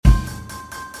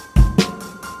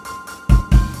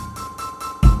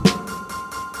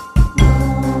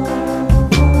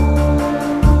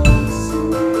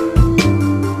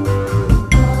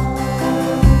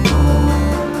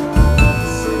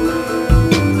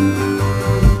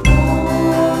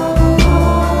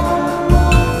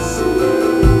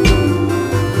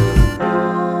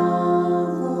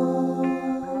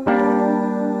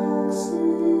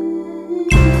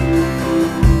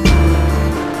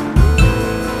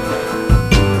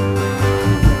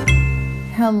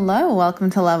Hello, welcome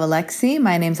to Love Alexi.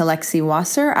 My name's Alexi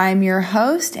Wasser. I'm your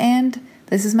host, and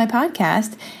this is my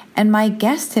podcast. And my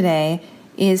guest today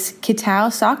is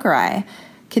Kitao Sakurai.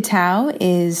 Kitao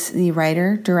is the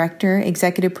writer, director,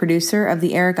 executive producer of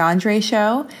The Eric Andre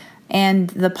Show, and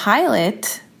the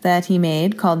pilot that he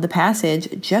made, called The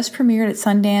Passage, just premiered at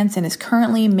Sundance and is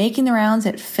currently making the rounds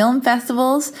at film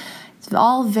festivals. It's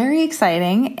all very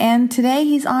exciting, and today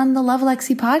he's on the Love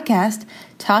Alexi podcast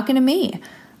talking to me.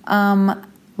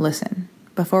 Listen,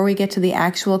 before we get to the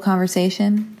actual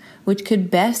conversation, which could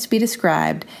best be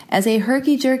described as a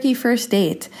herky-jerky first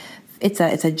date, it's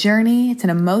a journey, it's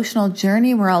an emotional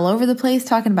journey. We're all over the place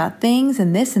talking about things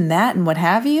and this and that and what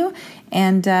have you,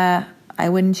 and I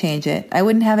wouldn't change it. I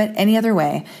wouldn't have it any other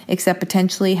way, except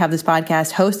potentially have this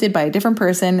podcast hosted by a different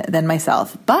person than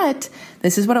myself. But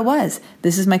this is what it was.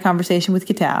 This is my conversation with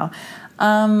Kitao.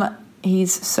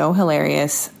 He's so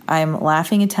hilarious. I'm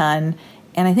laughing a ton.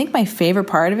 And I think my favorite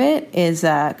part of it is,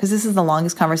 because this is the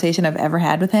longest conversation I've ever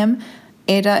had with him,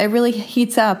 it really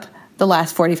heats up the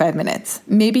last 45 minutes,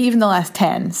 maybe even the last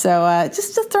 10. So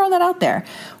just throwing that out there.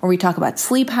 Where we talk about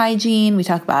sleep hygiene, we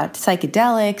talk about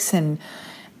psychedelics and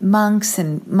monks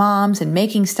and moms and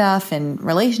making stuff and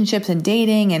relationships and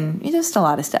dating and just a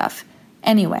lot of stuff.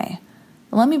 Anyway,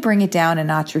 let me bring it down a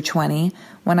notch or 20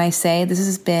 when I say this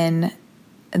has been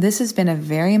a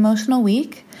very emotional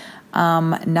week.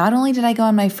 Not only did I go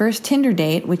on my first Tinder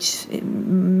date, which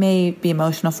may be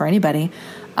emotional for anybody.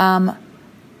 Can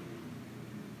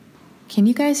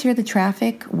you guys hear the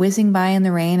traffic whizzing by in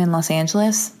the rain in Los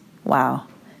Angeles? Wow.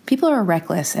 People are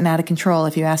reckless and out of control,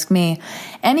 if you ask me.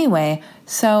 Anyway,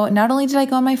 so not only did I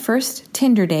go on my first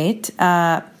Tinder date,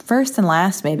 first and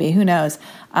last maybe, who knows,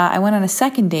 I went on a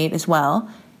second date as well.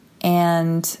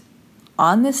 And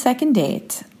on this second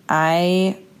date,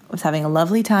 I was having a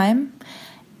lovely time.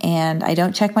 And I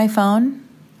don't check my phone.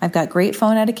 I've got great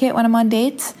phone etiquette when I'm on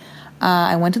dates.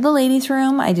 I went to the ladies'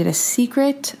 room. I did a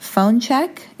secret phone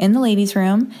check in the ladies'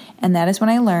 room. And that is when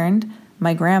I learned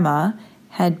my grandma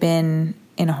had been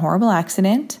in a horrible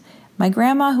accident. My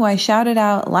grandma, who I shouted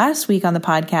out last week on the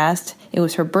podcast, it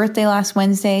was her birthday last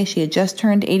Wednesday. She had just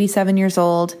turned 87 years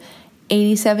old,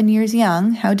 87 years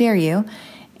young. How dare you?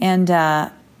 And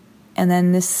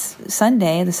then this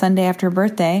Sunday, the Sunday after her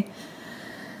birthday,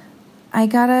 I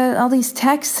got all these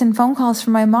texts and phone calls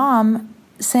from my mom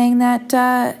saying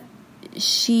that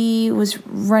she was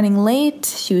running late,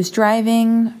 she was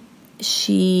driving,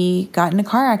 she got in a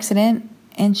car accident,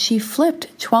 and she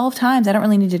flipped 12 times. I don't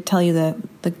really need to tell you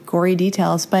the gory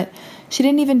details, but she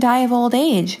didn't even die of old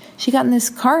age. She got in this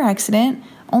car accident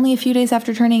only a few days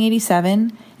after turning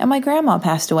 87, and my grandma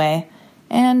passed away.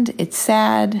 And it's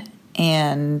sad,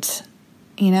 and,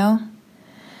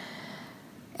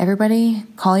 everybody,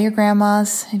 call your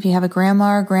grandmas. If you have a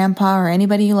grandma or grandpa or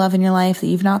anybody you love in your life that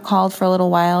you've not called for a little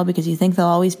while because you think they'll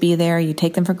always be there, you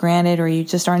take them for granted, or you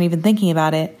just aren't even thinking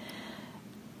about it,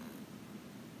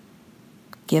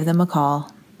 give them a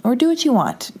call. Or do what you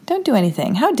want. Don't do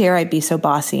anything. How dare I be so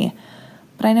bossy?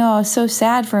 But I know I was so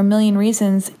sad for a million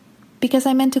reasons because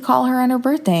I meant to call her on her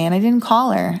birthday and I didn't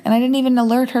call her. And I didn't even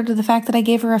alert her to the fact that I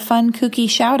gave her a fun, kooky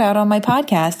shout out on my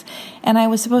podcast. And I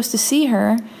was supposed to see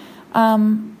her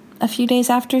a few days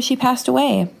after she passed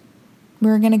away. We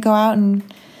were going to go out, and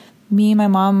me, my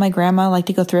mom, my grandma like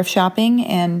to go thrift shopping,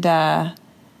 and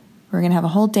we're going to have a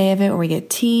whole day of it where we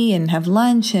get tea and have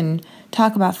lunch and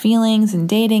talk about feelings and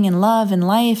dating and love and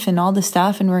life and all this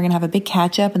stuff, and we're going to have a big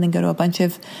catch up and then go to a bunch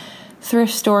of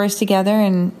thrift stores together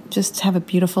and just have a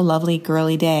beautiful, lovely,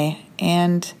 girly day.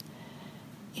 And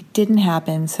it didn't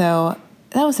happen, so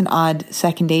that was an odd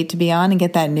second date to be on and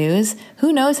get that news.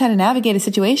 Who knows how to navigate a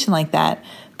situation like that?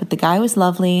 But the guy was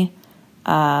lovely,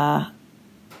 and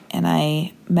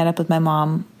I met up with my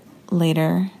mom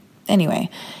later.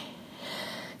 Anyway,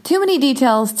 too many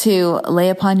details to lay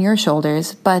upon your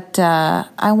shoulders, but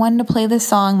I wanted to play this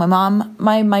song.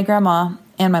 My grandma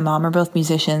and my mom are both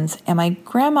musicians, and my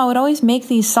grandma would always make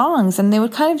these songs, and they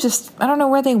would kind of just, I don't know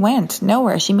where they went,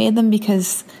 nowhere. She made them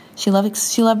because she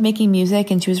loved making music,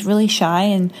 and she was really shy,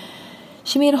 and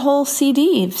she made a whole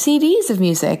CDs of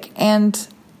music, and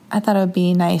I thought it would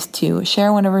be nice to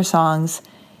share one of her songs,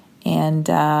 and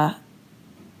there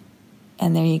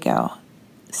you go.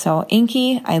 So,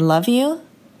 Inky, I love you,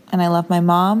 and I love my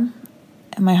mom,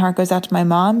 and my heart goes out to my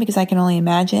mom because I can only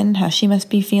imagine how she must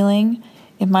be feeling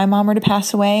if my mom were to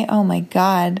pass away. Oh my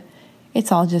God,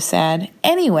 it's all just sad.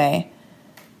 Anyway,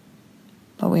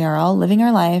 but we are all living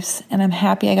our lives, and I'm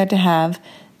happy I got to have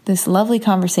this lovely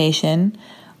conversation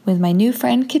with my new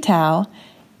friend Kitao,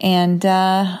 and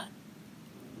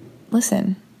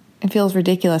listen, it feels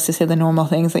ridiculous to say the normal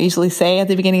things I usually say at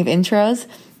the beginning of intros,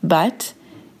 but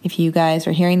If you guys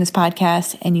are hearing this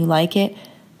podcast and you like it,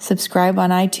 subscribe on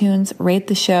iTunes, rate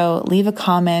the show, leave a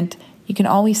comment. You can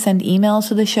always send emails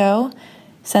to the show.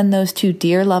 Send those to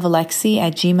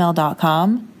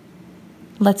dearlovealexi@gmail.com.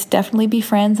 Let's definitely be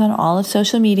friends on all of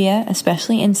social media,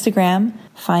 especially Instagram.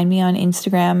 Find me on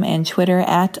Instagram and Twitter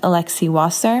at Alexi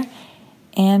Wasser.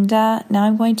 And now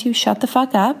I'm going to shut the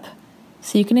fuck up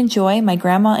so you can enjoy my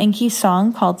Grandma Inky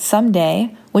song called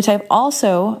Someday, which I've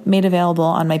also made available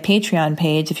on my Patreon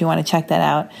page if you want to check that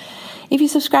out. If you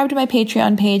subscribe to my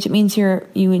Patreon page, it means you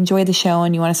enjoy the show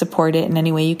and you want to support it in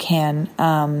any way you can.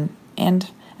 And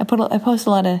I post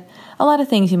a lot of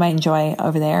things you might enjoy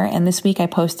over there. And this week I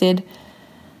posted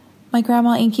my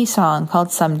Grandma Inky song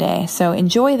called Someday. So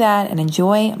enjoy that and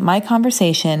enjoy my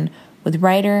conversation with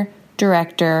writer,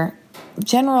 director,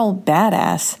 general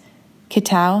badass,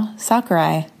 Kitao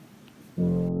Sakurai.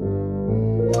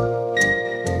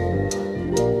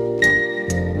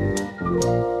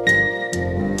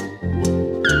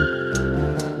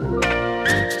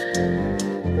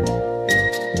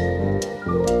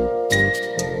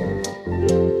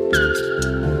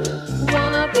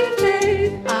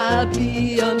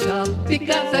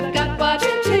 Because I've got what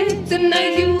it takes and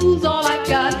I use all I've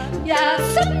got. Yeah,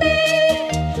 someday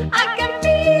I can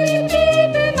feel it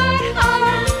deep in my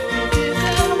heart. This is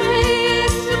the way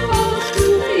it's supposed to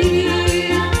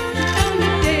be. And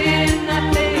the day I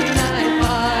play my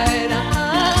part.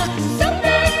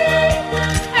 Someday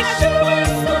as sure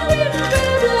as the wind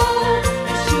will blow,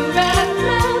 as sure as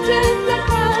mountains are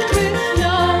crowned with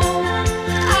snow,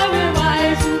 I will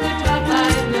rise to the top,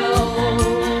 I know.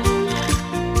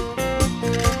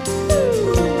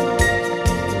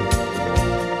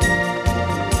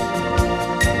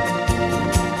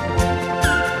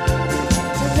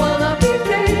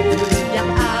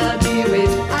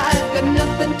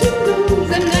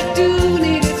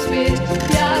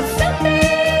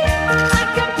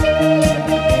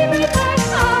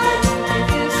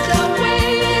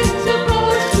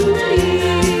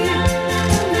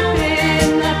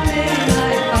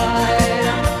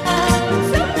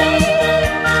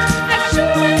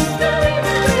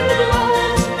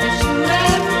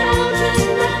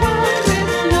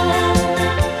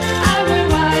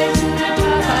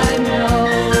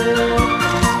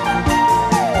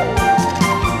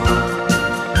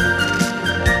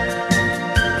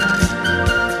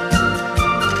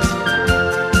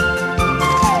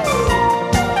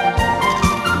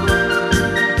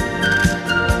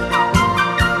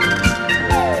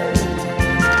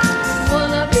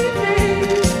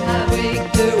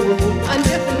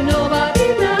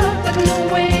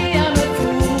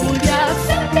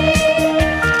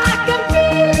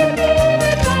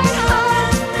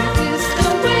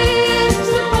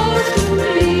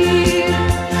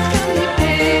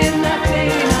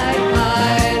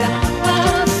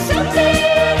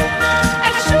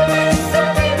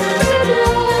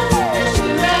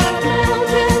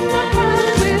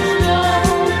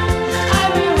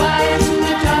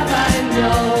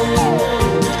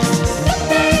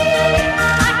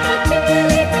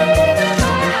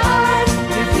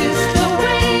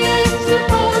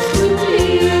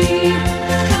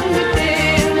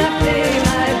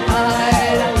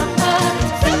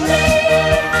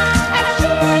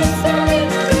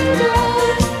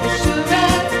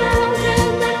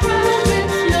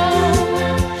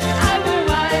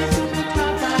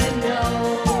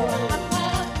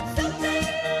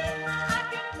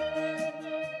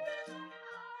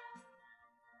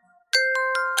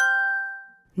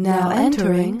 Now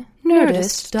entering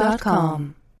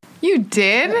Nerdist.com. You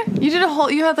did? You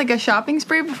had like a shopping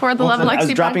spree before the Love Alexi? I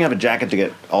was dropping off a jacket to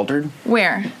get altered.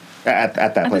 Where? At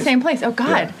that place. At the same place? Oh,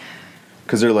 God.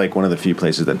 Because they're like one of the few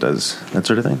places that does that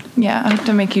sort of thing. Yeah, I have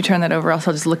to make you turn that over, else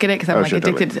I'll just look at it because I'm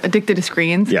addicted to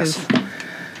screens. Yes.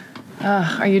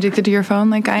 Are you addicted to your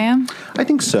phone like I am? I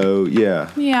think so,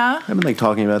 yeah. Yeah. I've been like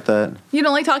talking about that. You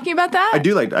don't like talking about that? I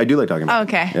do like talking about it.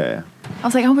 Okay. Yeah. I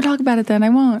was like, we'll talk about it then. I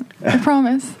won't. I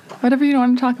promise. Whatever you don't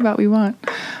want to talk about, we won't.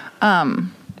 What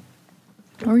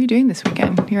were you doing this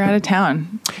weekend? You're out of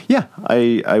town. Yeah.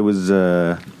 I was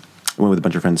went with a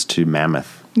bunch of friends to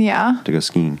Mammoth. Yeah. To go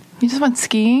skiing. You just went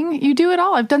skiing? You do it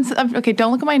all. Okay,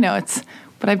 don't look at my notes,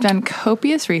 but I've done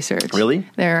copious research. Really?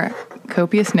 There are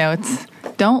copious notes.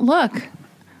 Don't look.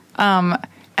 And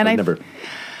I never.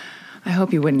 I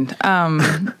hope you wouldn't.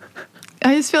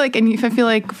 I just feel like, I feel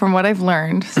like from what I've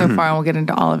learned so far, and we'll get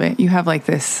into all of it, you have like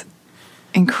this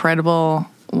incredible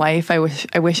life I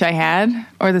wish I had,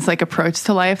 or this like approach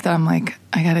to life that I'm like,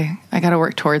 I gotta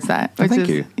work towards that. Which thank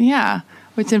you. Yeah.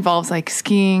 Which involves like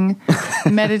skiing,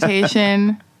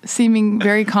 meditation, seeming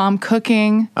very calm,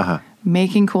 cooking,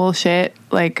 making cool shit,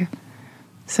 like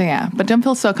So yeah, but don't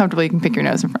feel so comfortable. You can pick your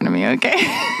nose in front of me, okay?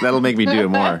 That'll make me do it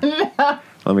more.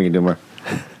 That'll make me do it more.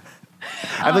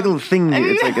 I have like a little thing.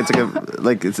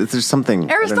 It's there's something.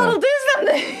 Aristotle, do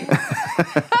something.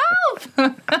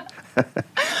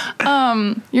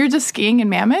 Help. You're just skiing in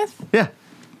Mammoth? Yeah.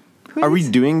 Are we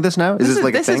doing this now? Is this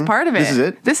like a thing? This is part of it. This is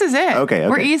it? This is it. Okay.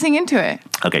 We're easing into it.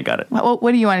 Okay, got it.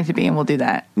 What do you want it to be? And we'll do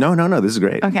that. No. This is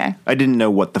great. Okay. I didn't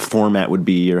know what the format would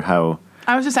be or how.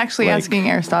 I was just actually asking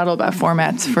Aristotle about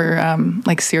formats for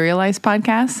like serialized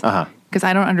podcasts. Uh-huh. Because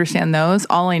I don't understand those.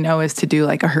 All I know is to do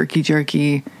like a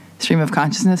herky-jerky stream of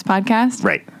consciousness podcast.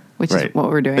 Right. Which is what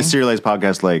we're doing. A serialized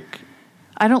podcast like.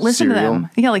 I don't listen Serial? to them.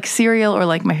 Yeah, like Serial or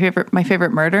like my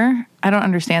favorite murder. I don't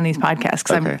understand these podcasts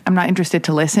because Okay. I'm not interested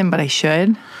to listen, but I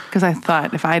should because I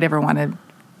thought if I'd ever want to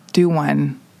do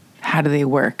one, how do they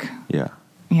work? Yeah.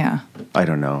 Yeah. I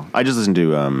don't know. I just listen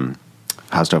to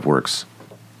How Stuff Works.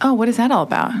 Oh, what is that all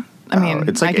about? I mean,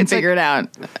 it's like- I can it's like- figure it out.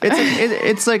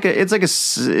 It's like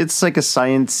a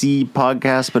science-y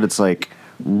podcast, but it's like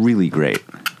really great.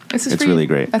 This is It's for you. really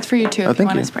great. That's for you too. Oh, If you thank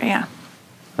want you. to spray, yeah.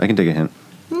 I can take a hint.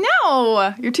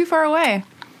 No, you're too far away.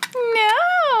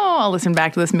 No, I'll listen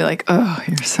back to this and be like, "Oh,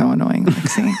 you're so annoying,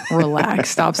 Lexi. Relax.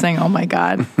 Stop saying, oh my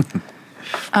god."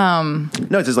 No,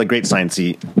 it's just like great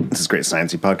sciencey. This is great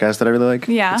sciencey podcast that I really like.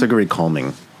 Yeah. It's like very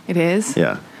calming. It is.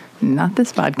 Yeah. Not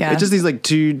this podcast. It's just these like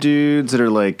two dudes that are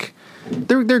like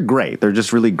they're great. They're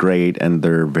just really great, and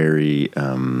they're very.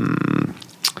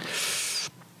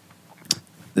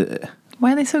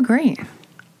 Why are they so great?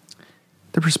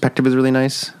 Their perspective is really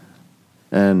nice,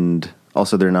 and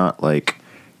also they're not like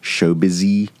show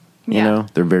busy. You Yeah. know,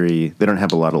 they don't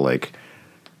have a lot of like.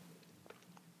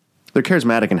 They're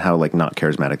charismatic in how like not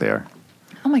charismatic they are.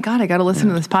 Oh my god, I got to listen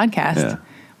to this podcast. Yeah.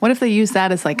 What if they use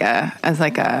that as like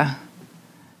a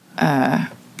I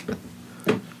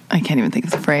can't even think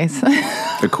of the phrase.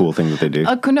 A cool thing that they do.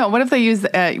 No, what if they use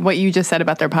what you just said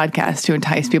about their podcast to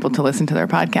entice people to listen to their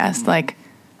podcast? Like,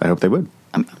 I hope they would.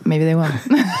 maybe they will.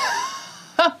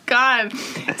 Oh God,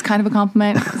 it's kind of a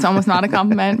compliment. It's almost not a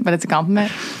compliment, but it's a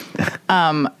compliment.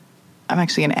 I'm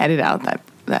actually going to edit out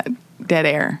that dead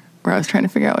air where I was trying to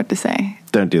figure out what to say.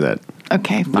 Don't do that.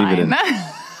 Okay, Leave it fine. in.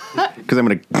 Because I'm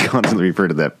going to constantly refer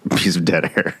to that piece of dead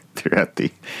air throughout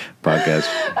the podcast.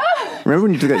 Remember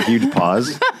when you took that huge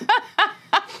pause?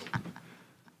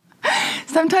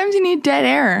 Sometimes you need dead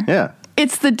air. Yeah.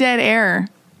 It's the dead air.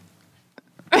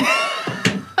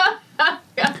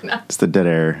 It's the dead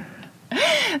air.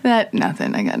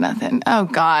 Nothing. I got nothing. Oh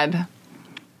God.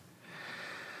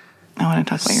 I want to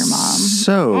talk about your mom.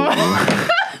 So,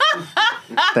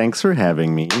 thanks for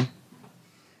having me.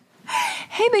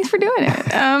 Hey, thanks for doing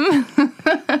it.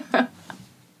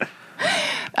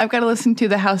 I've got to listen to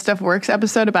the How Stuff Works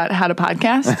episode about how to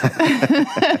podcast.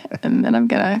 And then I'm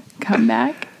going to come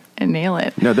back and nail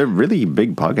it. No, they're really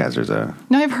big podcasters, though.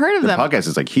 No, I've heard of The them. podcast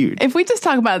is like huge. If we just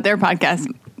talk about their podcast,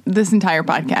 this entire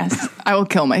podcast, I will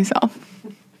kill myself.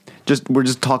 We're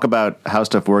just talk about how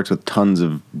stuff works with tons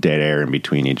of dead air in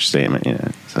between each statement. You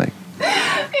know, it's like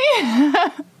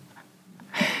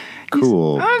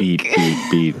cool beat.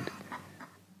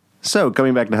 So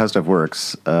coming back to how stuff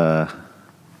works.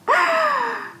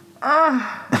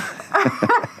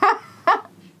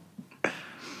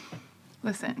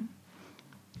 Listen,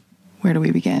 where do we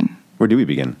begin? Where do we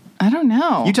begin? I don't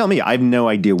know. You tell me. I have no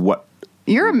idea what.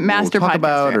 You're a master talk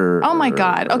podcaster. about oh my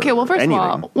God. Okay, well, first of anything.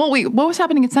 all, wait, what was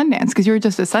happening at Sundance? Because you were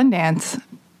just at Sundance.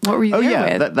 What were you Oh there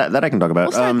yeah, with? that I can talk about.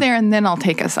 We'll start there, and then I'll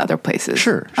take us other places.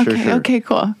 Sure. Okay,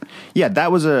 cool. Yeah,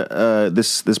 that was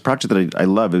this project that I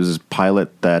love. It was this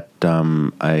pilot that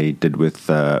I did with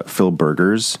Phil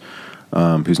Burgers,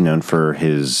 who's known for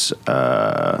his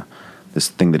this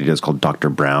thing that he does called Dr.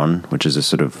 Brown, which is a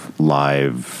sort of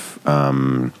live.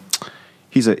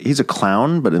 He's a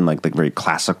clown, but in like very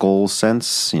classical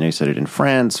sense. You know, he studied in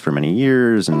France for many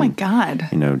years. And, Oh my God.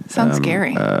 You know, Sounds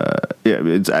scary. Yeah,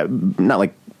 it's not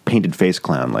like painted face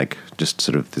clown, like just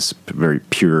sort of this very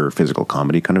pure physical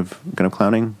comedy kind of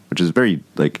clowning, which is very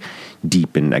like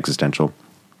deep and existential.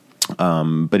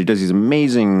 But he does these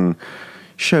amazing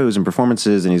shows and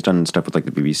performances, and he's done stuff with like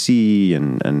the BBC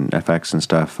and FX and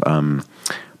stuff.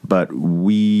 But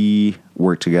we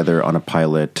worked together on a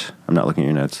pilot. I'm not looking at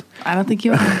your notes. I don't think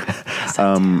you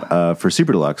are. For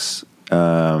Super Deluxe,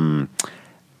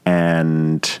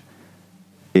 and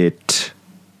it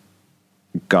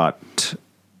got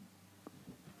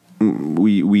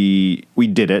we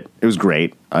did it. It was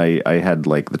great. I had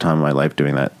like the time of my life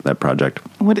doing that project.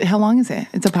 How long is it?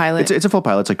 It's a pilot. It's a full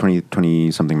pilot. It's like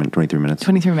 23 minutes.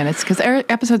 23 minutes. Because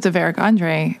episodes of Eric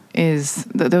Andre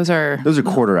those are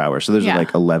quarter hours. So those Yeah. are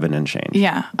like 11 and change.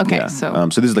 Yeah. Okay. Yeah. So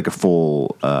So this is like a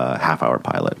full half-hour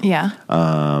pilot. yeah.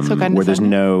 So got into Where there's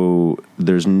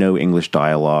something? no English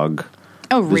dialogue.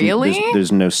 Oh, really?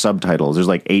 There's no subtitles. There's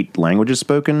like 8 languages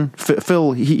spoken.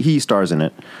 Phil, he stars in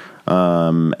it.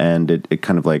 And it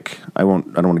kind of like, I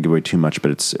don't want to give away too much, but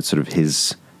it's sort of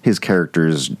his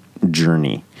character's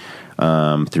journey,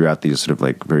 throughout these sort of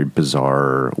like very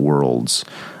bizarre worlds.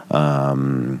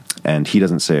 And he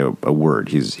doesn't say a word.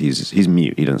 He's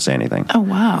mute. He doesn't say anything. Oh,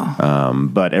 wow.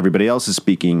 But everybody else is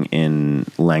speaking in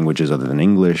languages other than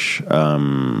English. How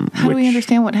do we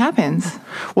understand what happens?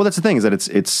 Well, that's the thing, is that it's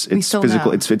still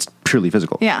physical. know. It's purely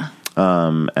physical. Yeah.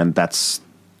 And that's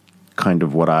kind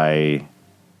of what I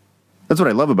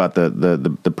love about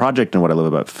the project, and what I love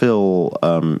about Phil,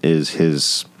 is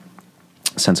his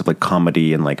sense of like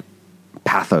comedy and like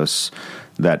pathos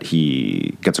that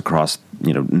he gets across,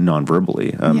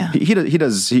 non-verbally. Yeah.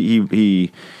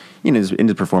 He in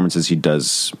his performances, he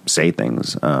does say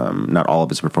things. Not all of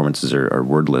his performances are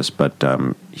wordless, but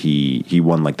he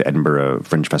won like the Edinburgh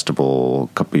Fringe Festival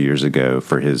a couple of years ago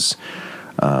for his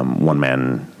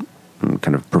one-man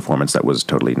kind of performance that was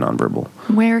totally nonverbal.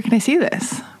 Where can I see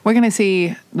this? Where can I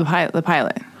see the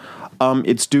pilot?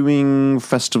 It's doing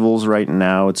festivals right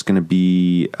now. It's going to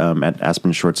be at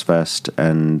Aspen Shorts Fest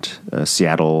and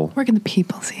Seattle. Where can the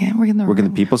people see it? Where can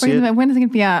the people see it? When is it going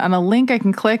to be on a link I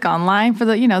can click online for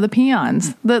the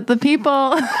peons, the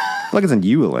people? Like, it's send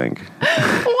you a link.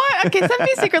 What? Okay, send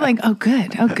me a secret link. Oh,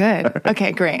 good.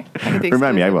 Okay, great.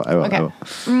 Remind me. I will. Okay.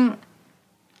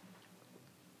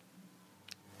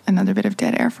 Another bit of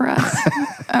dead air for us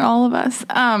and all of us.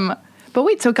 But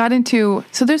wait, so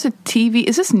there's a TV.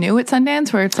 Is this new at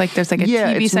Sundance, where it's like there's like a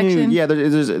TV it's section? New. Yeah,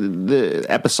 there's the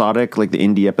episodic, like the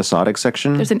indie episodic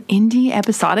section. There's an indie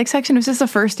episodic section. Was this the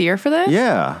first year for this?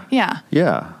 Yeah.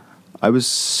 Yeah. I was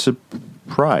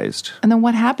surprised. And then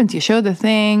what happens? You show the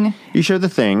thing. You show the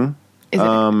thing. Is it,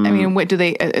 I mean, what do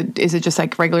they? Is it just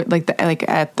like regular, like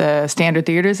at the standard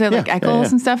theaters, like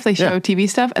Eccles and stuff? They show TV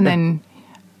stuff, and then,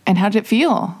 and how did it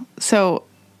feel? So,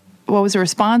 what was the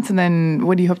response, and then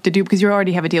what do you hope to do? Because you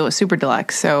already have a deal with Super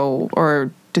Deluxe, so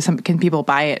or can people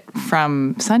buy it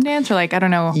from Sundance, or like I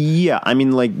don't know? Yeah, I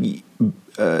mean, like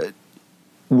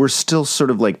we're still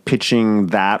sort of like pitching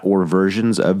that or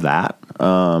versions of that,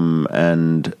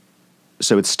 and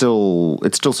so it's still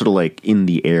sort of like in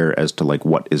the air as to like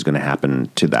what is going to happen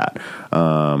to that,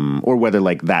 or whether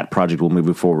like that project will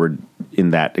move forward in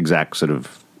that exact sort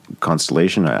of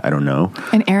constellation. I don't know.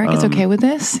 And Eric is okay with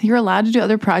this? You're allowed to do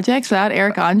other projects without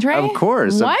Eric Andre? Of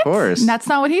course, what? Of course. That's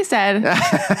not what he said.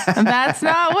 That's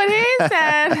not what he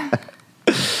said.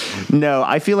 No,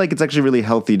 I feel like it's actually really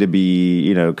healthy to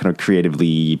be, kind of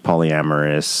creatively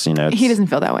polyamorous. He doesn't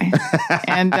feel that way.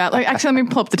 And actually, let me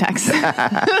pull up the text.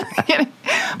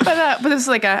 But this is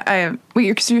like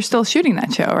you're still shooting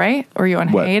that show, right? Or are you on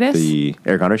hiatus? The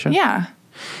Eric Andre show? Yeah.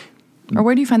 Or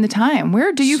where do you find the time?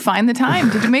 Where do you find the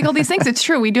time to make all these things? It's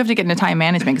true. We do have to get into time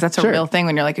management because that's a real thing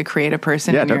when you're like a creative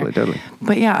person. Yeah, totally.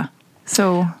 But yeah,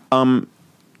 so.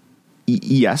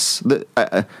 Yes.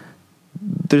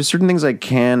 There's certain things I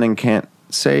can and can't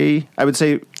say. I would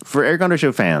say for Eric Andre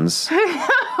Show fans.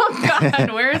 Oh,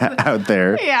 God. Where's out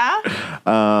there. Yeah.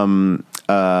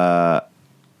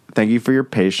 Thank you for your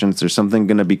patience. There's something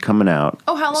going to be coming out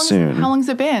soon. How long's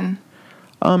it been?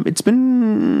 It's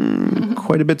been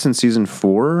quite a bit since season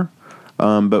 4. But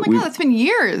oh my God, it's been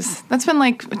years. That's been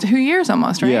like 2 years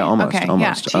almost, right? Yeah, almost. Okay,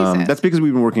 almost. Yeah, Jesus. That's because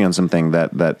we've been working on something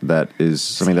that is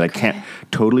something that I can't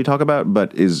totally talk about,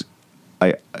 but is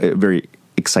very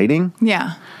exciting.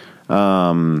 Yeah.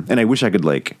 And I wish I could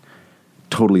like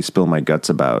totally spill my guts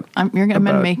about. I'm going to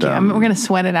make you. We're going to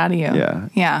sweat it out of you. Yeah.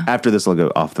 Yeah. After this, I'll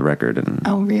go off the record and.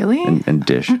 Oh, really? And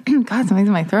dish. God, something's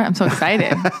in my throat. I'm so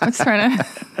excited.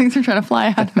 Things are trying to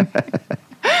fly out of me.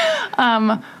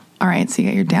 All right. So you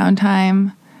got your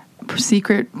downtime,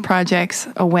 secret projects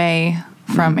away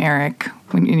from Eric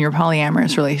in your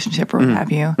polyamorous relationship or what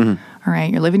have you. All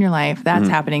right. You're living your life. That's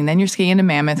happening. Then you're skiing to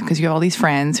Mammoth because you have all these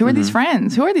friends. Who are these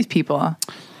friends? Who are these people?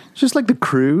 Just like the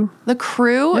crew. The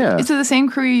crew? Yeah. Is it the same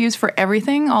crew you use for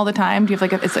everything all the time? Do you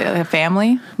have like a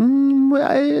family?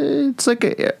 It's like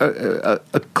a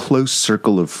close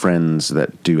circle of friends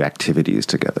that do activities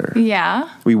together. Yeah.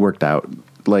 We worked out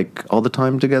like all the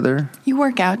time together. You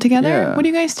work out together? Yeah. What do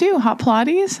you guys do? Hot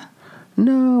Pilates?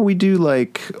 No, we do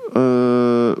like,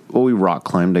 we rock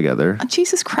climb together. Oh,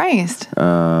 Jesus Christ.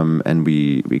 And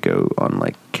we go on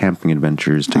like camping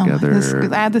adventures together.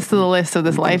 Add this to the list of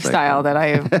this lifestyle that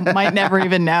I might never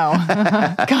even know.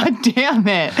 God damn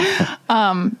it.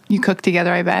 You cook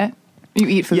together, I bet. You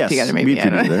eat food together, maybe. We eat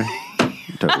food together.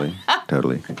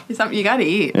 Totally. Something you got to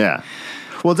eat. Yeah.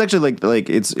 Well, it's actually like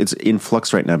it's in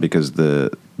flux right now because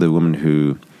the woman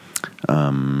who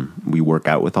we work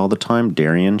out with all the time,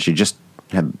 Darian, she just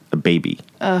had a baby.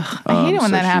 Ugh, I hate it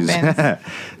when that happens.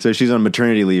 So she's on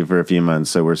maternity leave for a few months.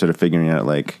 So we're sort of figuring out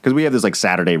because we have this like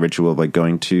Saturday ritual of like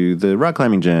going to the rock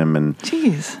climbing gym and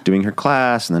doing her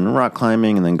class and then rock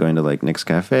climbing and then going to like Nick's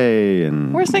Cafe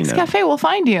and where's Nick's Cafe? We'll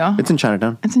find you. It's in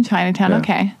Chinatown. Yeah.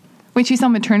 Okay. Wait, she's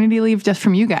on maternity leave just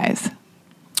from you guys.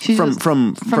 She's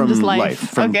from just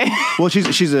life. Okay. Well,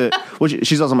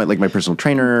 she's also my personal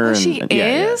trainer. She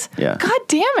is? Yeah. God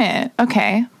damn it.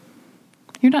 Okay.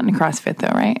 You're not in CrossFit though,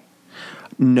 right?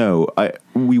 No,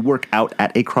 we work out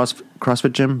at a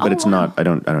CrossFit gym, but it's not. I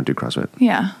don't do CrossFit.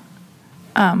 Yeah.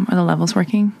 Are the levels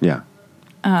working? Yeah.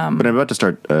 But I'm about to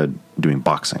start doing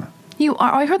boxing. You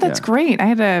are. I heard that's great. I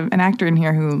had an actor in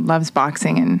here who loves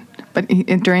boxing, but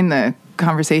during the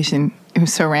conversation, it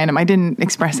was so random. I didn't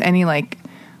express any like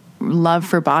love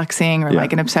for boxing or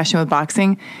like an obsession with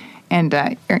boxing. And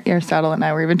Aristotle and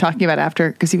I were even talking about it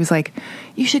after because he was like,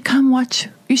 "You should come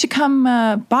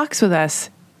box with us."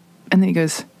 And then he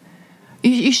goes,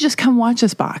 "You should just come watch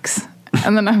us box."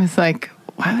 And then I was like,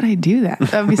 "Why would I do that?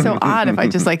 That would be so odd if I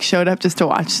just like showed up just to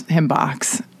watch him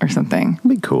box or something."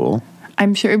 It'd be cool.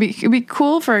 I'm sure it'd be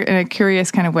cool in a curious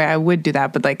kind of way. I would do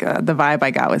that, but like the vibe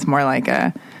I got was more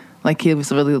like he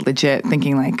was really legit,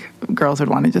 thinking like girls would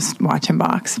want to just watch him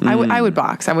box. I would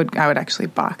box. I would actually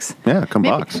box. Yeah, come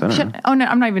box. I don't know. Oh no,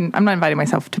 I'm not inviting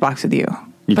myself to box with you.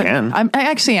 You can. I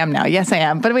actually am now. Yes, I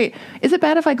am. But wait, is it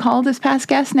bad if I call this past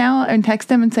guest now and text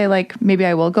him and say like maybe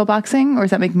I will go boxing, or does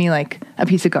that make me like a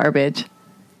piece of garbage?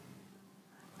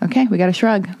 Okay, we got a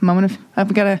shrug.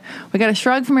 We got a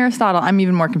shrug from Aristotle. I'm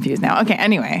even more confused now. Okay,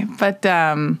 anyway, but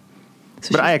I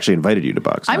actually invited you to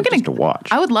box. I'm going to watch.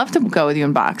 I would love to go with you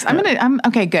and box. Yeah. I'm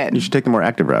okay. Good. You should take the more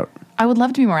active route. I would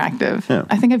love to be more active. Yeah.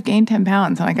 I think I've gained 10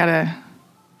 pounds and I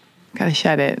gotta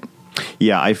shed it.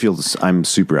 Yeah, I'm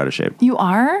super out of shape. You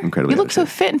are? Incredibly. You look so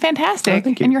fit and fantastic. Oh,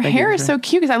 thank you. And your hair is so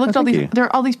cute because I looked there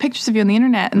are all these pictures of you on the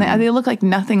internet and they look like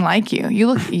nothing like you. You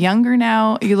look younger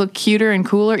now. You look cuter and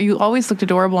cooler. You always looked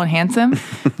adorable and handsome.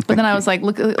 But then I was like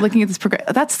looking at this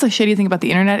that's the shitty thing about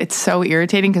the internet. It's so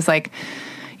irritating because like,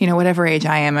 you know, whatever age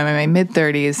I'm in my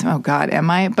mid-30s. Oh God, am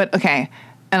I? But okay.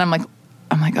 And I'm like,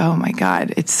 oh my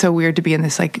God, it's so weird to be in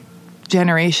this like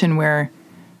generation where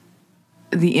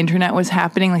the internet was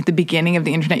happening, like the beginning of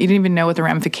the internet. You didn't even know what the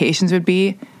ramifications would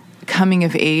be. Coming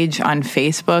of age on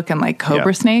Facebook and like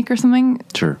Cobra Snake or something.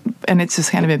 Sure. And it's just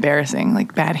kind of embarrassing.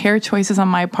 Like bad hair choices on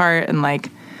my part and like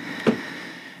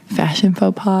fashion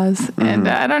faux pas. Mm-hmm. And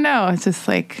I don't know. It's just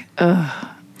like, ugh.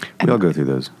 We all go through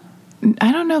those.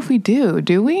 I don't know if we do.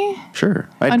 Do we? Sure.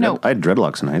 I had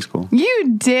dreadlocks in high school.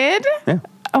 You did? Yeah.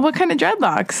 Oh, what kind of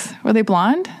dreadlocks? Were they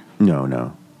blonde?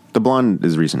 No. The blonde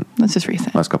is recent. That's just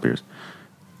recent. Last couple years.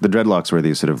 The dreadlocks were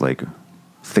these sort of like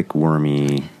thick,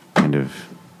 wormy, kind of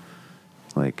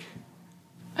like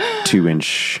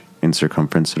 2-inch in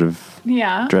circumference sort of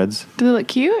dreads. Do they look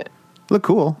cute? Look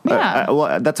cool. Yeah.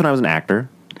 Well, that's when I was an actor,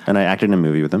 and I acted in a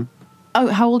movie with them. Oh,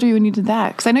 how old were you when you did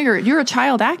that? Because I know you're a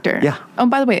child actor. Yeah. Oh,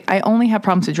 by the way, I only have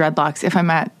problems with dreadlocks if I'm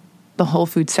at the Whole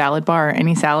Foods salad bar or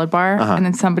any salad bar, and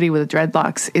then somebody with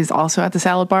dreadlocks is also at the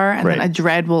salad bar, and then a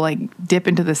dread will like dip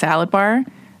into the salad bar.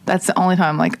 That's the only time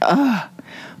I'm like, ugh,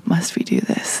 must we do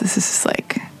this? This is just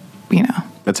like, you know.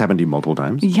 That's happened to you multiple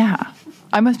times? Yeah.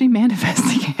 I must be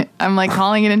manifesting it. I'm like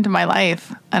calling it into my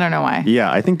life. I don't know why.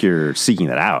 Yeah, I think you're seeking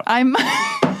that out.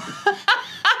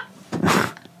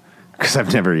 Because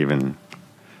I've never even,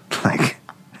 like...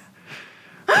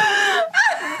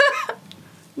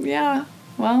 Yeah,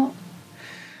 well,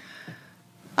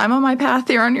 I'm on my path,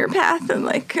 you're on your path, and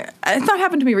like, it's not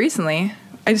happened to me recently.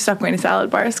 I just stopped going to salad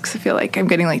bars because I feel like I'm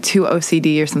getting like too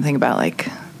OCD or something about like...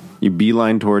 You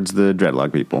beeline towards the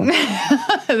dreadlock people.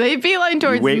 They beeline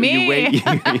towards me.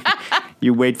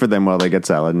 You wait for them while they get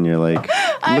salad, and you're like,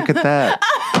 look at that.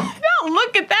 No,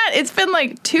 look at that. It's been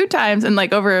like 2 times in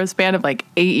like over a span of like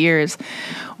 8 years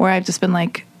where I've just been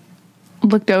like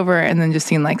looked over and then just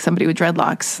seen like somebody with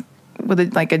dreadlocks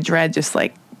with like a dread just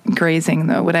like grazing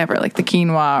the whatever, like the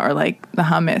quinoa or like the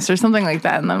hummus or something like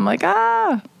that. And then I'm like,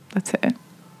 that's it.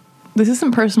 This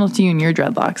isn't personal to you and your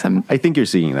dreadlocks. I think you're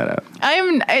seeing that out.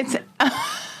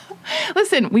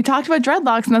 Listen, we talked about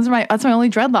dreadlocks, and that's my only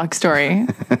dreadlock story.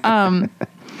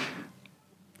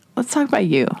 let's talk about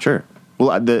you. Sure.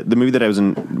 Well, the movie that I was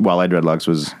in while I Dreadlocks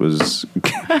was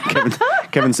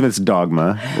Kevin Smith's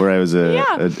Dogma, where I was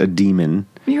a demon.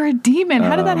 You're a demon.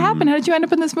 How did that happen? How did you end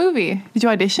up in this movie? Did you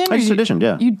audition? I just auditioned,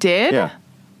 yeah. You did? Yeah.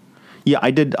 Yeah,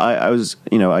 I did. I was,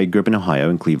 I grew up in Ohio,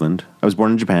 in Cleveland. I was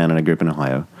born in Japan, and I grew up in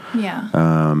Ohio. Yeah.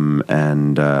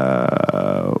 And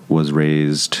was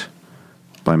raised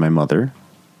by my mother.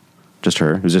 Just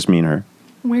her. It was just me and her.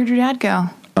 Where'd your dad go?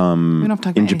 We don't have to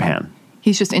talk In about Japan. anything.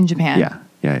 He's just in Japan. Yeah.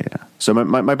 So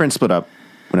my parents split up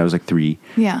when I was like 3.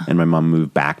 Yeah. And my mom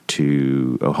moved back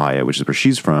to Ohio, which is where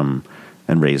she's from,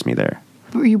 and raised me there.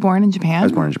 Were you born in Japan? I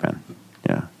was born in Japan.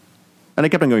 Yeah. And I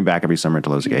kept on going back every summer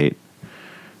until I was like 8.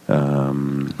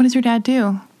 What does your dad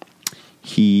do?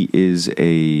 He is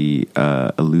a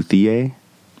luthier,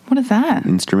 What is that?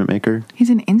 instrument maker. He's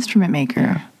an instrument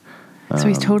maker. So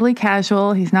he's totally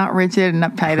casual. He's not rigid and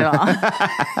uptight at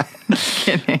all. Just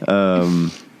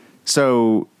kidding.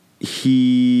 So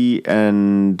he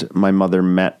and my mother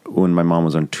met when my mom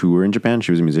was on tour in Japan.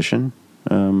 She was a musician.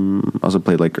 Also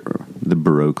played like the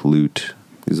Baroque lute.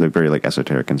 These like very like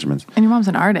esoteric instruments. And your mom's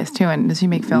an artist too. And does she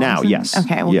make films? Now, yes.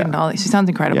 Okay, we'll get into all these. She sounds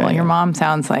incredible. Yeah. Your mom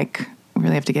sounds like we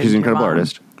really have to get She's an into your incredible mom.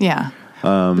 artist. Yeah.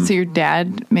 But so your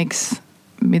dad makes.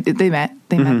 They met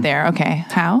there. Okay.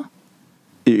 How?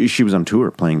 She was on tour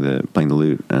playing the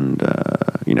lute, and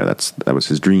that was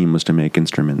his dream, was to make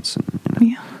instruments. And,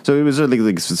 Yeah. So it was like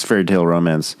this fairy tale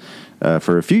romance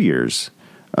for a few years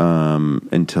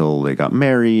until they got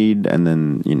married, and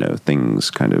then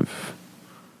things kind of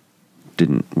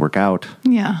didn't work out.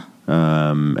 Yeah.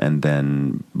 And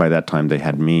then by that time they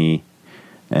had me,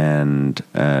 and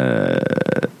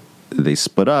they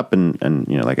split up, and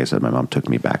like I said, my mom took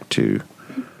me back to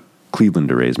Cleveland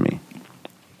to raise me,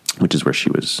 which is where she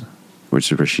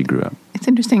grew up. It's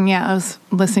interesting. Yeah, I was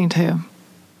listening to,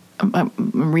 I'm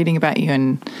reading about you,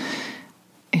 and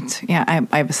it's, I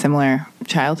have a similar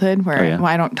childhood where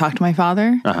I don't talk to my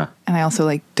father. Uh-huh. And I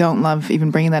also don't love even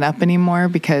bringing that up anymore,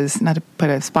 because not to put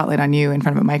a spotlight on you in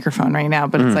front of a microphone right now,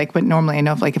 but it's but normally I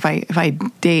know if I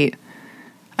date,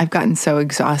 I've gotten so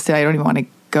exhausted, I don't even want to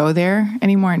go there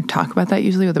anymore and talk about that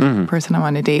usually with the person I'm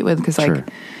on a date with, because Sure.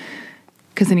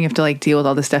 because then you have to deal with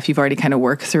all the stuff you've already kind of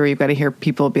worked through. You've got to hear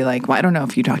people be like, well, I don't know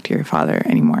if you talk to your father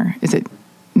anymore. Is it?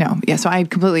 No. Yeah. So I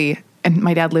completely, and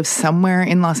my dad lives somewhere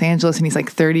in Los Angeles, and he's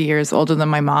 30 years older than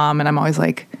my mom. And I'm always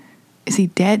like, is he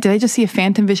dead? Did I just see a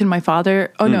phantom vision of my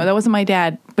father? Oh no, that wasn't my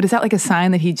dad. But is that a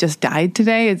sign that he just died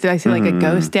today? Did I see a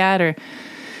ghost dad? Or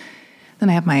then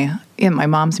I have my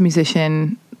mom's a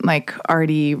musician,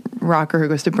 arty rocker who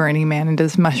goes to Burning Man and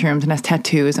does mushrooms and has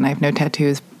tattoos, and I have no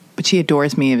tattoos. But she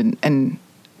adores me, and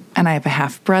I have a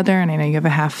half brother, and I know you have a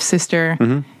half sister.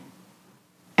 Mm-hmm.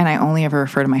 And I only ever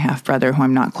refer to my half brother, who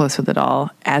I'm not close with at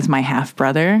all, as my half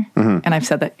brother. Mm-hmm. And I've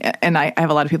said that, and I have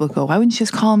a lot of people who go, "Why wouldn't you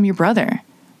just call him your brother?"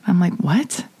 I'm like,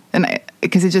 "What?" And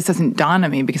because it just doesn't dawn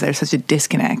on me, because there's such a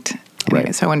disconnect. Anyway,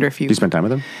 Right. so I wonder if you. Do you spend time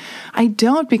with him? I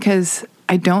don't, because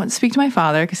I don't speak to my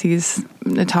father, because he's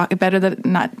better than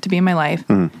not to be in my life.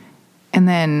 Mm-hmm. And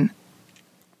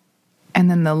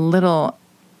then the little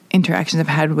interactions I've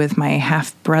had with my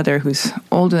half brother, who's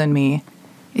older than me,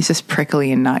 is just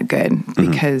prickly and not good,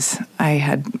 because I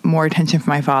had more attention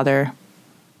from my father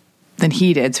than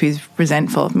he did, so he's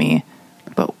resentful of me.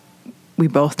 But we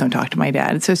both don't talk to my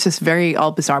dad, so it's just very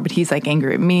all bizarre. But he's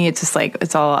angry at me. It's just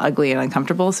it's all ugly and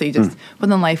uncomfortable. So you just, but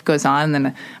then life goes on, and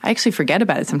then I actually forget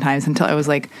about it sometimes until I was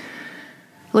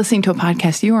listening to a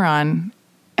podcast you were on.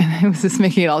 And it was just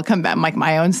making it all come back,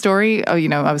 my own story. Oh,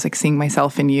 I was seeing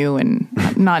myself in you, and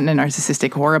not in a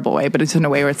narcissistic, horrible way, but it's in a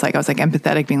way where it's I was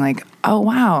empathetic, being oh,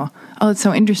 wow. Oh, it's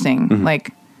so interesting.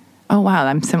 Mm-hmm. Oh, wow,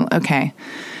 I'm similar. Okay.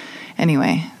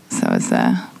 Anyway, so it's,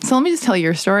 so let me just tell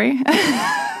your story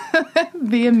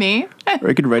via me. Or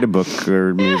I could write a book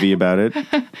or movie about it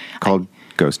called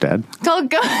Ghost Dad. It's all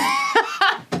go.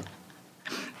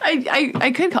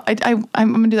 I could call,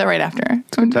 I'm going to do that right after.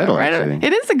 It's a good title, actually.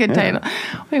 It is a good title.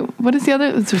 Wait, what is the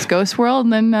other? There's Ghost World,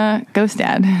 and then Ghost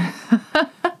Dad.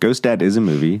 Ghost Dad is a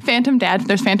movie. Phantom Dad.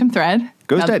 There's Phantom Thread.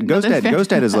 Ghost Dad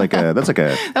is like a, that's like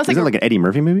a, isn't that like an Eddie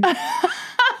Murphy movie?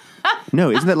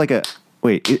 No, isn't that like a,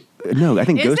 wait, no, I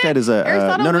think Ghost Dad is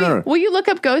a, no. Will you look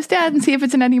up Ghost Dad and see if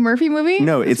it's an Eddie Murphy movie?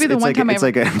 No, it's like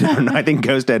no, I think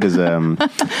Ghost Dad is,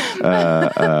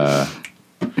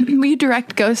 will you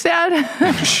direct Ghost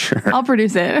Dad? Sure. I'll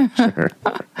produce it. Sure.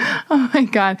 Oh my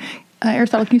God.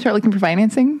 Aristotle, can you start looking for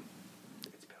financing?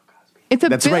 It's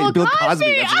That's Bill right, Bill Cosby.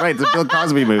 Cosby. That's right, it's a Bill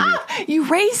Cosby movie. You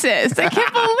racist. I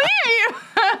can't believe you.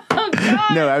 Oh,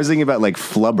 God. No, I was thinking about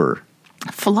Flubber.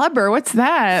 Flubber, what's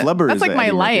that? Flubber That's is my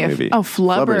Eddie Murphy life. movie. Oh,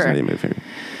 Flubber. Flubber is an Eddie Murphy movie.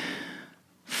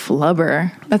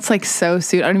 Flubber. That's like so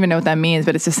suit. I don't even know what that means,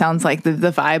 but it just sounds like the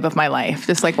vibe of my life.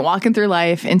 Just like walking through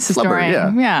life, Insta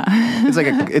storying. Yeah.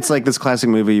 It's like this classic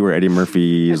movie where Eddie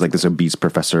Murphy is like this obese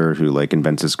professor who like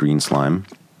invents this green slime.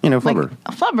 You know, Flubber.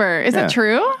 Like, Flubber. Is that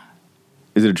true?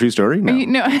 Is it a true story? No.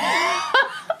 No.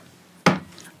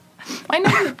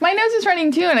 My nose is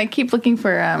running too, and I keep looking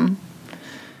for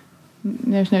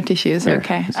there's no tissues. There.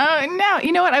 Okay. Oh no!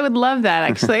 You know what? I would love that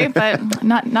actually, but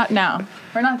not now.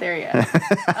 We're not there yet.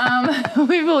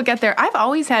 We will get there. I've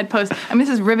always had post. I mean, this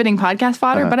is riveting podcast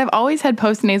fodder, but I've always had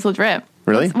post nasal drip.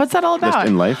 Really? What's that all about? Just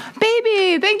in life,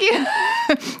 baby. Thank you.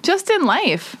 Just in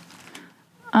life.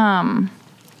 Oh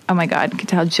my God!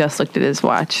 Catal just looked at his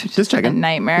watch. Just checking. A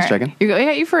nightmare. Just checking. I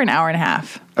got you for an hour and a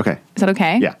half. Okay. Is that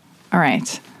okay? Yeah. All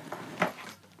right.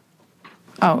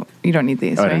 Oh, you don't need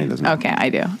these, I right? don't need those, no. Okay, I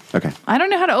do. Okay. I don't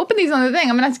know how to open these on the thing.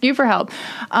 I'm going to ask you for help.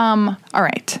 All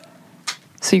right.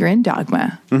 So you're in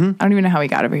Dogma. Mm-hmm. I don't even know how we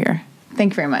got over here.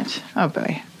 Thank you very much. Oh,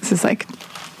 boy. This is like...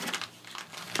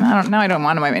 I don't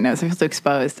want to wipe my nose. I feel so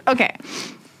exposed. Okay.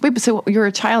 Wait, but so you're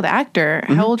a child actor.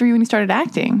 Mm-hmm. How old were you when you started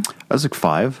acting? I was like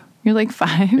 5. You're like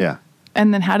 5? Yeah.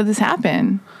 And then how did this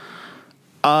happen?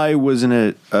 I was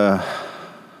in a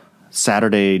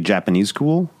Saturday Japanese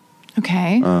school.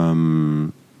 Okay.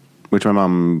 Which my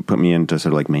mom put me in to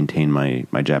sort of like maintain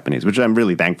my Japanese, which I'm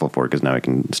really thankful for because now I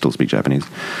can still speak Japanese.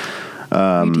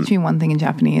 Will you teach me one thing in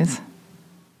Japanese?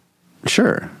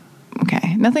 Sure.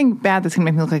 Okay. Nothing bad that's going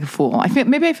to make me look like a fool. I feel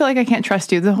like I can't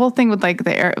trust you. The whole thing with like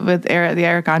the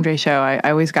Eric Andre show, I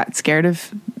always got scared of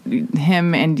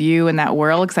him and you in that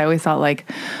world because I always thought like,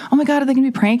 oh my God, are they going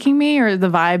to be pranking me? Or the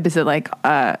vibe, is it like,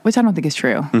 which I don't think is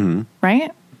true. Mm-hmm.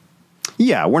 Right?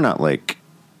 Yeah, we're not like...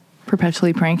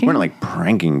 Perpetually pranking? We're not like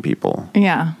pranking people.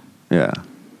 Yeah. Yeah.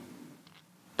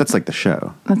 That's like the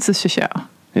show. That's just a show.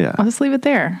 Yeah. I'll just leave it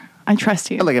there. I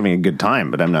trust you. I like having a good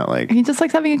time, but I'm not like... He just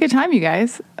likes having a good time, you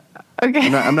guys.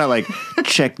 Okay. I'm not like,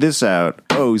 check this out.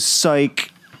 Oh, psych.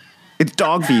 It's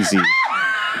dog feces.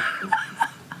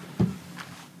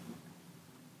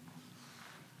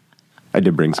 I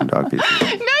did bring some dog feces. No,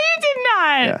 you did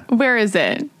not. Yeah. Where is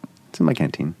it? It's in my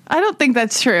canteen. I don't think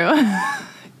that's true.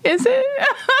 Is it?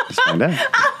 Just find out.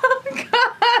 Oh,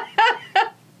 God.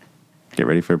 Get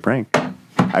ready for a prank.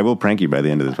 I will prank you by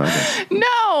the end of this podcast.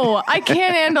 No, I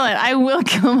can't handle it. I will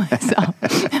kill myself.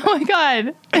 Oh my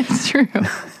God. It's true.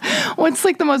 What's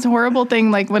like the most horrible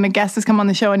thing, like when a guest has come on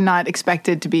the show and not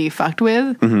expected to be fucked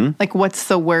with? Mm-hmm. Like what's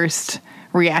the worst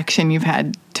reaction you've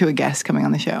had to a guest coming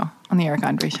on the show, on the Eric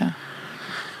Andre show?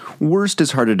 Worst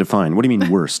is hard to define. What do you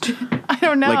mean worst? I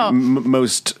don't know. Like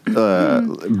most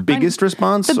biggest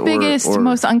response? The biggest,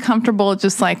 most uncomfortable,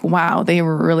 just like, wow, they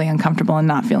were really uncomfortable and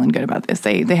not feeling good about this.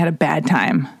 They had a bad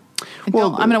time.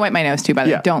 Well, I'm going to wipe my nose too, by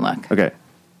the way. Don't look. Okay.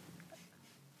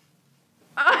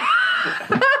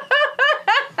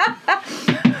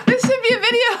 This should be a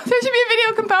video. There should be a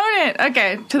video component.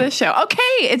 Okay, to this show.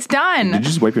 Okay, it's done. Did you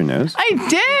just wipe your nose? I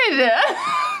did.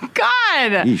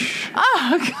 God. Yeesh.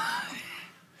 Oh, God.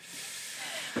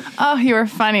 Oh, you were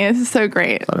funny. This is so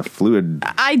great. A lot of fluid.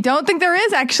 I don't think there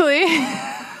is, actually.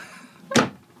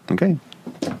 Okay.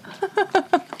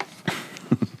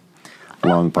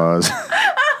 Long pause.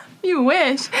 You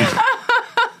wish.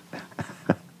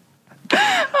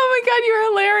 Oh, my God. You're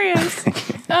hilarious.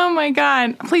 Oh, my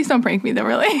God. Please don't prank me, though,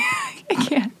 really. I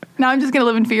can't. Now I'm just going to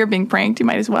live in fear of being pranked. You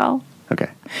might as well. Okay.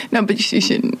 No, but you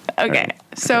shouldn't. Okay. Right.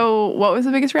 So what was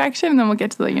the biggest reaction? And then we'll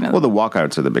get to the, Well, the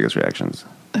walkouts are the biggest reactions.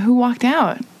 Who walked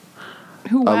out?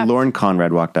 Who wept? Lauren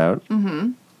Conrad walked out.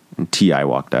 Mm-hmm. And T.I.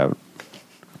 walked out.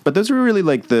 But those were really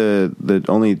like the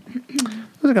only...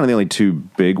 Those are kind of the only two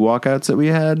big walkouts that we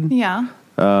had. Yeah.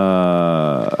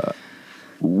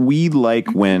 We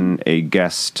like when a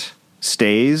guest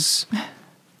stays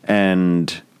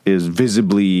and is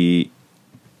visibly...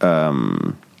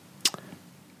 I'll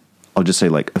just say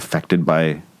like affected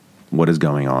by what is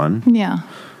going on. Yeah.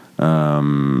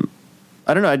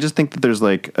 I don't know. I just think that there's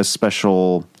like a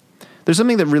special, there's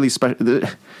something that really special.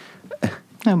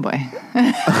 Oh boy.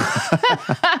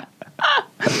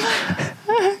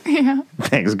 Yeah.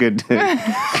 Thanks. Good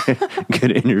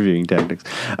interviewing tactics.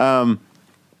 No,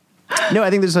 I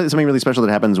think there's something really special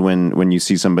that happens when you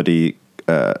see somebody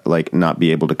like not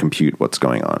be able to compute what's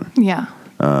going on. Yeah.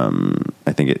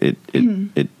 I think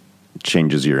it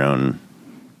changes your own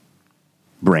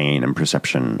brain and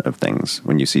perception of things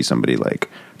when you see somebody like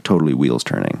totally wheels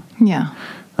turning. Yeah.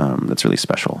 That's really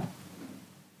special.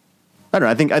 I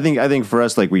don't know. I think for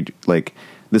us, like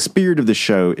the spirit of the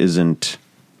show isn't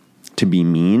to be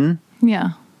mean.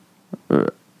 Yeah.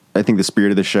 I think the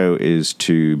spirit of the show is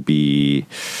to be,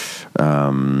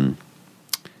 I don't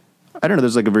know.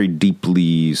 There's like a very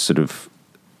deeply sort of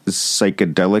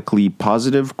psychedelically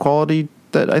positive quality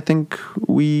that I think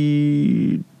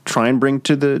we try and bring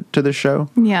to the show.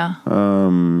 Yeah.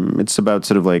 It's about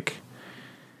sort of like,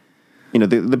 you know,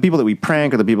 the people that we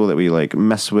prank or the people that we like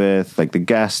mess with, like the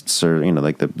guests or, you know,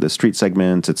 like the street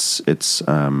segments. It's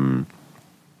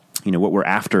you know, what we're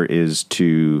after is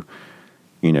to,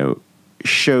 you know,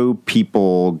 show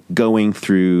people going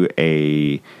through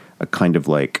a kind of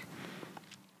like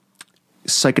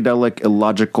psychedelic,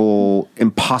 illogical,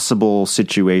 impossible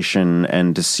situation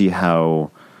and to see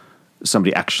how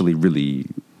somebody actually really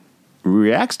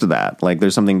reacts to that. Like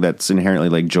there's something that's inherently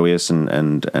like joyous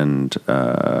and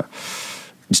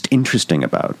just interesting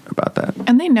about that.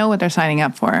 And they know what they're signing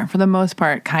up for the most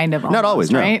part, kind of. Not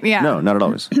always, right? no. Yeah. No, not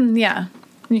always. Yeah.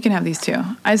 You can have these too.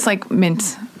 I just like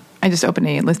mint. I just opened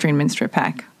a Listerine mint strip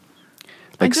pack.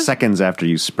 Like seconds after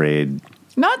you sprayed.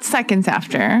 Not seconds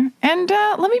after. And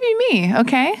let me be me,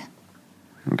 okay?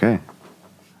 Okay.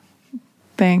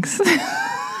 Thanks.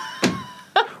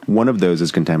 One of those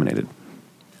is contaminated.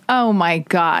 Oh my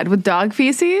God. With dog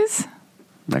feces?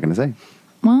 Not going to say.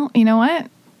 Well, you know what?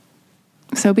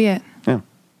 So be it. Yeah.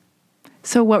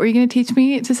 So what were you going to teach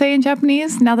me to say in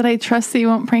Japanese now that I trust that you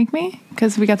won't prank me?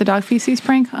 Because we got the dog feces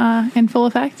prank in full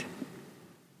effect.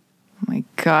 Oh my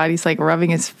God. He's like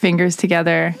rubbing his fingers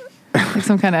together. Like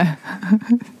some kind of...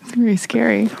 It's very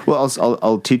scary. Well,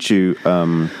 I'll teach you.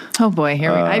 Oh boy,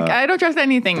 here we go. I don't trust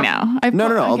anything now. No.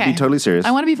 I'll be totally serious.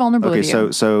 I want to be vulnerable with you.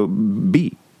 Okay, so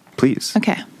be, please.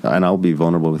 Okay. And I'll be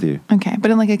vulnerable with you. Okay, but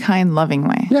in like a kind, loving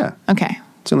way. Yeah. Okay.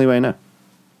 It's the only way I know.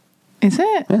 Is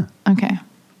it? Yeah. Okay.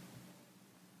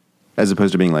 As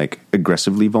opposed to being like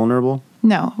aggressively vulnerable.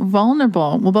 No,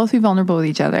 vulnerable. We'll both be vulnerable with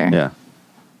each other. Yeah.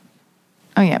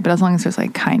 Oh yeah, but as long as there's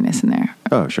like kindness in there.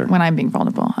 Oh, sure. When I'm being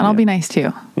vulnerable. And I'll be nice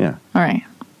too. Yeah. All right.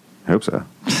 I hope so.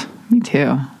 Me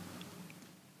too.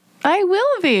 I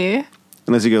will be.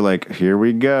 Unless you go like, here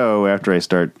we go, after I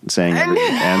start saying every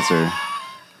answer.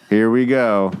 Here we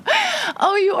go.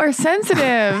 Oh, you are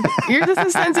sensitive. You're just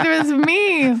as sensitive as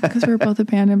me. Because we're both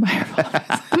abandoned by our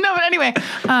fathers. No, but anyway.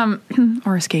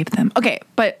 Or escape them. Okay,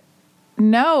 but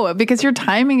no, because your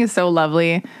timing is so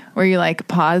lovely where you like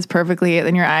pause perfectly,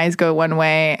 then your eyes go one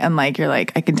way and like you're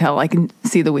like, I can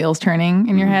see the wheels turning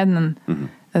in your head, and then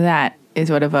that is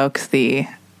what evokes the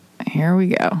here we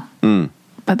go.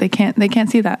 But they can't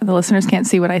see that. The listeners can't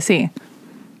see what I see.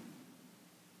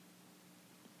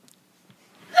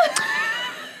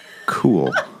 Cool.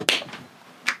 Is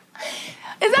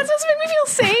that supposed to make me feel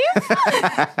safe?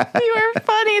 You are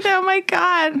funny though. My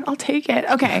God. I'll take it.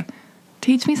 Okay.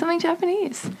 Teach me something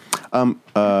Japanese. Una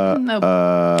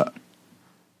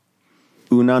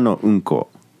no unko.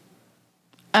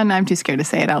 And I'm too scared to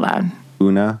say it out loud.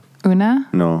 Una Una?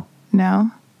 no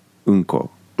No. unko.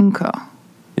 Unko.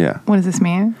 Yeah. What does this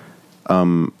mean?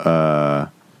 Dog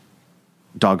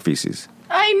feces.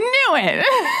 I knew it.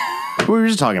 We were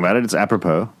just talking about it. It's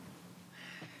apropos.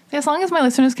 As long as my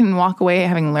listeners can walk away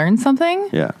having learned something,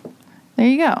 Yeah. there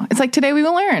you go. It's like today we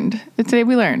learned. Today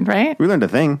we learned, right? We learned a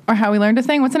thing. Or how we learned a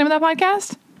thing. What's the name of that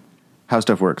podcast? How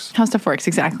stuff works. How Stuff Works,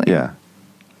 exactly. Yeah.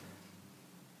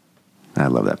 I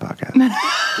love that podcast.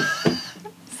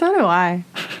 So do I.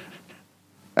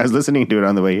 I was listening to it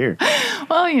on the way here.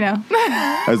 Well, you know.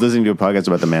 I was listening to a podcast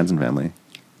about the Manson family.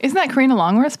 Isn't that Karina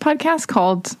Longworth's podcast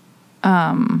called,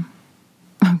 oh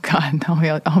God,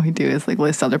 all we do is like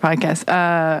list other podcasts.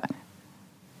 I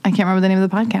can't remember the name of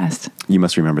the podcast. You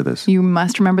must remember this. You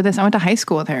must remember this. I went to high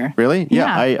school with her. Really?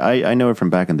 Yeah. Yeah. I know her from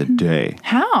back in the day.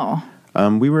 How?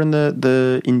 We were in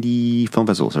the indie film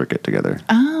festival circuit together.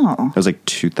 Oh. It was like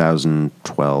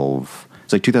 2012.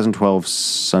 It's like 2012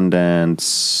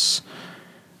 Sundance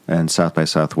and South by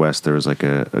Southwest. There was like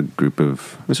a group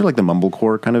of, it was sort of like the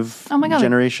mumblecore kind of Oh my God.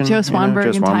 generation. Joe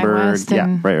Swanberg and Ty West. Yeah,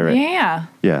 and, right. Yeah.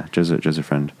 Yeah, Joe's a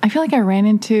friend. I feel like I ran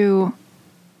into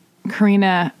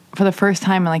Karina for the first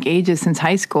time in like ages since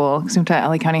high school, because I went to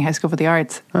LA County High School for the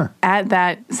Arts, at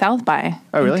that South by.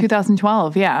 Oh, really? In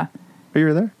 2012, yeah. Oh, you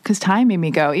were there? Because Ty made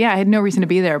me go. Yeah, I had no reason to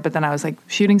be there, but then I was like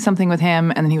shooting something with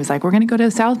him, and then he was like, we're going to go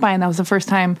to South by, and that was the first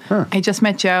time I just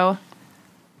met Joe.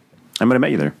 I might have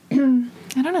met you there.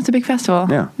 I don't know, it's a big festival.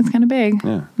 Yeah. It's kind of big.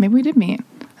 Yeah. Maybe we did meet.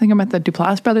 I think I met the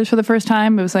Duplass brothers for the first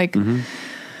time. It was like,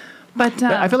 but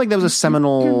I feel like that was a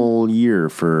seminal year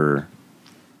for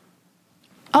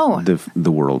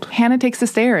the world. Hannah Takes the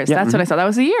Stairs. Yeah, That's what I saw. That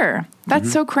was a year.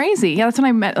 That's so crazy. Yeah, that's when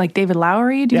I met like David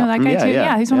Lowery. Do you know that guy too?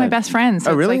 Yeah, he's one of my best friends.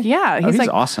 So oh, really? It's like, yeah, he's like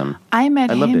awesome. I met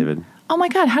him. I love David. Oh my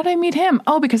God, how did I meet him?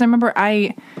 Oh, because I remember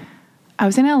I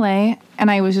was in LA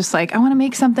and I was just like, I want to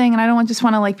make something, and I don't just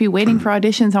want to like be waiting for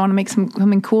auditions. I want to make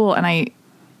something cool. And I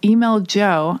emailed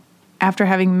Joe after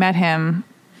having met him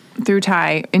through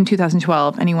Ty in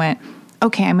 2012, and he went,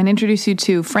 okay, I'm going to introduce you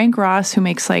to Frank Ross, who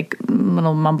makes like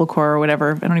little mumblecore or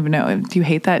whatever. I don't even know. Do you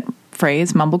hate that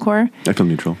phrase, mumblecore? I feel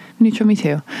neutral. Neutral, me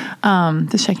too.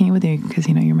 Just checking in with you because,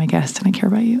 you're my guest and I care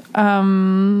about you.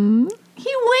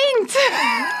 He winked.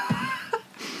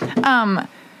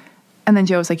 And then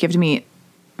Joe was like, you have to meet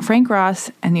Frank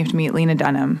Ross and you have to meet Lena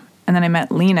Dunham. And then I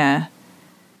met Lena,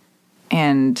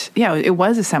 and yeah, it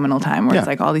was a seminal time where it's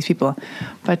like all these people.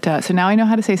 But so now I know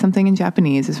how to say something in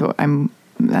Japanese. Is what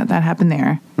that happened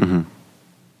there. Mm-hmm.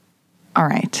 All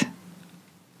right,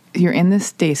 you're in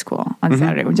this day school on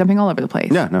Saturday. We're jumping all over the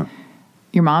place. Yeah, no.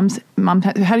 Your mom.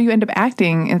 How do you end up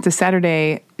acting at the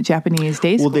Saturday Japanese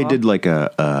day school? Well, they did like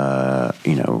a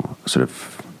sort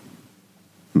of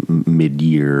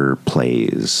mid-year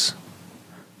plays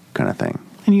kind of thing.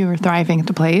 And you were thriving at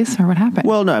the place, or what happened?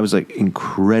 Well, no, I was like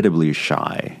incredibly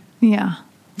shy. Yeah.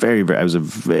 I was a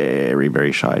very,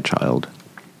 very shy child.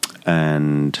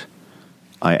 And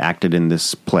I acted in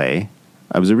this play.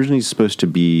 I was originally supposed to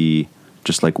be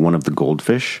just like one of the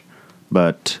goldfish,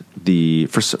 but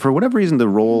for whatever reason, the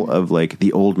role of like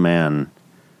the old man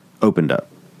opened up.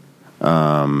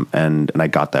 And I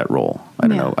got that role. I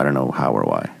don't know how or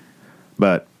why.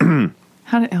 But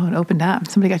how did it opened up?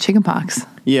 Somebody got chickenpox.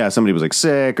 Yeah, somebody was like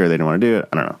sick or they didn't want to do it.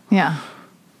 I don't know. Yeah.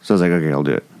 So I was like, okay, I'll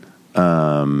do it.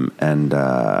 And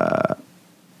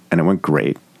it went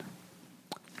great.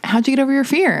 How'd you get over your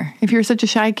fear? If you're such a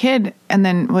shy kid, and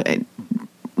then what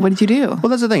did you do? Well,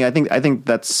 that's the thing. I think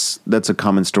that's a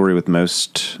common story with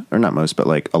most, or not most, but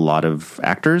like a lot of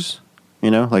actors.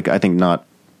 Like I think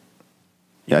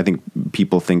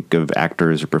people think of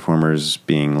actors or performers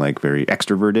being like very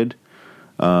extroverted.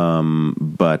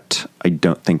 But I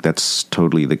don't think that's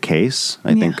totally the case.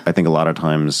 I think a lot of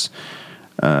times,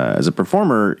 as a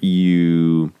performer,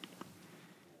 you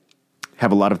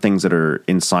have a lot of things that are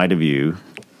inside of you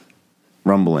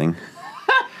rumbling.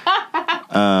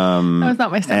 That was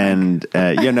not my stomach. And,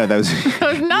 that was,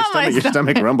 that was not my your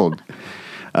stomach rumbled.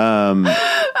 And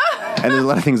there's a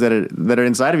lot of things that are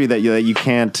inside of you that you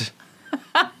can't,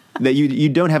 that you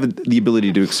don't have the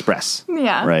ability to express.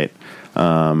 Yeah. Right.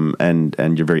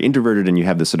 And you're very introverted, and you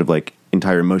have this sort of like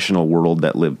entire emotional world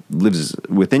that lives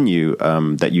within you,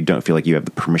 that you don't feel like you have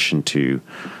the permission to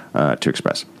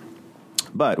express.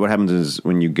 But what happens is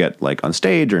when you get like on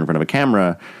stage or in front of a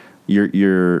camera,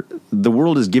 the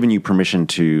world is giving you permission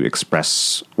to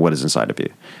express what is inside of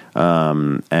you.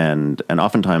 And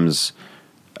oftentimes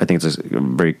I think it's a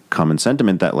very common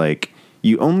sentiment that like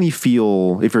you only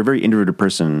feel, if you're a very introverted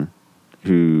person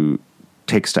who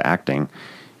takes to acting,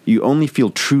 you only feel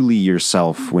truly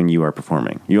yourself when you are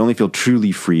performing. You only feel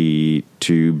truly free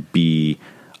to be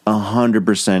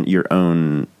 100% your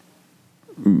own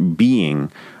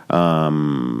being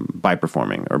by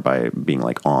performing or by being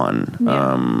like on.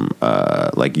 Yeah.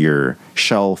 Like your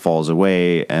shell falls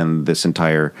away, and this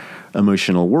entire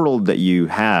emotional world that you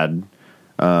had,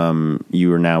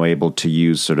 you are now able to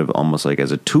use sort of almost like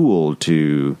as a tool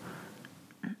to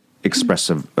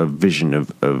express a vision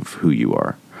of who you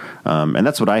are. And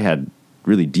that's what I had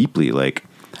really deeply. Like,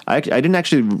 I didn't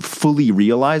actually fully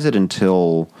realize it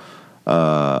until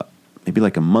maybe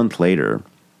like a month later.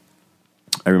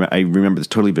 I remember this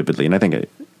totally vividly, and I think I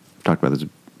talked about this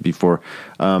before.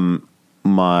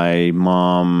 My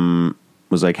mom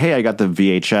was like, "Hey, I got the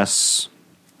VHS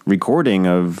recording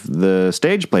of the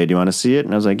stage play. Do you want to see it?"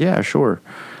 And I was like, "Yeah, sure."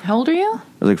 How old are you? I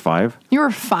was like 5. You were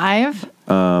 5?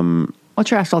 What's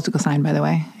your astrological sign, by the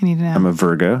way? I need to know. I'm a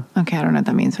Virgo. Okay, I don't know what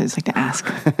that means, but I just like to ask.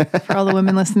 For all the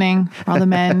women listening, for all the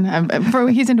men.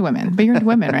 He's into women, but you're into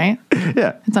women, right?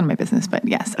 Yeah. It's none of my business, but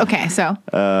yes. Okay, so.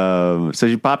 So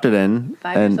she popped it in.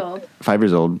 5 years old. 5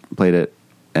 years old, played it,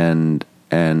 and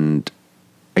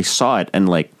I saw it, and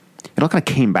like, it all kind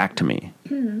of came back to me.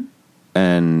 Mm-hmm.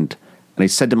 And I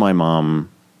said to my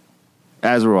mom,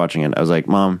 as we're watching it, I was like,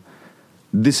 "Mom,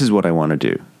 this is what I want to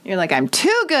do." You're like, "I'm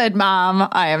too good, Mom.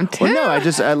 I am too." Well, no,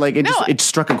 it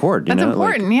struck a chord. That's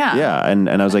important, like, yeah. Yeah, and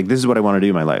I was like, "This is what I want to do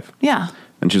in my life." Yeah.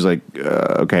 And she was like,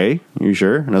 "Okay, you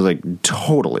sure?" And I was like,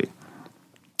 "Totally."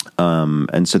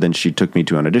 And so then she took me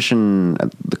to an audition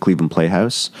at the Cleveland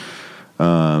Playhouse,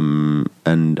 and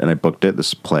I booked it.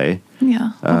 This play.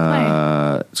 Yeah. What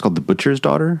play? It's called The Butcher's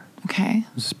Daughter. Okay.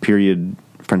 This period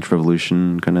French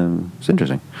Revolution kind of. It's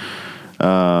interesting.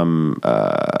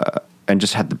 And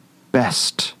just had the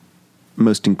best,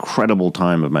 most incredible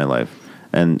time of my life,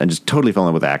 and just totally fell in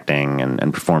love with acting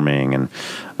and performing and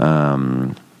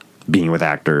being with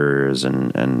actors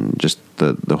and just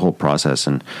the whole process.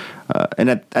 And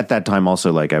at that time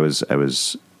also, like I was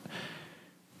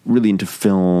really into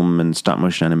film and stop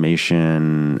motion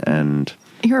animation, and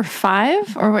You were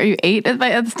 5 or were you 8?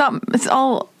 It's not. It's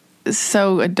all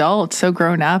so adult, so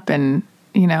grown up, and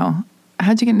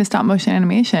how'd you get into stop motion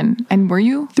animation? And were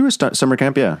you Through a summer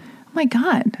camp, yeah. Oh my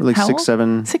God! Like How 6, old?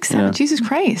 7. 6, 7. Yeah. Jesus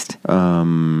Christ!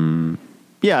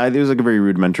 Yeah, it was like a very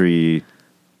rudimentary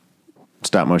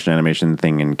stop motion animation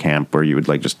thing in camp where you would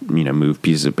like just move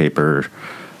pieces of paper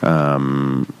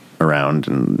around,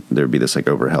 and there'd be this like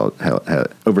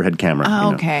overhead camera.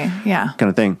 Oh, okay, yeah. Kind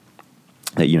of thing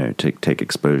that take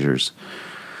exposures.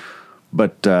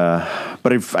 But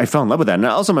I fell in love with that, and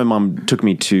also my mom took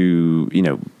me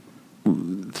to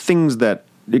things that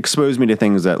exposed me to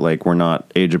things that like were not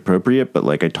age appropriate, but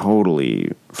like I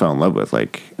totally fell in love with,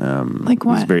 like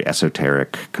what? These very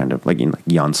esoteric kind of like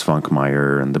Jan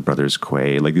Svankmajer and the Brothers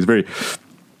Quay, like these very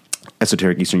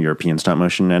esoteric Eastern European stop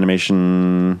motion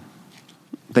animation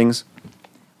things.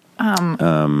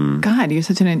 God, you have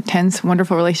such an intense,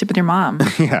 wonderful relationship with your mom.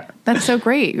 Yeah, That's so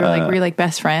great. Were you like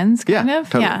best friends? Kind of.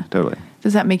 totally.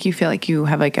 Does that make you feel like you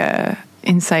have like a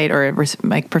insight or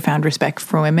like profound respect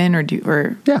for women,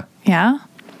 Yeah. Yeah?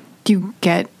 Do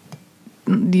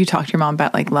you talk to your mom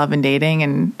about like love and dating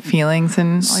and feelings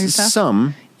and all your stuff?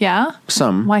 Some. Yeah?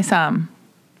 Some. Why some?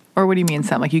 Or what do you mean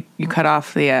some? Like you cut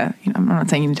off the, I'm not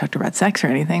saying you need to talk to her about sex or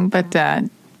anything, but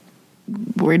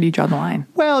where do you draw the line?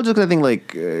 Well, just 'cause I think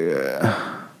like,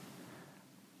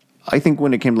 I think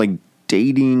when it came to like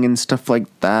dating and stuff like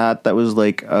that, that was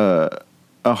like a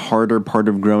harder part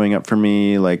of growing up for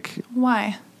me. Like,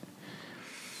 Why?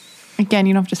 Again,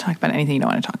 you don't have to talk about anything you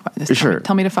don't want to talk about. Just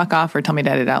tell me to fuck off or tell me to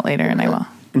edit out later and I will.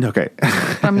 okay.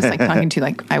 But I'm just like talking to you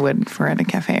like I would for at a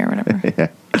cafe or whatever. Yeah.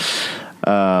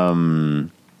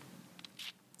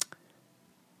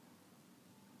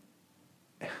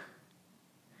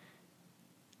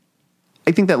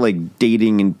 I think that like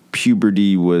dating in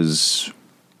puberty was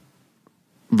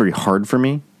very hard for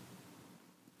me.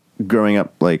 Growing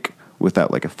up like without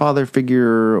like a father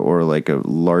figure or like a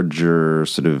larger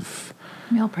sort of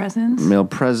Male presence? male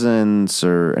presence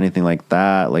or anything like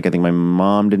that. Like I think my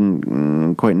mom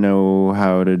didn't quite know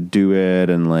how to do it,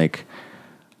 and like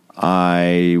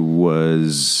I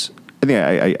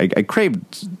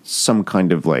craved some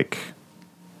kind of like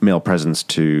male presence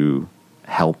to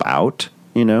help out,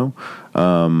 but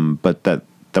that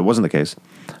wasn't the case.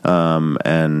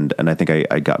 And I think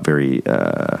I got very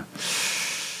I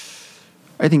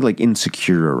think like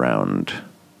insecure around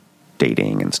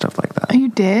dating and stuff like that. Oh, you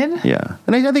did? Yeah.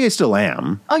 And I think I still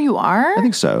am. Oh, you are? I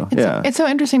think so. Yeah. It's so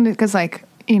interesting because, like,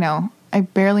 I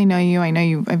barely know you. I know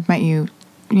you. I've met you,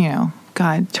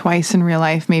 God, twice in real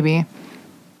life, maybe.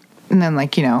 And then,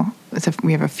 like, we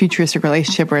have a futuristic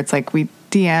relationship where it's like we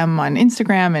DM on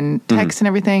Instagram and text and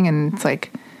everything, and it's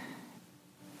like,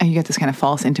 and you get this kind of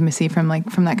false intimacy from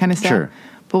that kind of stuff. Sure.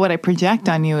 But what I project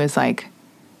on you is like,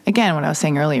 again, what I was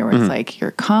saying earlier, where it's like you're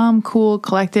calm, cool,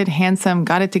 collected, handsome,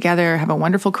 got it together, have a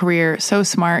wonderful career, so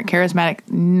smart, charismatic,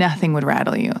 nothing would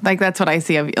rattle you. Like, that's what I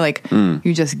see of you. Like,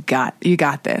 you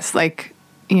got this. Like,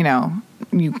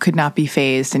 you could not be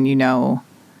phased and you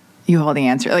have all the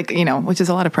answer. Like, which is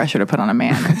a lot of pressure to put on a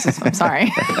man. I'm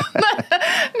sorry.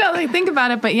 No, like, think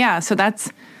about it. But yeah, so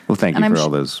that's. Well, thank you for all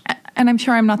those. And I'm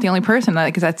sure I'm not the only person,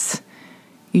 because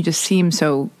you just seem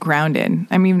so grounded.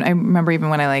 I mean, I remember even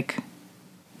when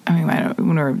when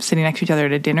we were sitting next to each other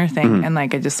at a dinner thing, and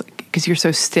like, because you're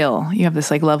so still, you have this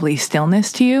like lovely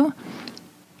stillness to you.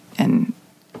 And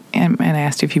I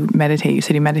asked you if you meditate. You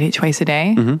said you meditate twice a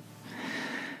day. Mm-hmm.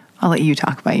 I'll let you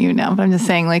talk about you now, but I'm just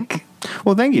saying, like.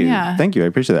 Well, thank you. Yeah. Thank you. I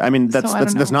appreciate that. I mean,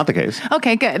 that's not the case.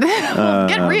 Okay, good.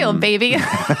 Get real, baby.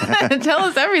 Tell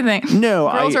us everything.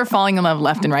 No, girls are falling in love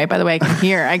left and right. By the way, I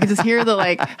can just hear the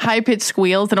like high pitched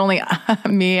squeals that only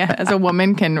me as a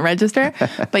woman can register.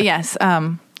 But yes,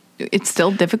 it's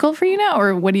still difficult for you now,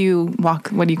 or what do you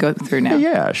go through now?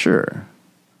 Yeah, sure.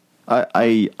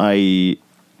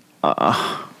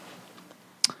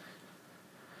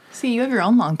 See, you have your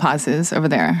own long pauses over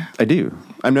there. I do.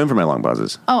 I'm known for my long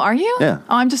pauses. Oh, are you? Yeah.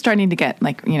 Oh, I'm just starting to get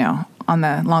like, on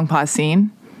the long pause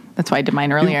scene. That's why I did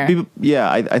mine earlier.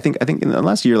 I think in the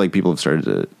last year, like, people have started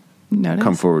to Notice?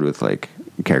 come forward with like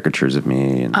caricatures of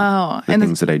me and the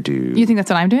things that I do. You think that's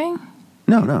what I'm doing?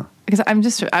 No. Because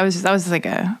that was like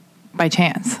a by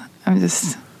chance. I'm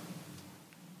just.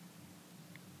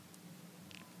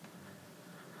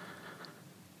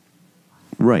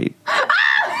 Right.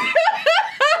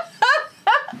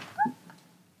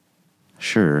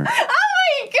 Sure. Oh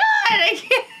my God!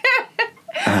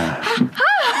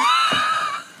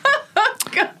 I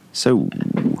can't. So.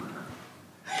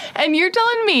 And you're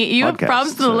telling me you have Podcast,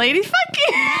 problems with the lady? Fuck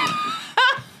you.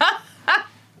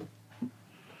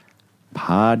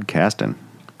 Podcasting.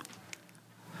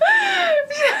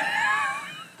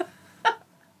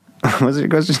 What's your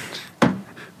question?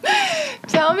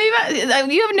 Tell me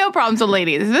about. You have no problems with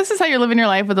ladies. This is how you're living your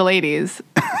life with the ladies.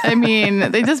 I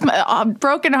mean, they just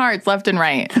broken hearts left and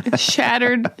right,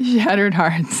 shattered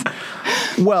hearts.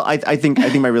 Well, I think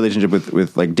my relationship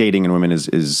with like dating and women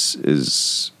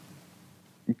is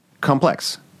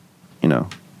complex. You know,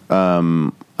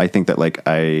 I think that like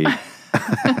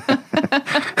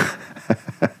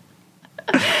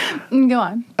Go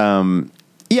on.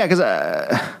 Yeah, because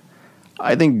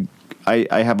I think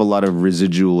I have a lot of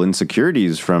residual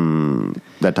insecurities from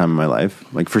that time in my life,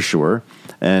 like for sure.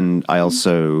 And I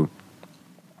also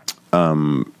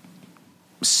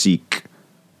seek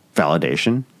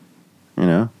validation,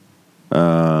 you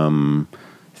know,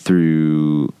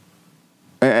 through,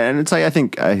 and it's like I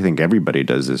think everybody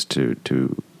does this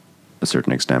to a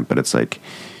certain extent, but it's like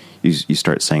you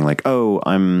start saying like, oh,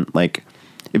 I'm like,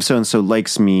 if so and so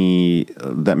likes me,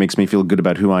 that makes me feel good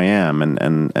about who I am,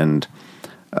 and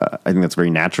I think that's very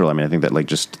natural. I mean, I think that like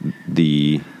just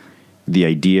the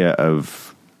idea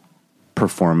of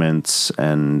performance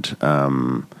and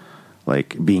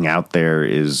like being out there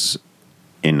is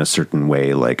in a certain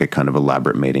way like a kind of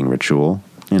elaborate mating ritual,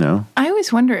 you know? I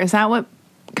always wonder, is that what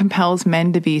compels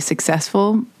men to be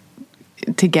successful,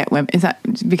 to get women? Is that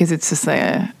because it's just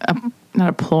like not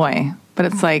a ploy, but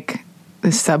it's like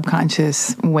this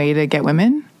subconscious way to get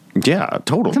women? Yeah,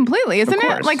 totally. Completely, isn't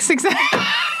it? Like success.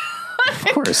 Of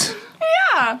course.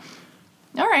 Yeah.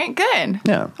 All right, good.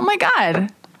 Yeah. Oh my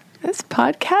God. This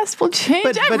podcast will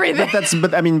change everything.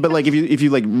 But like if you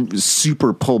like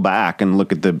super pull back and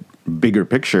look at the bigger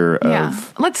picture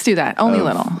of let's do that. Only a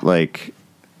little. Like,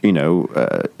 you know,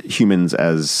 humans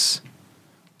as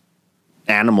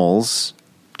animals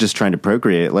just trying to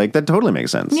procreate, like that totally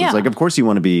makes sense. Yeah. It's like, of course you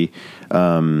want to be,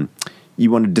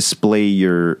 you want to display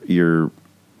your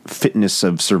fitness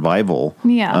of survival.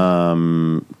 Yeah.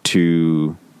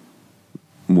 To,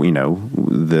 you know,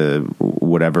 the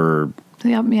whatever.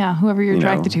 Yeah, whoever you're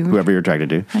attracted to. Whoever you're attracted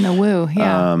to. I know, woo,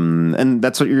 yeah. And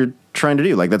that's what you're trying to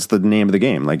do. Like, that's the name of the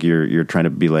game. Like, you're trying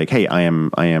to be like, hey, I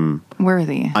am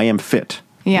worthy. I am fit.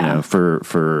 Yeah. You know,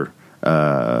 for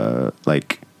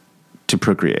like, to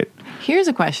procreate. Here's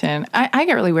a question. I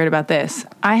get really weird about this.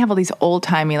 I have all these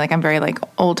old-timey, like, I'm very, like,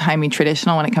 old-timey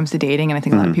traditional when it comes to dating, and I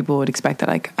think a lot of people would expect that,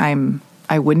 like,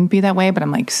 I wouldn't be that way, but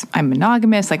I'm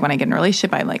monogamous. Like, when I get in a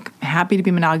relationship, I'm, like, happy to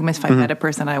be monogamous if I met a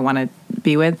person I want to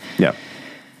be with. Yeah.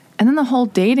 And then the whole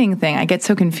dating thing, I get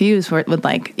so confused with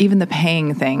like even the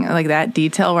paying thing, like that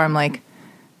detail where I'm like,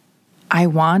 I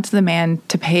want the man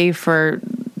to pay for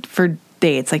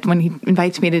dates, like when he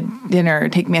invites me to dinner or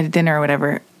take me out to dinner or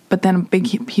whatever. But then a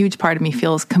big, huge part of me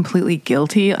feels completely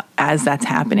guilty as that's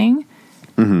happening.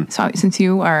 Mm-hmm. So since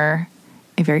you are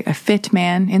a fit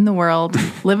man in the world,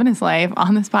 living his life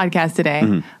on this podcast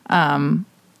today,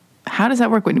 how does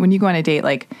that work when you go on a date?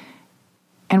 Like,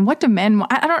 and what do men?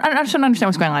 I just don't understand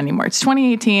what's going on anymore. It's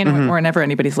 2018, or whenever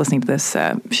anybody's listening to this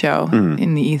show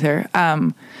in the ether.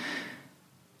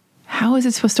 How is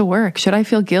it supposed to work? Should I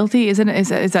feel guilty? Is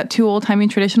that too old-timey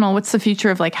traditional? What's the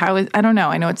future of like I don't know.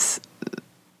 I know it's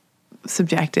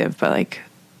subjective, but like,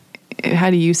 how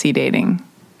do you see dating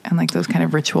and like those kind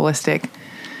of ritualistic?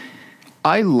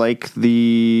 I like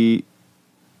the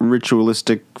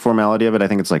ritualistic formality of it. I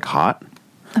think it's like hot.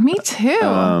 Me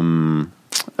too.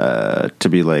 To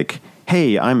be like,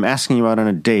 hey, I'm asking you out on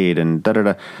a date and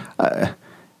da-da-da.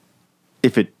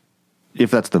 If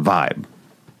that's the vibe,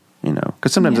 you know,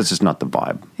 because sometimes it's just not the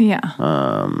vibe. Yeah.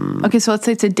 Okay, so let's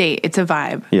say it's a date. It's a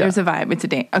vibe. Yeah. There's a vibe. It's a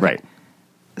date. Okay. Right.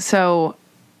 So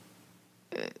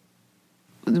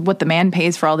what, the man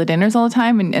pays for all the dinners all the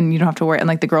time and you don't have to worry, and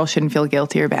like the girl shouldn't feel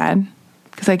guilty or bad?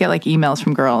 Because I get like emails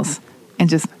from girls and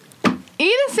just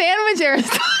eat a sandwich or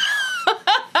something.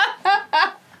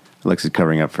 Alexi's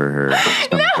covering up for her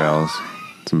stomach growls.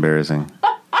 It's embarrassing.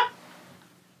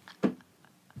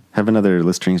 Have another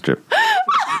Listerine strip.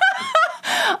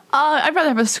 I'd rather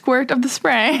have a squirt of the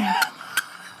spray.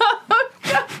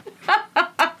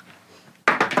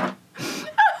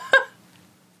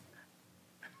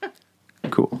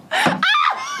 Cool. Oh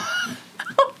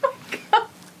my God.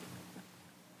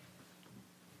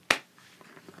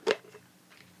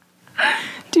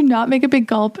 Do not make a big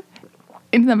gulp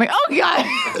into that. Oh God.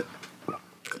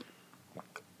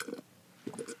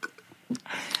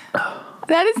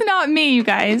 That is not me, you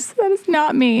guys. That is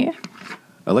not me.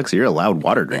 Alexa, you're a loud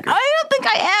water drinker. I don't think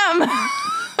I am.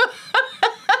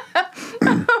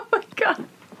 Oh my God.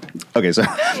 Okay, so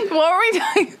What were we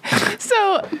doing?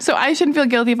 So I shouldn't feel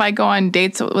guilty if I go on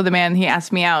dates with a man and he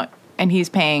asks me out and he's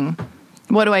paying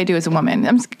What do I do as a woman?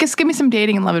 Just give me some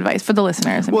dating and love advice for the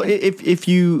listeners. Well, if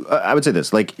you, I would say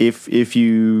this, like if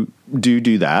you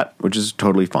do that, which is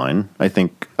totally fine. I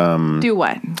think do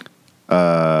what?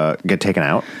 Get taken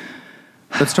out.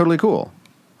 That's totally cool.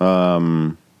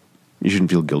 You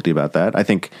shouldn't feel guilty about that. I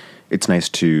think it's nice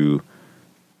to.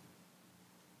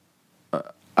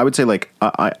 I would say like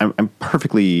I'm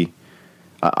perfectly.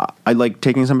 I like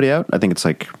taking somebody out. I think it's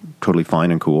like totally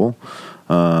fine and cool.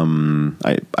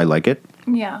 I like it.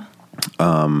 Yeah.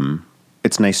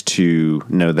 It's nice to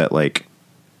know that like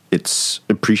it's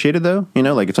appreciated though, you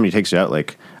know, like if somebody takes you out,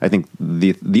 like I think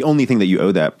the only thing that you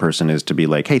owe that person is to be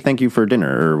like, hey, thank you for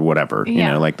dinner or whatever, you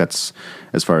know, like that's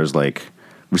as far as like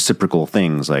reciprocal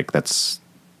things, like that's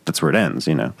where it ends,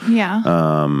 you know? Yeah.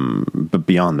 But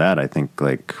beyond that, I think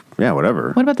like, yeah,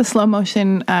 whatever. What about the slow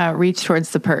motion reach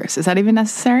towards the purse? Is that even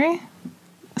necessary?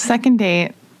 Second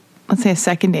date, let's say a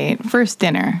second date, first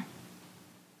dinner.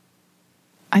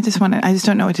 I just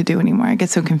don't know what to do anymore. I get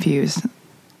so confused.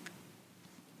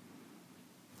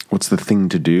 What's the thing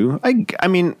to do? I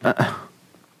mean,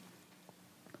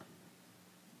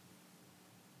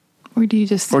 or do you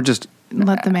just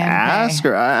let the man ask, pay?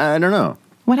 or I don't know.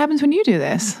 What happens when you do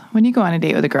this? When you go on a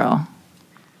date with a girl?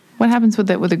 What happens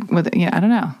with I don't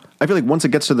know. I feel like once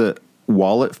it gets to the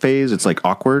wallet phase, it's like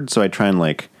awkward. So I try and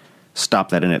like stop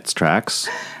that in its tracks.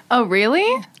 Oh, really?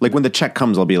 Like when the check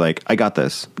comes, I'll be like, I got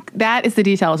this. That is the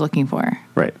detail I was looking for.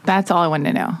 Right. That's all I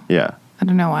wanted to know. Yeah. I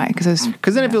don't know why. Because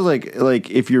then it feels like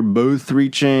if you're both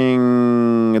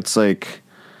reaching, it's like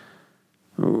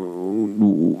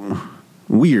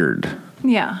weird.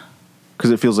 Yeah.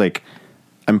 Because it feels like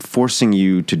I'm forcing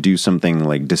you to do something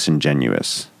like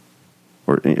disingenuous,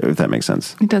 or if that makes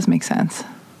sense. It does make sense.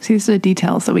 See, these are the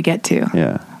details that we get to.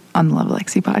 Yeah. On the Love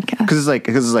Alexi podcast. Because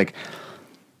it's like,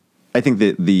 I think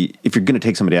that if you're going to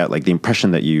take somebody out, like the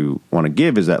impression that you want to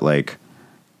give is that like,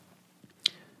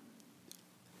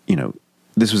 you know,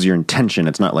 this was your intention.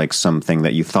 It's not like something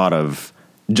that you thought of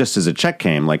just as a check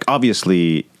came. Like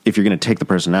obviously, if you're going to take the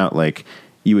person out, like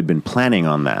you had been planning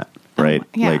on that, right?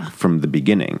 Yeah. Like from the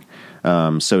beginning.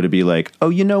 So to be like, oh,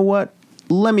 you know what?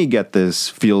 Let me get this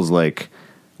feels like,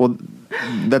 well,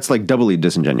 that's like doubly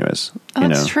disingenuous. Oh, you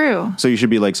that's know? true. So you should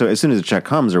be like, so as soon as the check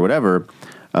comes or whatever,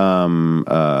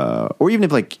 or even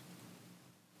if like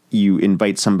you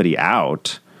invite somebody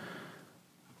out,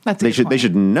 they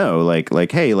should know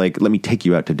like, hey, like, let me take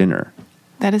you out to dinner.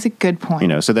 That is a good point. You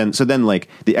know, so then like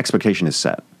the expectation is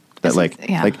set that like,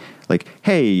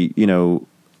 hey, you know,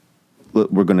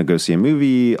 we're going to go see a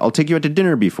movie. I'll take you out to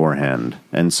dinner beforehand.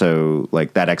 And so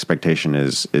like that expectation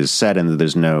is set, and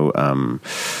there's no,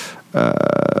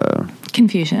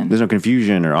 confusion. There's no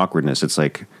confusion or awkwardness. It's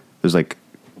like, there's like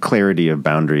clarity of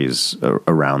boundaries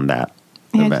around that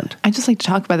event. I just like to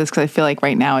talk about this because I feel like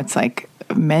right now it's like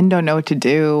men don't know what to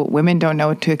do. Women don't know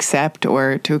what to accept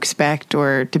or to expect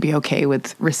or to be okay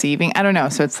with receiving. I don't know.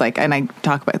 So it's like, and I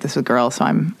talk about this with girls, so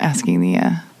I'm asking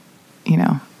the, you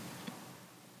know,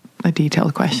 a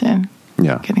detailed question.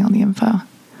 Yeah. Getting all the info.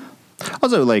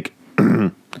 Also, like,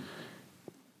 you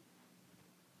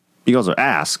can also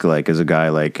ask, like, as a guy,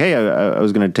 like, hey, I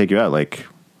was going to take you out, like,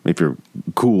 if you're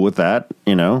cool with that,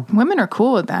 you know? Women are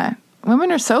cool with that.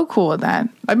 Women are so cool with that.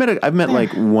 I've met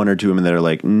like one or two women that are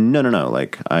like, no,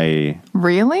 like,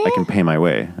 Really? I can pay my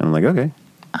way. And I'm like, okay.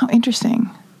 Oh, interesting.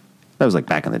 That was like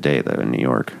back in the day, though, in New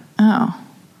York. Oh.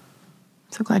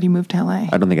 So glad you moved to LA.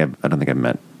 I don't think I've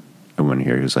met a woman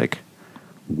here who's like,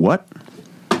 what?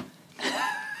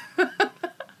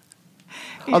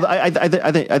 Yeah. Although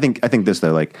I think this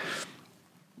though, like,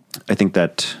 I think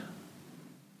that,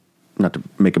 not to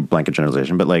make a blanket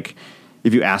generalization, but like,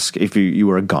 if you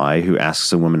were a guy who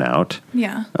asks a woman out,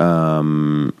 yeah,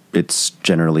 it's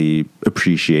generally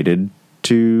appreciated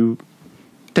to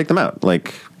take them out.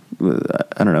 Like,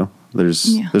 I don't know.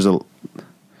 There's a.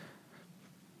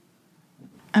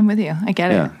 I'm with you. I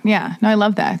get it. Yeah. No, I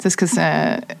love that. It's just because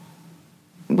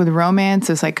with romance,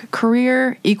 it's like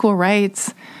career, equal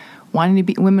rights,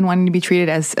 women wanting to be treated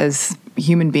as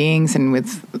human beings, and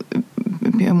with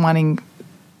wanting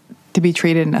to be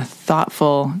treated in a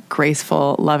thoughtful,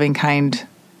 graceful, loving, kind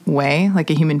way, like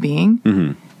a human being.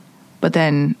 Mm-hmm. But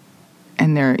then,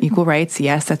 and they're equal rights.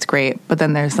 Yes, that's great. But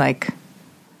then there's like,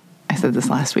 I said this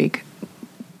last week,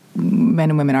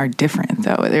 men and women are different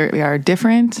though. They are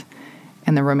different.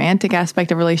 And the romantic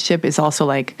aspect of a relationship is also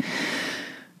like,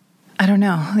 I don't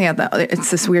know. Yeah, it's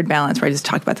this weird balance where I just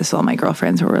talked about this with all my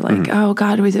girlfriends where we're like, oh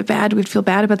God, was it bad? We'd feel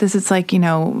bad about this. It's like, you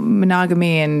know,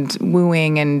 monogamy and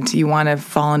wooing, and you want to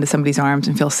fall into somebody's arms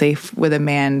and feel safe with a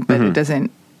man, but it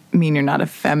doesn't mean you're not a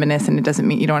feminist, and it doesn't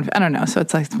mean you don't. I don't know. So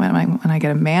it's like when I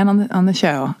get a man on the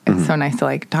show, it's so nice to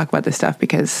like talk about this stuff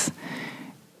because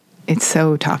it's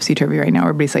so topsy-turvy right now.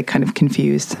 Everybody's like kind of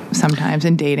confused sometimes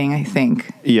in dating, I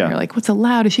think. Yeah. You're like, what's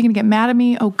allowed? Is she going to get mad at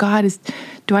me? Oh God,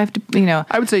 do I have to,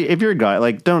 I would say if you're a guy,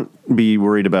 like, don't be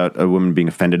worried about a woman being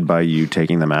offended by you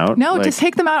taking them out. no, like, just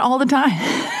take them out all the time.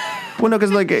 Well, no,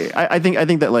 because like I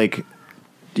think that like,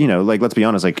 like let's be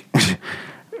honest, like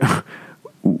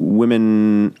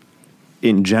women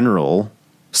in general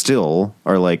still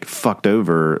are like fucked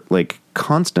over like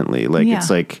constantly. Like Yeah.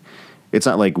 it's like it's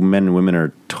not like men and women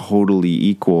are totally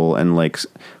equal, and like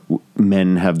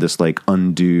men have this like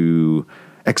undue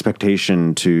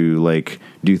expectation to like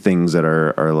do things that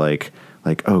are like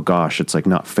oh gosh, it's like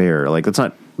not fair. Like that's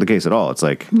not the case at all. It's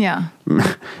like Yeah.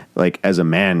 like as a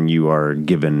man you are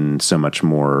given so much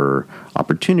more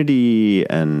opportunity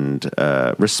and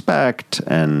respect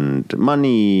and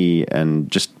money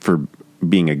and just for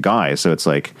being a guy. So it's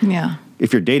like Yeah.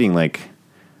 if you're dating, like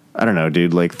I don't know,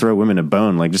 dude, like throw women a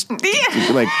bone, like just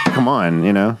like come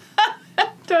on,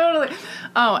 Totally.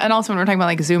 Oh, and also when we're talking about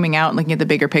like zooming out and looking at the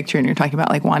bigger picture, and you're talking about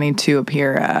like wanting to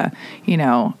appear,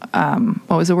 what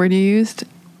was the word you used?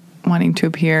 Wanting to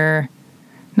appear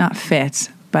not fit,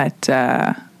 but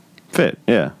fit.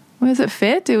 Yeah. was it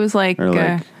fit? It was like, Or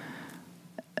like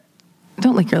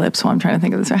don't lick your lips while I'm trying to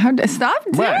think of this. Stop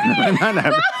doing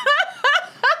it.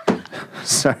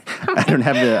 Sorry, I don't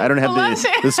have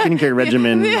the skincare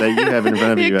regimen that you have in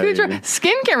front of you.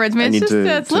 Skincare regimen. I It's need just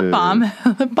to- it's lip balm,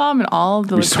 lip balm, and all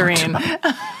the Listerine.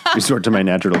 Resort to my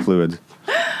natural fluids.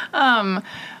 I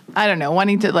don't know,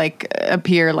 wanting to like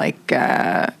appear like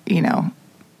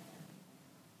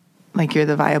like you're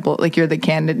the viable, like you're the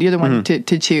candidate, you're the one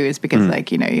to choose because like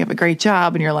you have a great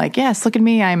job and you're like, yes, look at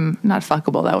me, I'm not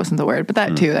fuckable. That wasn't the word, but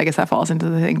that too, I guess that falls into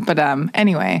the thing. But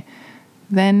anyway,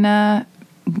 then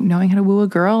knowing how to woo a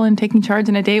girl and taking charge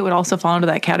in a date would also fall into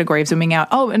that category of zooming out.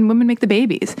 Oh, and women make the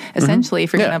babies. Essentially,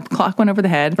 if you're going to clock one over the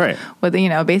head with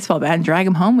a baseball bat and drag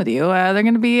them home with you, they're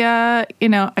going to be,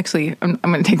 actually, I'm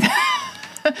going to take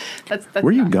that. that's Where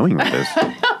are you going with this?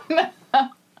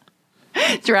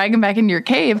 Drag them back into your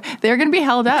cave. They're going to be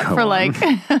held up for like...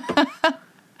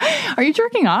 Are you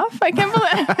jerking off? I can't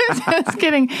believe I'm just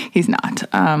kidding. He's not,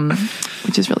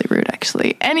 which is really rude,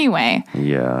 actually. Anyway.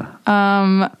 Yeah.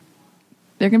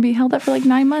 They're going to be held up for like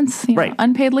 9 months,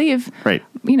 unpaid leave. Right.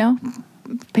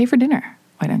 Pay for dinner.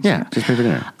 Why don't you? Yeah, just pay for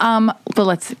dinner.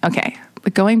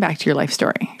 But going back to your life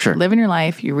story. Sure. Living your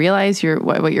life, you realize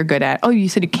what you're good at. Oh, you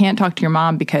said you can't talk to your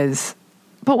mom because...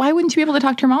 But why wouldn't you be able to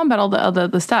talk to your mom about all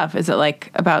the stuff? Is it like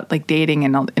about like dating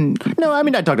and all? No, I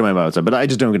mean, I talk to my mom about stuff, but I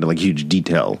just don't get into like huge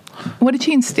detail. What did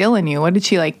she instill in you? What did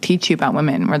she like teach you about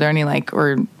women? Were there any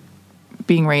or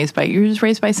being raised by, you were just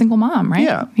raised by a single mom, right?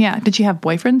 Yeah. Yeah. Did you have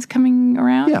boyfriends coming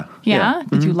around? Yeah. Yeah?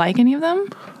 Did you like any of them?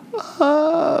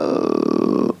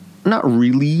 Not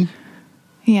really.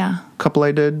 Yeah. Couple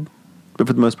I did, but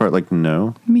for the most part, like,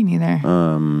 no. Me neither.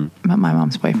 About my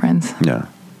mom's boyfriends. Yeah.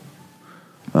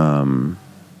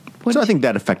 So I think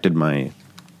that affected my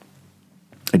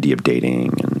idea of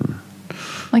dating and...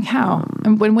 Like how?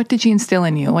 And what did she instill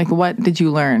in you? Like what did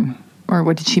you learn? Or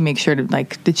what did she make sure to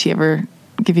did she ever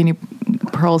give you any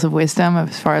pearls of wisdom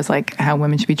as far as like how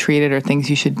women should be treated or things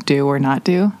you should do or not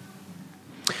do?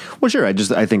 Well, sure. I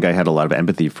think I had a lot of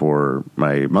empathy for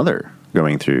my mother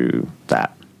going through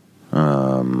that.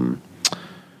 I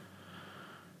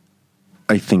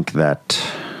think that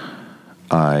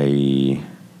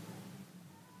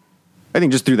I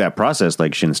think just through that process,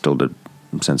 like she instilled a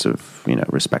sense of,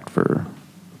 respect for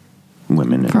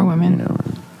women. For women.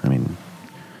 I mean,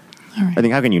 all right. I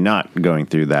think how can you not going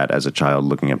through that as a child,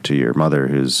 looking up to your mother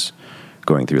who's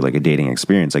going through like a dating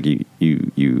experience? Like you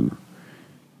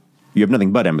have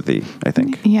nothing but empathy, I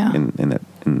think. Yeah.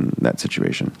 In that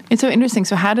situation. It's so interesting.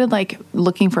 So how did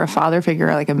looking for a father figure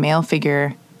or like a male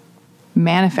figure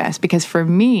manifest? Because for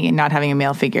me, not having a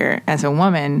male figure as a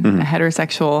woman, a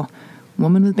heterosexual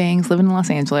woman with bangs living in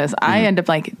Los Angeles, I end up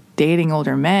dating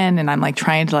older men, and I'm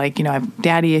trying to I have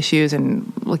daddy issues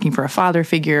and looking for a father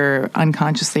figure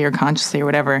unconsciously or consciously or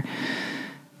whatever.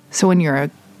 So when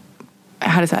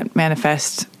how does that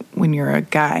manifest when you're a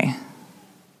guy?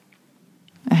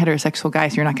 A heterosexual guy,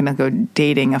 so you're not going to go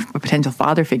dating a potential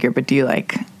father figure, but do you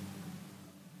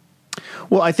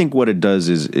Well, I think what it does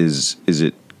is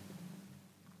it,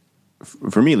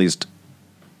 for me at least,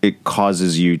 it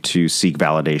causes you to seek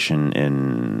validation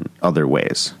in other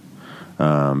ways,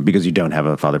 because you don't have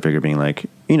a father figure being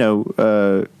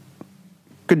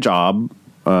good job,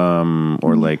 or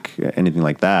anything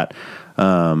like that.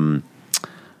 I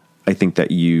think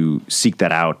that you seek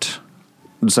that out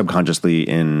subconsciously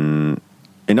in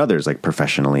in others, like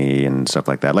professionally and stuff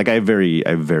like that. Like I have very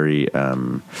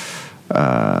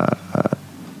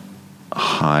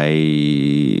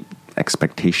high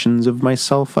expectations of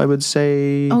myself, I would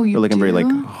say. Oh, you Or, like I'm very do?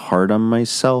 like hard on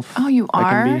myself. Oh, you I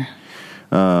can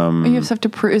are? be. You have stuff to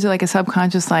prove. Is it like a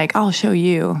subconscious, like, I'll show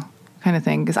you kind of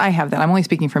thing? Because I have that. I'm only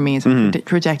speaking for me, so I'm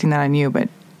projecting that on you, but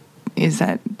is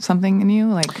that something in you?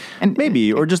 Like, and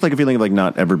Maybe, or just like a feeling of like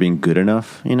not ever being good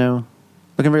enough, you know?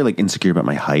 Like I'm very like insecure about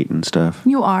my height and stuff.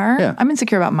 You are? Yeah. I'm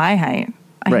insecure about my height.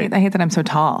 Right. I hate that I'm so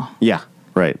tall. Yeah,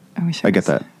 right. I wish I get was-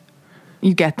 that.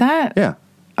 You get that? Yeah,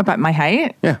 About my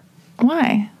height? yeah.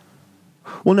 Why?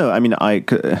 Well, no, I mean,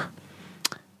 to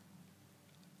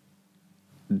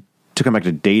come back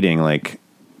to dating, like,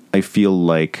 I feel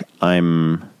like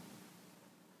I'm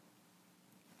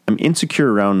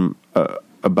insecure around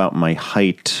about my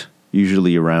height,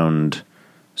 usually around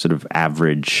sort of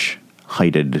average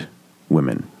heighted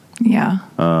women. Yeah.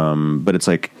 But it's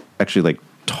like actually like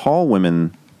tall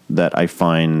women that I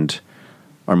find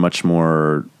are much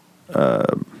more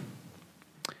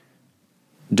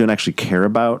don't actually care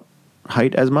about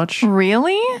height as much,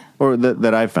 Really? or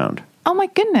that I've found. Oh my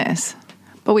goodness.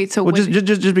 But wait, so Well, what-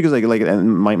 just because like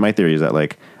and my theory is that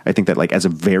like I think that like as a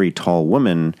very tall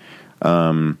woman,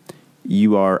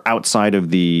 you are outside of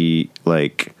the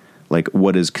like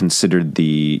what is considered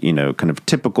the, you know, kind of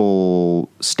typical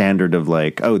standard of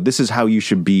like, oh, this is how you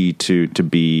should be to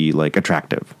be like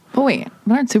attractive. but wait,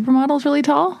 aren't supermodels really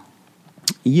tall?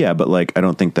 Yeah, but like I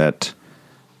don't think that's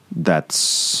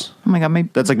Oh my god,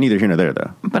 that's like neither here nor there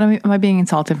though. but am I being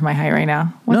insulted for my height right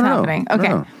now? What's happening? No, Okay.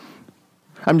 no.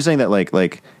 I'm just saying that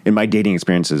like in my dating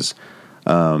experiences,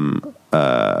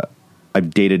 I've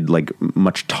dated like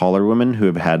much taller women who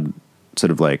have had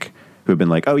sort of like who have been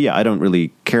like, oh yeah, I don't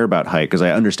really care about height because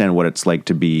I understand what it's like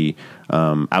to be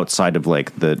outside of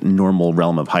like the normal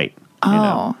realm of height. Oh, You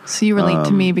know? so you relate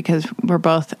to me because we're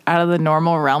both out of the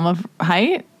normal realm of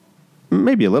height?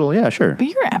 Maybe a little, yeah, sure. But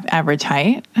you're average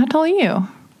height. How tall are you?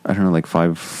 I don't know, like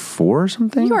 5'4" or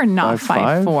something. You are not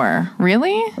 5'4".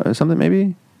 Really? Something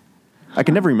maybe. I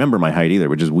can never remember my height either,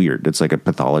 which is weird. It's like a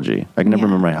pathology. I can never Yeah.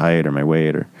 remember my height or my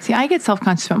weight or. See, I get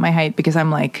self-conscious about my height because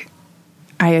I'm like,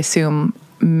 I assume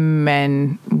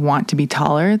men want to be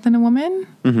taller than a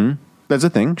woman. That's a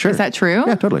thing, sure. Is that true?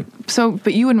 Yeah, totally. So,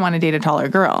 but you wouldn't want to date a taller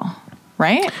girl,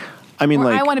 right? I mean, Or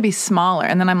like, I want to be smaller,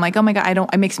 and then I'm like, oh my god,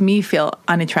 it makes me feel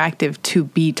unattractive to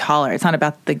be taller. It's not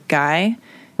about the guy.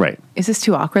 right. Is this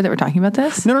too awkward that we're talking about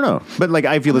this? No. But like,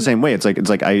 I feel the same way. It's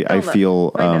like I Hold up.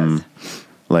 feel Mine does.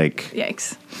 like,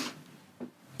 Yikes.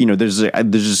 you know, there's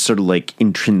this sort of like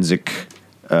intrinsic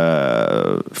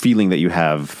feeling that you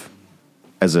have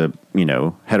as a, you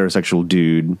know, heterosexual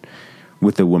dude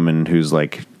with a woman who's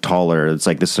like taller. It's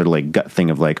like this sort of like gut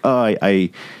thing of like, oh,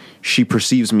 she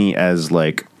perceives me as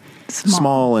like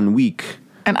small and weak.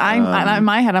 And and in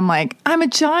my head, I'm like, I'm a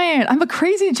giant. I'm a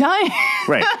crazy giant.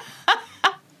 Right.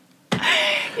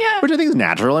 Yeah. Which I think is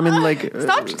natural. I mean, like,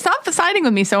 Stop siding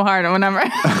with me so hard whenever. Every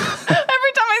time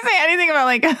I say anything about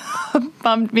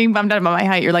like being bummed out about my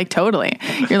height, you're like, totally.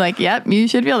 You're like, yep, you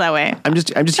should feel that way. I'm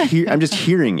just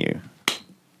hearing you.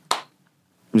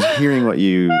 I'm just hearing what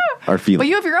you are feeling. But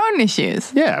you have your own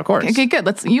issues. Yeah, of course. Okay, good.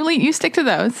 You stick to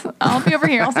those. I'll be over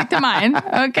here. I'll stick to mine.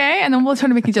 Okay, and then we'll try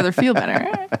to make each other feel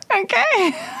better.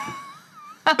 Okay.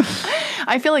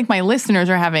 I feel like my listeners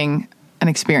are having an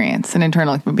experience, an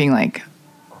internal being like,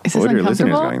 is this What are your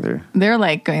uncomfortable? listeners going through? They're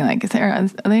like going like, are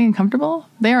they uncomfortable?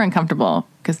 They are uncomfortable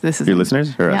because this is Your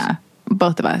listeners or us? Yeah,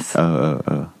 both of us.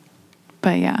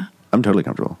 But yeah, I'm totally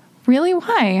comfortable. really,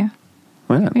 why?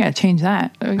 Why not? We gotta change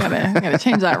that. We gotta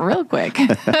change that real quick.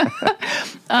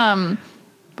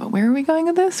 But where are we going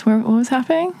with this? What was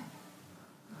happening?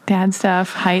 Dad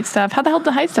stuff, height stuff. How the hell did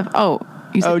the height stuff? Oh,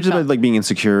 you said Oh, just yourself. about like being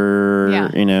insecure,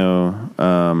 Yeah. you know.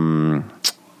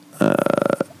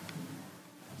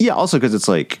 Yeah, also because it's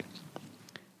like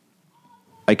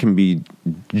I can be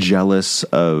jealous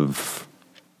of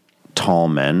tall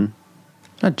men.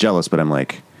 Not jealous, but I'm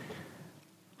like,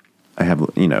 I have,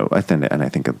 you know, I think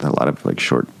a lot of like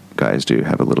short guys do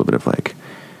have a little bit of like,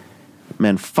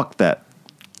 man, fuck that,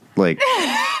 like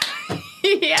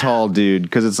Yeah. tall dude.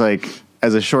 Because it's like,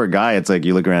 as a short guy, it's like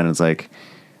you look around and it's like,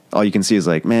 all you can see is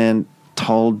like, man,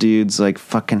 tall dudes like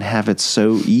fucking have it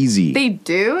so easy. They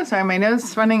do. Sorry, my nose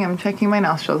is running. I'm checking my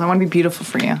nostrils. I want to be beautiful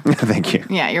for you. Thank you.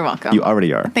 Yeah, you're welcome. You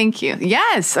already are. Thank you.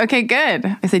 Yes. Okay, good.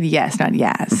 I said yes, not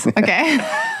yes. Okay.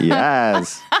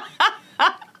 Yes.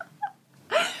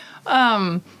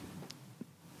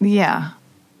 Yeah.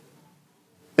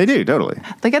 They do, totally.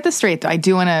 Like, get this straight, though.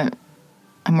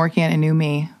 I'm working on a new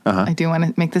me. I do want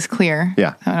to make this clear.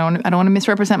 Yeah. I don't want to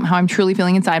misrepresent how I'm truly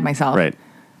feeling inside myself. Right.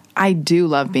 I do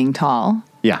love being tall.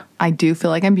 Yeah. I do feel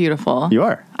like I'm beautiful. You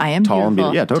are. I am Tall and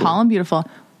beautiful. yeah, totally. Tall and beautiful.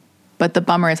 But the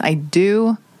bummer is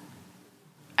and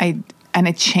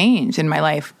it changed in my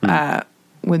life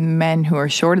with men who are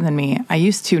shorter than me. I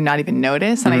used to not even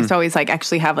notice. And I used to always like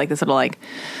actually have like this little like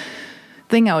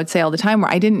thing I would say all the time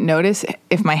where I didn't notice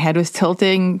if my head was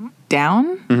tilting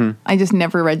down. I just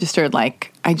never registered,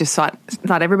 like I just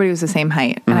thought everybody was the same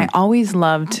height. And I always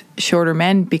loved shorter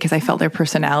men because I felt their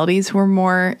personalities were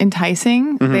more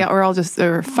enticing. They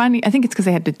were funny. I think it's because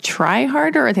they had to try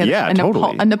harder, or they had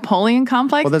totally. a Napoleon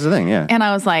complex. Well, that's the thing, yeah. And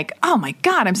I was like, oh my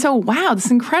God, wow, this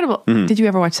is incredible. Did you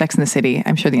ever watch Sex and the City?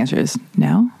 I'm sure the answer is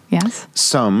no. Yes?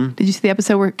 Some. Did you see the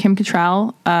episode where Kim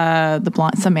Cattrall, the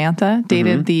blonde Samantha,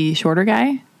 dated the shorter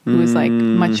guy who was like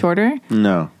much shorter?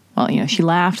 No. Well, she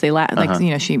laughed. They laughed. Like,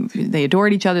 they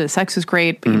adored each other. The sex was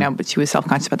great, but, but she was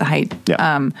self-conscious about the height.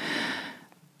 Yeah.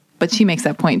 But she makes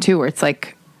that point too, where it's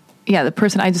like, yeah, the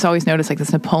person, I just always notice like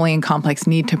this Napoleon complex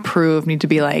need to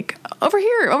be like, over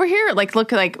here, like,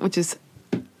 look, like, which is,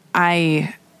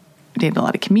 I dated a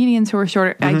lot of comedians who were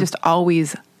shorter. I just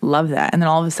always love that. And then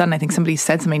all of a sudden, I think somebody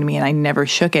said something to me and I never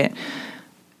shook it,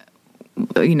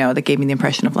 that gave me the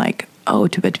impression of like, oh,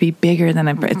 to be bigger than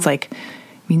it's like,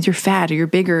 means you're fat or you're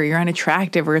bigger or you're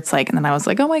unattractive, or it's like, and then I was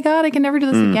like, oh my God, I can never do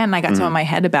this again. And I got so in my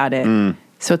head about it.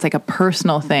 So it's like a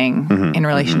personal thing in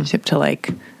relationship to like,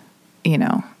 I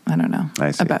don't know,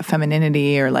 about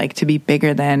femininity or like to be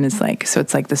bigger than is like, so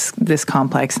it's like this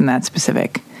complex in that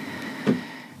specific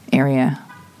area.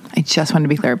 I just wanted to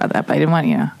be clear about that, but I didn't want,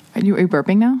 are you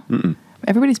burping now? Mm-mm.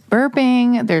 Everybody's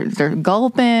burping. They're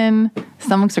gulping.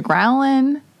 Stomachs are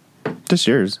growling. Just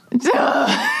yours.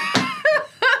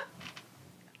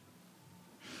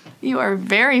 You are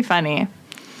very funny.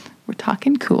 We're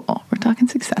talking cool. We're talking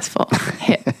successful,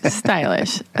 hip,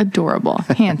 stylish, adorable,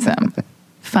 handsome,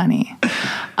 funny.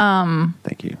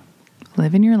 Thank you.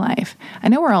 Living your life. I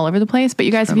know we're all over the place, but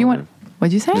you guys, if you want,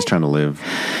 what'd you say? Just trying to live.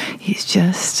 He's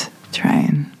just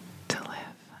trying to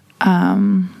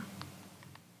live.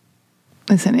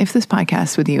 Listen, if this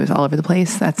podcast with you is all over the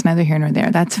place, that's neither here nor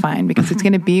there. That's fine, because it's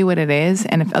going to be what it is.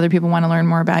 And if other people want to learn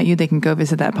more about you, they can go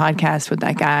visit that podcast with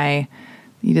that guy.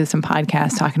 You did some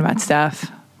podcasts talking about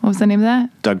stuff. What was the name of that?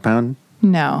 Doug Pound?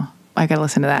 No, I got to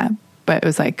listen to that. But it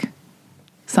was like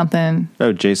something.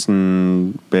 Oh,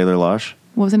 Jason Baylor Losh.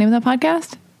 What was the name of that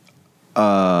podcast?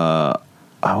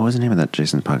 What was the name of that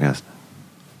Jason podcast?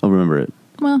 I'll remember it.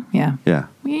 Well, yeah. Yeah.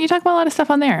 You talk about a lot of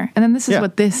stuff on there. And then this is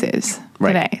what this is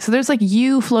today. So there's like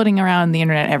you floating around the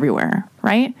internet everywhere,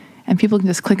 right? And people can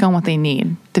just click on what they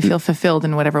need to feel fulfilled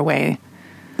in whatever way.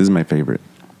 This is my favorite.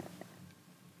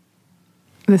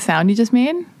 The sound you just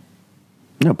made?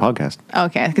 No, podcast.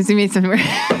 Okay, because you made some... What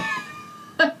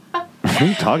are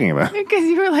you talking about? Because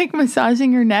you were like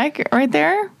massaging your neck right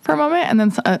there for a moment, and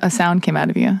then a sound came out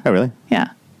of you. Oh, really?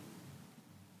 Yeah.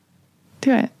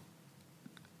 Do it.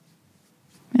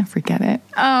 Yeah, forget it.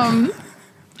 I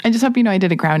just hope you know I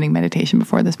did a grounding meditation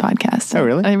before this podcast. Oh,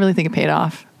 really? I really think it paid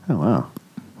off. Oh, wow.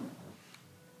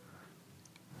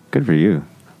 Good for you.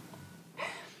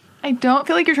 I don't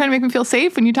feel like you're trying to make me feel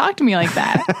safe when you talk to me like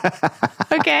that.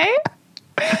 Okay?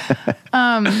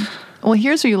 Well,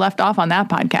 here's where you left off on that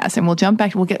podcast, and we'll jump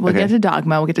back. We'll get to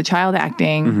dogma. We'll get to child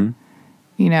acting.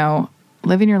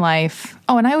 Living your life.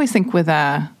 Oh, and I always think with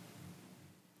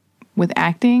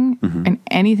acting and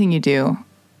anything you do,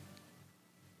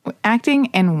 acting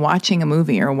and watching a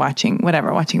movie or watching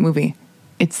a movie,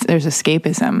 there's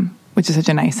escapism, which is such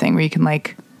a nice thing where you can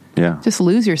just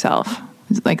lose yourself.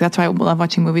 Like, that's why I love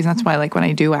watching movies. And that's why, like, when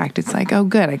I do act, it's like, oh,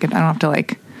 good. I don't have to,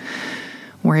 like,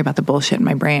 worry about the bullshit in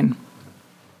my brain.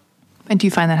 And do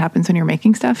you find that happens when you're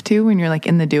making stuff, too? When you're, like,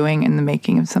 in the doing and the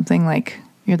making of something, like,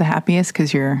 you're the happiest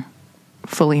because you're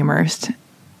fully immersed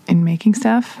in making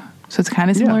stuff? So it's kind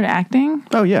of similar to acting?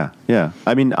 Oh, yeah. Yeah.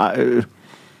 I mean, I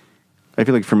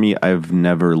feel like for me, I've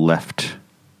never left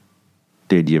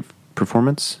the idea of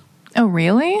performance. Oh,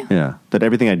 really? Yeah. That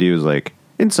everything I do is, like,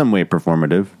 in some way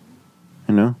performative.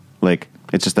 Like,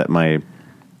 it's just that I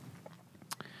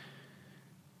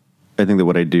think that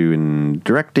what I do in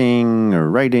directing or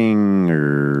writing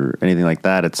or anything like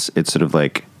that, it's sort of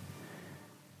like,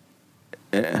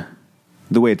 the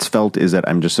way it's felt is that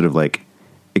I'm just sort of like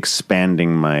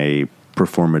expanding my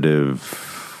performative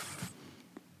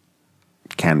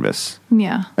canvas.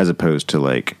 Yeah. As opposed to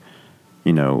like,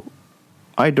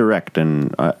 I direct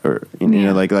and, I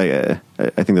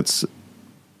think that's,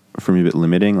 for me, a bit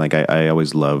limiting. Like, I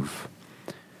always love,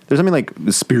 there's something like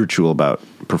spiritual about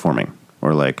performing,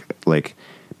 or like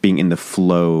being in the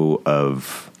flow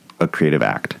of a creative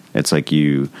act. It's like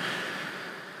you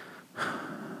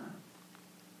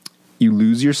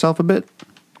lose yourself a bit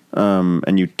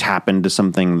and you tap into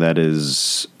something that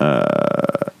is,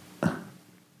 not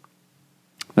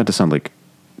to sound like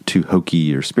too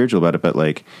hokey or spiritual about it, but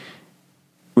like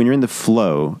when you're in the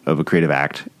flow of a creative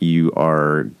act, you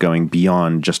are going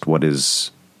beyond just what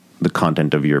is the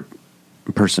content of your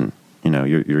person. You know,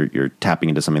 you're tapping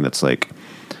into something that's like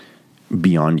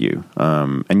beyond you.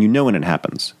 And you know when it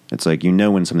happens. It's like, you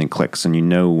know when something clicks, and you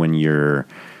know when you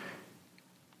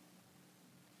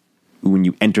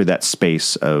enter that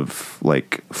space of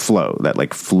like flow, that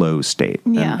like flow state.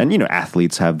 Yeah. And you know,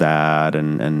 athletes have that,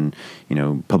 and you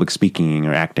know, public speaking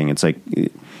or acting. It's like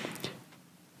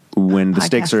when the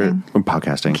stakes are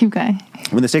podcasting. Keep going.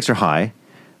 When the stakes are high,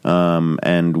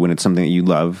 and when it's something that you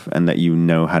love and that you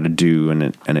know how to do,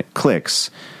 and it clicks,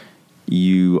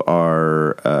 you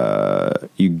are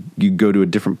you go to a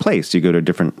different place. You go to a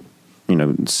different, you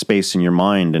know, space in your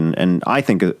mind, and I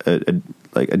think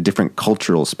like a different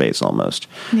cultural space almost.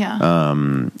 Yeah.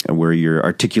 Where you're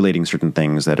articulating certain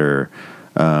things that are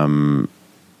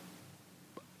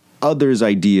others'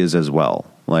 ideas as well.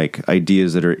 Like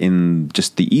ideas that are in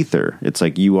just the ether. It's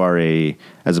like you are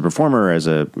as a performer, as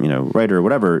a, you know, writer or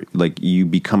whatever, like you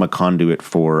become a conduit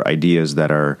for ideas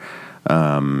that are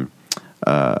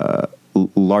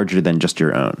larger than just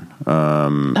your own.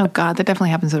 Oh God, that definitely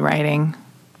happens with writing.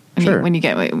 Sure. When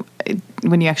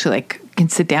you actually like can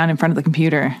sit down in front of the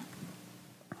computer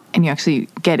and you actually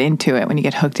get into it, when you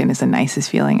get hooked in, is the nicest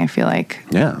feeling. I feel like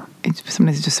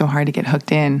sometimes it's just so hard to get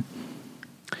hooked in.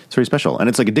 It's very special, and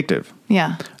it's like addictive.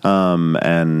 Yeah.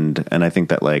 And I think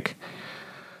that like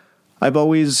I've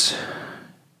always,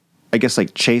 I guess,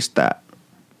 like chased that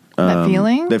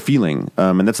feeling.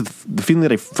 And that's the feeling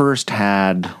that I first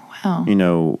had. Wow. You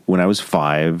know, when I was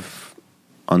 5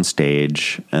 on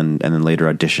stage, and then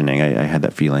later auditioning, I had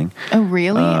that feeling. Oh,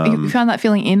 really? You found that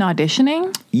feeling in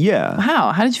auditioning? Yeah.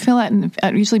 Wow. How did you feel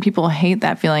that? Usually people hate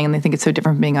that feeling, and they think it's so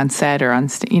different from being on set or on,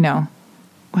 you know.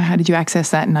 How did you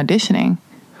access that in auditioning?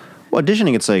 Well,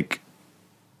 auditioning, it's like,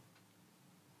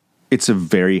 it's a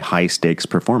very high stakes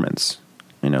performance,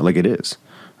 you know, like it is.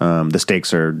 The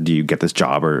stakes are, do you get this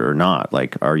job or not?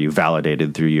 Like, are you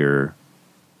validated through your,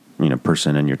 you know,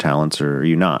 person and your talents, or are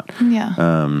you not? Yeah.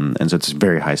 And so it's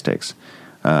very high stakes.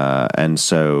 And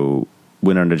so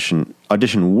when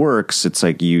audition works, it's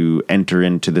like you enter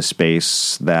into the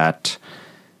space that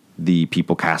the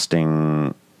people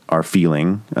casting are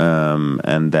feeling,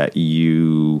 and that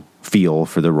you feel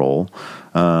for the role.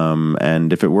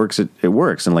 And if it works, it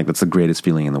works. And like, that's the greatest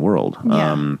feeling in the world.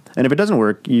 Yeah. And if it doesn't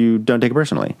work, you don't take it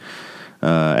personally.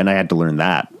 And I had to learn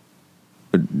that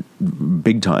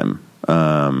big time,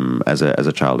 as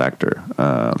a child actor.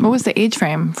 What was the age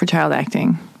frame for child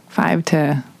acting? 5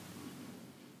 to,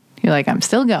 you're like, I'm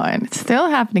still going. It's still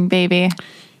happening, baby.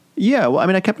 Yeah. Well, I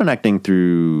mean, I kept on acting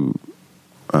through,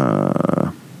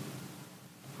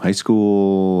 high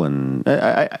school, and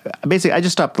I basically, I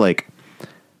just stopped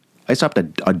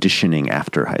auditioning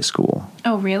after high school.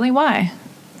 Oh, really? Why?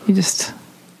 You just...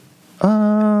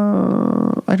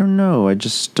 I don't know. I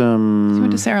just... You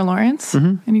went to Sarah Lawrence,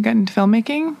 and you got into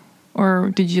filmmaking?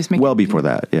 Or did you just make... Well before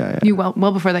that, yeah. You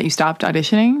well before that, you stopped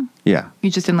auditioning? Yeah. You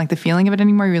just didn't like the feeling of it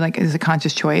anymore? You were like, is it a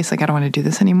conscious choice? Like, I don't want to do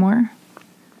this anymore?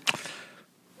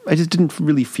 I just didn't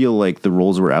really feel like the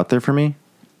roles were out there for me.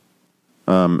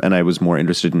 And I was more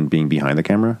interested in being behind the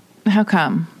camera. How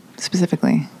come,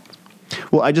 specifically?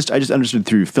 Well, I just understood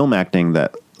through film acting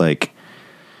that, like,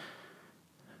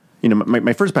 you know,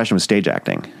 my first passion was stage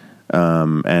acting.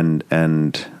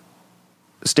 And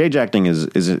stage acting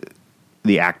is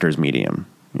the actor's medium,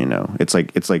 you know. It's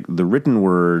like the written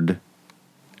word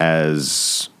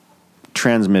as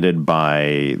transmitted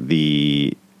by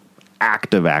the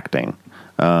act of acting.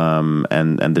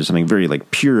 And there's something very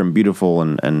like pure and beautiful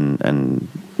and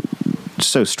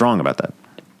so strong about that.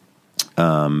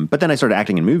 But then I started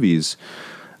acting in movies,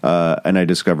 and I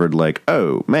discovered like,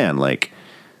 oh man, like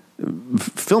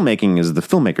filmmaking is the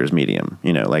filmmaker's medium,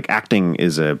 you know, like acting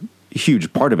is a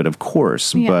huge part of it, of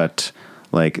course, but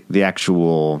like the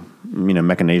actual, you know,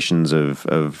 machinations of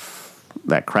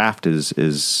that craft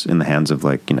is in the hands of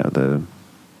like, you know, the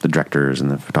directors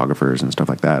and the photographers and stuff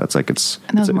like that. It's like, it's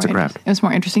a craft. It was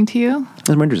more interesting to you? It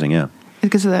was more interesting, yeah.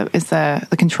 Because of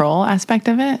the control aspect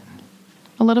of it?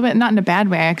 A little bit? Not in a bad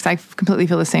way, because I completely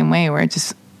feel the same way, where it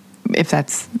just, if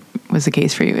that's was the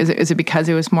case for you, is it because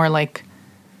it was more like,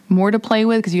 more to play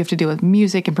with, because you have to deal with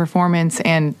music and performance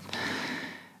and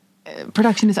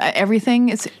production is everything?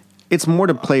 It's more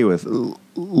to play with,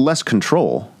 less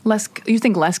control. You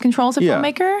think less control as a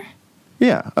filmmaker?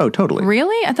 Yeah. Oh, totally.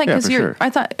 Really? I thought I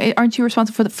thought, aren't you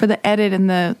responsible for the edit and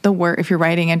the work? If you're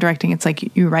writing and directing, it's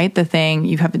like you write the thing,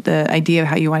 you have the idea of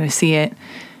how you want to see it.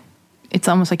 it's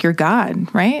almost like you're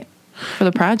God, right? For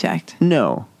the project.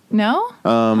 No. No?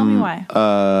 Tell me why.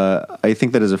 I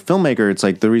think that as a filmmaker, it's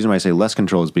like the reason why I say less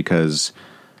control is because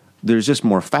there's just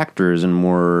more factors and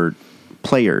more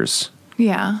players.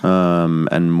 Yeah.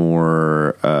 And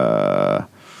more. I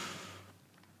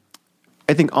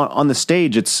think on the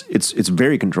stage, it's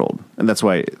very controlled, and that's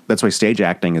why stage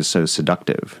acting is so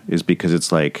seductive. Is because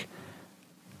it's like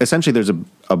essentially there's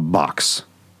a box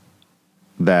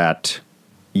that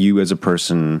you as a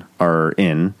person are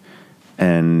in,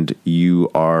 and you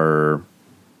are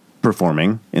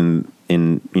performing in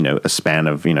a span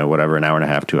of whatever, an hour and a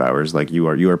half, 2 hours. Like you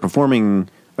are performing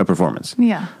a performance.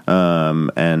 Yeah.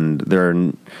 And there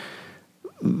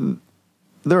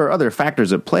are other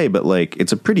factors at play, but like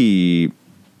it's a pretty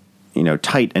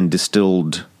tight and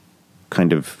distilled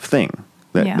kind of thing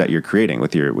that you're creating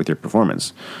with your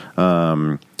performance.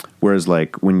 Whereas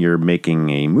like when you're making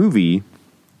a movie,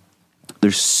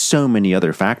 there's so many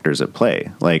other factors at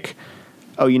play. Like,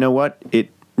 oh, you know what? It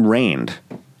rained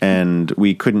and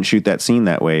we couldn't shoot that scene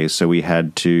that way, so we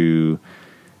had to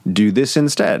do this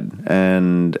instead.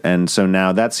 And so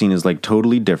now that scene is like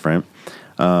totally different.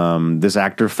 This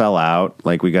actor fell out,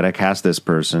 like we got to cast this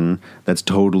person. That's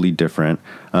totally different.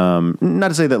 Not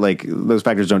to say that like those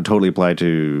factors don't totally apply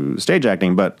to stage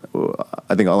acting, but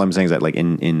I think all I'm saying is that like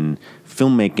in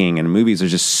filmmaking and movies, there's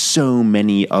just so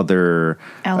many other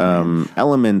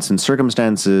elements and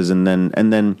circumstances. And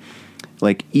then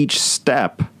like each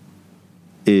step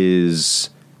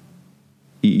is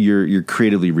you're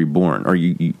creatively reborn, or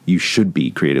you should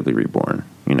be creatively reborn.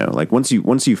 Like once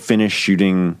you finish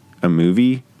shooting a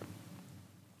movie,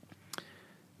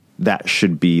 that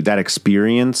should be that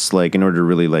experience, like in order to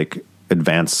really like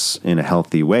advance in a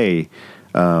healthy way,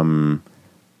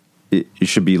 it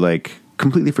should be like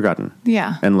completely forgotten.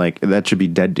 Yeah. And like that should be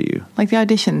dead to you. Like the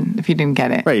audition, if you didn't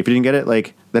get it. Right. If you didn't get it,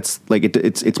 like that's like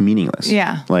it's meaningless.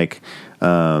 Yeah. Like,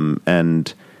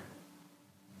 and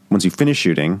once you finish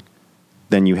shooting,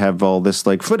 then you have all this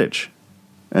like footage,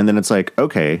 and then it's like,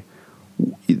 okay,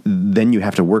 then you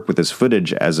have to work with this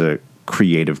footage as a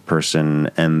creative person,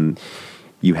 and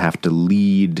you have to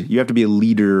lead. You have to be a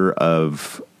leader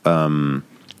of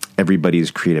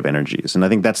everybody's creative energies, and I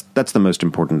think that's the most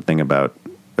important thing about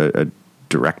a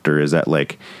director, is that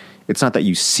like it's not that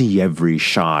you see every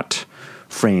shot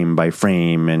frame by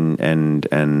frame, and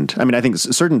I mean, I think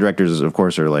certain directors, of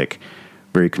course, are like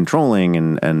very controlling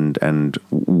and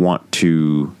want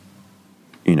to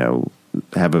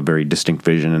have a very distinct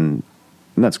vision, and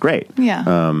that's great. Yeah.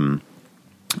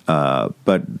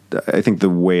 But I think the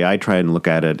way I try and look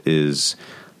at it is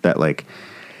that like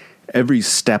every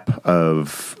step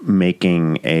of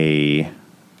making a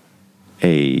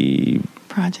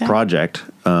project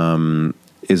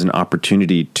is an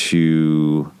opportunity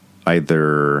to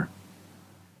either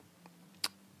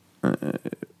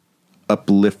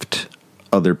uplift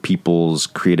other people's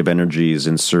creative energies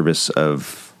in service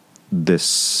of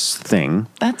this thing.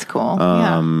 That's cool.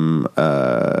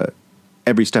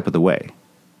 Every step of the way,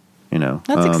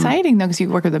 That's exciting though, because you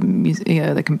work with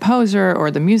the composer or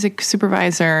the music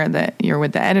supervisor. That you're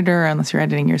with the editor, unless you're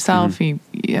editing yourself. Mm-hmm.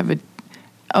 You have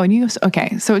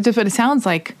okay. So but it sounds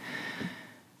like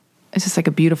it's just like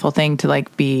a beautiful thing to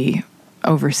like be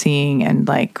overseeing and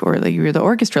like, or like you're the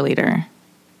orchestra leader.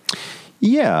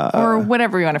 Yeah. Or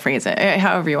whatever you want to phrase it,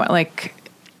 however you want. Like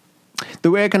the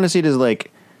way I kind of see it is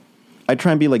like I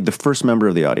try and be like the first member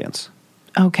of the audience.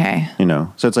 Okay.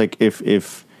 So it's like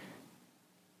if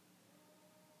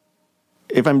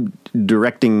I'm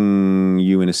directing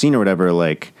you in a scene or whatever,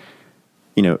 like,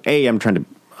 I'm trying to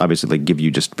obviously like give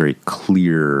you just very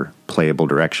clear, playable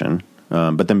direction.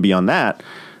 But then beyond that,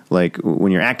 like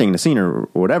when you're acting in a scene or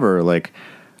whatever, like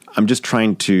I'm just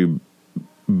trying to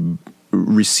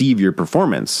receive your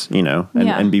performance,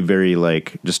 and be very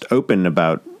like just open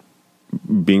about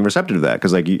being receptive to that.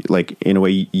 Cause like, in a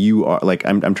way you are like,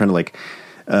 I'm trying to like,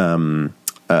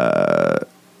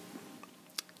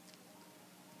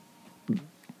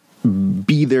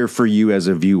 be there for you as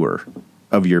a viewer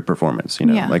of your performance,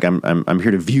 like I'm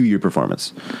here to view your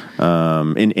performance,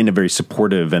 in a very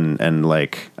supportive and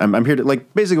like, I'm here to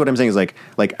like, basically what I'm saying is like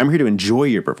I'm here to enjoy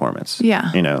your performance.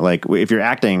 Yeah. Like if you're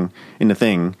acting in a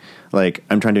thing, like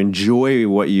I'm trying to enjoy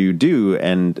what you do,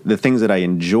 and the things that I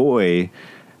enjoy,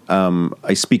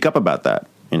 I speak up about that,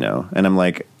 and I'm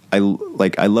like, I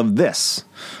love this.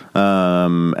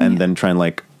 Then try and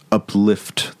like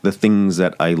uplift the things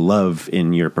that I love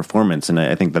in your performance. And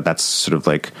I think that that's sort of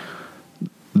like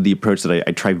the approach that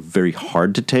I try very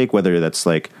hard to take, whether that's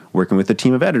like working with a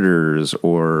team of editors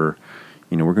or,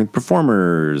 working with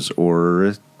performers or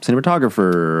a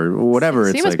cinematographer or whatever. So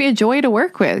It's you must like, be a joy to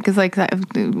work with, because like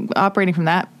operating from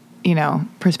that,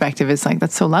 perspective is like,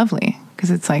 that's so lovely,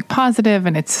 because it's like positive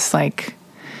and it's just like,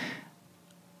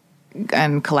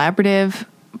 and collaborative,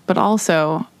 but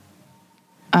also,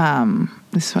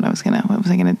 this is what was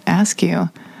I gonna ask you?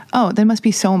 Oh, that must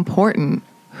be so important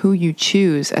who you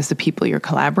choose as the people you're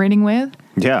collaborating with.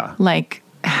 yeah. Like,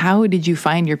 how did you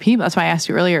find your people? That's why I asked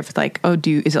you earlier if it's like,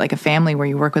 is it like a family where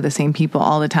you work with the same people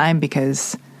all the time?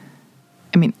 Because,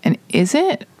 I mean, and is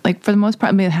it like, for the most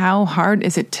part, I mean, how hard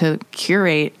is it to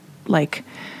curate like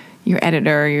your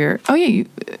editor, your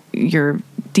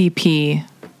DP?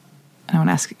 I want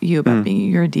to ask you about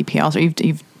being your DP also.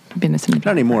 You've been a cinematographer.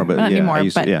 Not anymore, but not yeah, anymore, I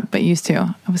used to, yeah. but used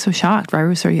to. I was so shocked. I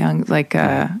was so young. Like,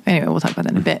 anyway, we'll talk about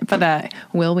that in a bit. But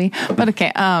will we? But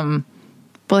okay.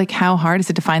 But like, how hard is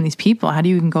it to find these people? How do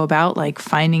you even go about like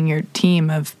finding your team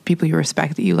of people you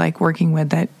respect, that you like working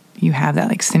with, that you have that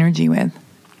like synergy with?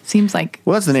 Seems like,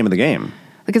 Well, that's the name of the game.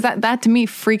 because that to me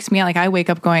freaks me out. Like, I wake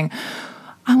up going,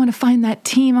 I want to find that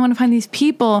team. I want to find these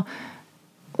people.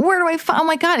 Where do I find? Oh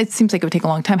my God! It seems like it would take a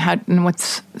long time. How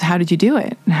did you do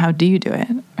it? And how do you do it?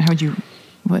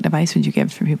 What advice would you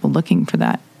give for people looking for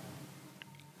that?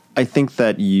 I think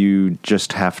that you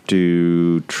just have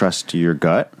to trust your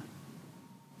gut.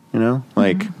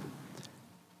 Like,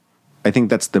 I think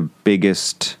that's the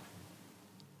biggest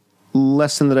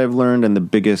lesson that I've learned, and the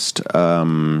biggest,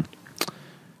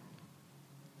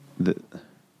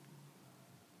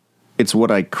 it's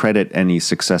what I credit any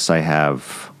success I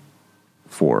have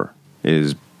for,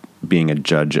 is being a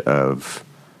judge of,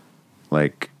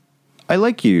 like, I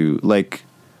like you, like,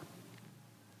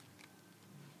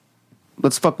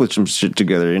 let's fuck with some shit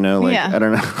together, Like, Yeah. I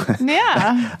don't know.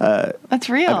 Yeah, that's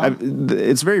real.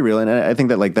 It's very real, and I think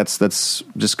that like that's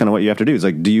just kind of what you have to do. Is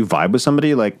like, do you vibe with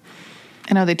somebody? Like,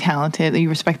 and are they talented? You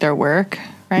respect their work,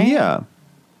 right? yeah.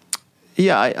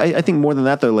 I think more than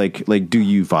that though. Like, do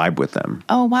you vibe with them?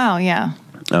 Oh wow, yeah.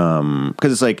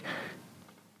 Because it's like,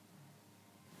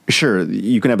 sure,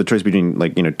 you can have the choice between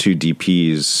like two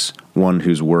DPs, one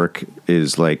whose work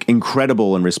is like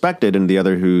incredible and respected, and the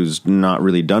other who's not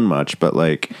really done much. But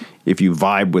like, if you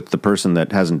vibe with the person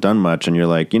that hasn't done much, and you're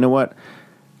like, you know what,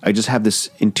 I just have this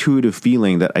intuitive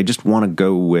feeling that I just want to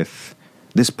go with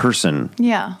this person,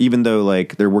 Yeah. even though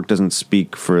like their work doesn't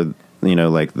speak for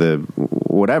like the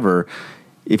whatever.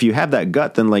 If you have that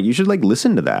gut, then like you should like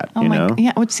listen to that. Oh my,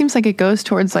 yeah. Which seems like it goes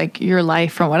towards like your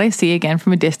life, from what I see again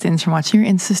from a distance, from watching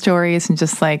your Insta stories, and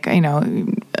just like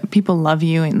people love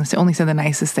you and only say the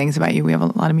nicest things about you. We have a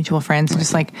lot of mutual friends, and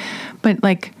just like, but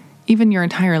like even your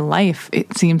entire life,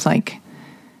 it seems like,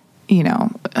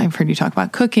 I've heard you talk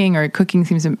about cooking, or cooking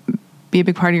seems to be a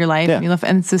big part of your life. Yeah. And you love,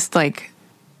 and it's just like,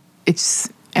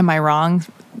 am I wrong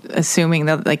assuming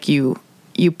that like you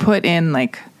put in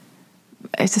like,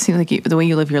 it just seems like the way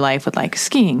you live your life with like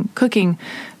skiing, cooking,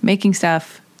 making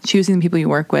stuff, choosing the people you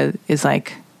work with is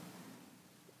like,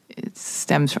 it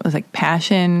stems from like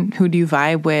passion. Who do you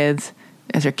vibe with?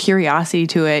 Is there curiosity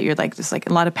to it? You're like, just like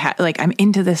a lot of, like, I'm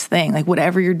into this thing, like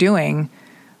whatever you're doing.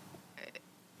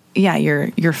 Yeah.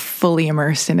 You're fully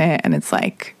immersed in it. And it's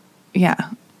like, yeah.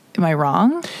 Am I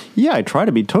wrong? Yeah, I try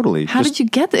to be totally. How did you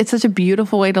get that? It's such a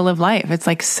beautiful way to live life. It's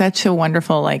like such a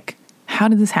wonderful, like, how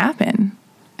did this happen?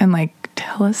 And like,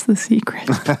 tell us the secret.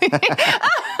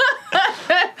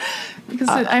 Because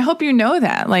I hope you know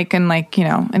that. Like, and like,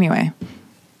 anyway.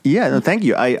 Yeah, no, thank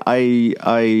you. I'll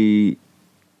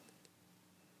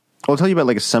tell you about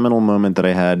like a seminal moment that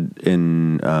I had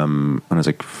in when I was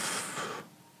like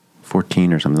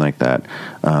 14 or something like that.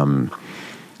 I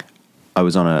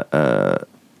was on I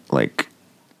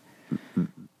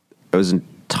was in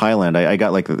Thailand. I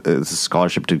got like a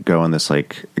scholarship to go on this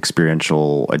like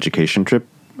experiential education trip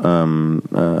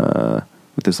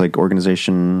with this like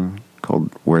organization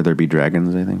called Where There Be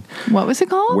Dragons, I think. What was it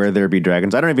called? Where There Be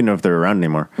Dragons. I don't even know if they're around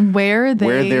anymore. Where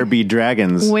There Be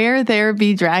Dragons. Where There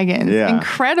Be Dragons. Yeah.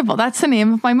 Incredible. That's the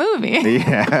name of my movie.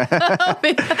 Yeah.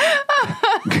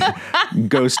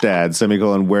 Ghost Dad,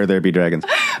 semicolon, Where There Be Dragons.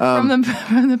 From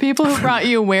the people who brought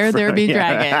you Where There Be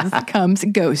Dragons comes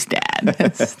Ghost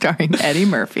Dad, starring Eddie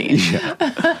Murphy.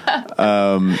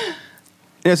 Yeah,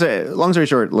 so long story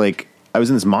short, like, I was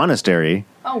in this monastery.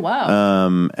 Oh,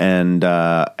 wow. And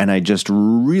I just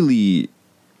really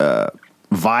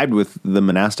vibed with the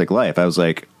monastic life. I was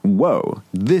like, whoa,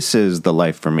 this is the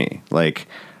life for me. Like,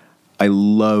 I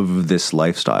love this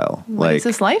lifestyle. What is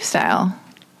this lifestyle?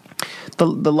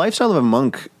 The lifestyle of a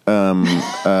monk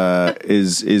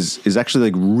is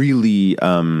actually like really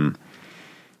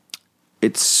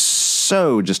it's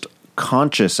so just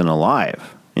conscious and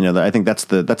alive. I think that's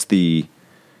the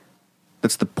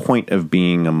the point of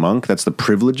being a monk. That's the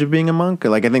privilege of being a monk.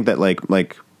 Like I think that like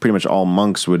pretty much all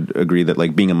monks would agree that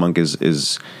like being a monk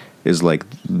is like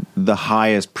the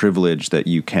highest privilege that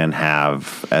you can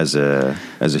have as a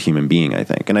human being, I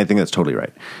think. And I think that's totally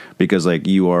right. Because like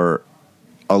you are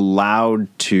allowed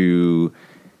to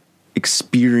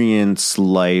experience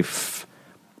life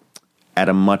at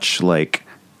a much like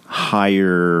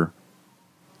higher,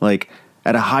 like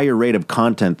at a higher rate of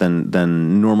content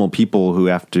than normal people who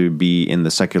have to be in the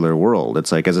secular world.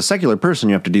 It's like as a secular person,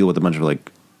 you have to deal with a bunch of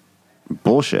like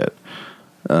bullshit.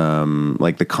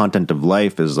 Like the content of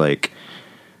life is like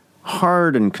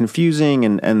hard and confusing,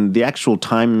 and the actual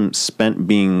time spent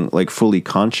being like fully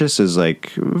conscious is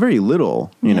like very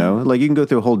little, you know, like you can go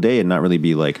through a whole day and not really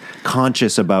be like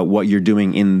conscious about what you're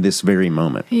doing in this very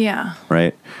moment. Yeah.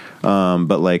 Right.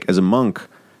 But like as a monk,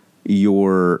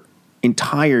 your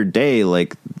entire day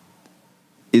like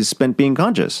is spent being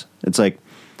conscious. It's like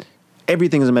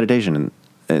everything is a meditation, and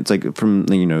it's like from,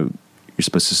 you know, you're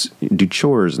supposed to do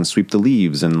chores and sweep the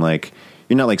leaves, and like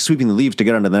you're not like sweeping the leaves to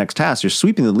get on to the next task. You're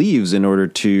sweeping the leaves in order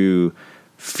to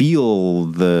feel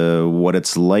what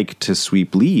it's like to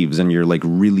sweep leaves, and you're like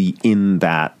really in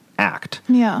that act.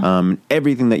 Yeah.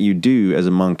 Everything that you do as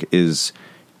a monk is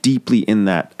deeply in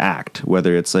that act,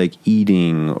 whether it's like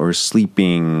eating or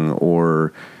sleeping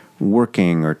or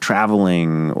working or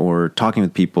traveling or talking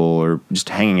with people or just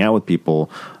hanging out with people.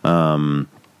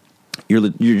 You're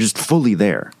just fully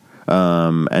there.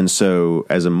 And so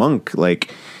as a monk,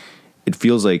 like it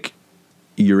feels like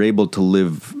you're able to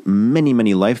live many,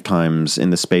 many lifetimes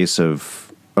in the space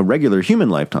of a regular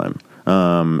human lifetime,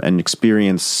 and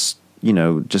experience, you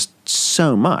know, just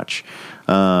so much.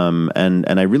 And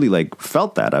I really like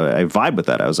felt that. I vibe with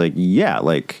that. I was like, yeah,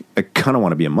 like I kind of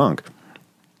want to be a monk.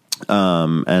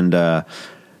 And so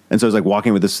I was like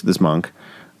walking with this monk.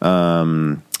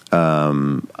 I'm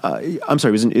sorry,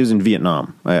 it was in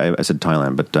Vietnam. I said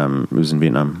Thailand, but it was in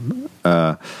Vietnam.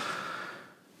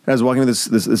 I was walking with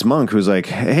this monk who was like,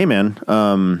 "Hey, man,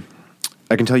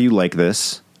 I can tell you like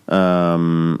this."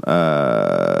 Well,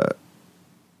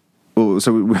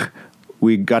 so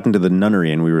we got into the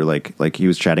nunnery, and we were like he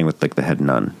was chatting with like the head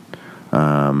nun,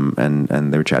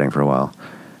 and they were chatting for a while,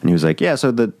 and he was like, "Yeah,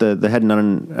 so the head nun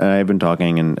and I have been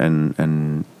talking,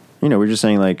 and you know, we're just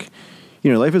saying like,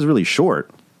 you know, life is really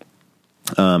short."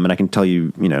 And I can tell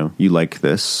you, you know, you like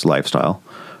this lifestyle.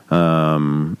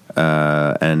 And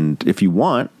if you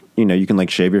want, you know, you can like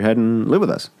shave your head and live with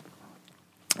us.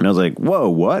 And I was like, whoa,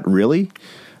 what? Really?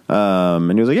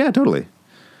 And he was like, yeah, totally.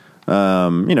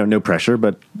 You know, no pressure,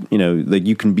 but you know, like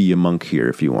you can be a monk here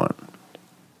if you want.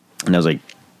 And I was like,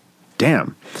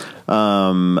 damn.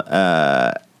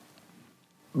 But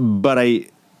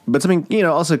something, you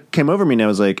know, also came over me, and I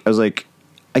was like,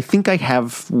 I think I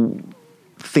have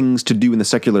things to do in the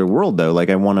secular world though.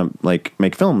 Like I want to like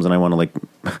make films, and I want to like,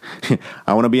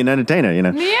 I want to be an entertainer, you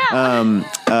know?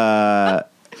 Yeah.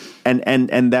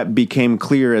 And that became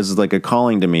clear as like a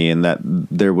calling to me, and that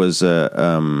there was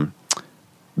an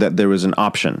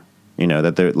option, you know,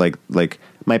 that there like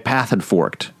my path had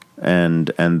forked, and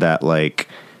that like,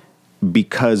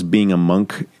 because being a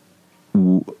monk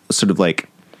sort of like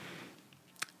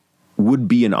would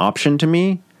be an option to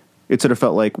me, it sort of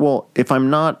felt like, well, if I'm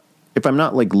not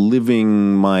like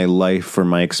living my life or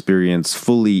my experience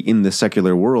fully in the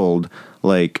secular world,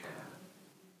 like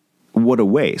what a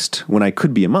waste when I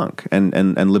could be a monk and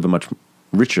live a much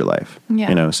richer life. Yeah.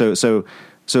 You know,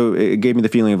 so it gave me the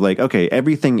feeling of like, okay,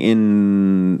 everything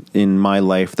in my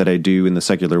life that I do in the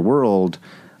secular world,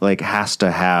 like has to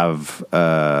have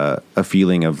a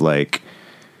feeling of like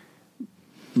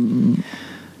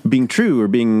being true or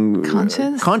being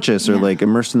conscious or like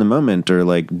immersed in the moment, or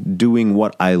like doing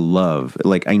what I love.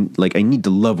 Like I need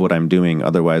to love what I'm doing.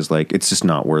 Otherwise, like it's just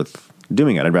not worth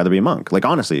doing it. I'd rather be a monk. Like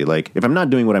honestly, like if I'm not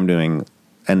doing what I'm doing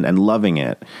and loving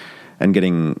it and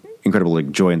getting incredible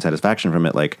like joy and satisfaction from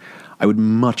it, like I would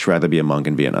much rather be a monk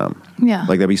in Vietnam. Yeah.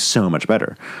 Like that'd be so much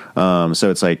better. So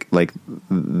it's like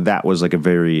that was like a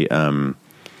very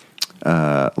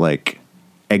like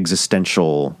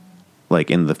existential, like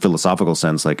in the philosophical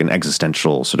sense, like an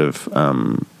existential sort of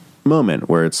moment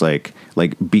where it's like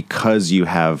because you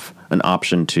have an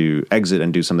option to exit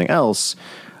and do something else,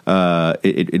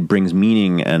 it brings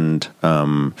meaning and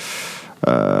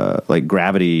like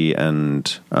gravity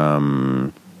and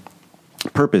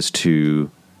purpose to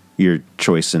your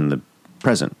choice in the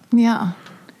present. Yeah.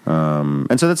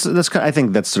 And so that's I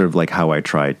think that's sort of like how I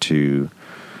try to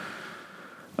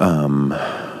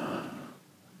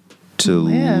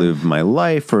live my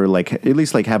life, or like at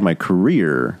least like have my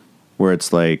career, where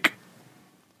it's like,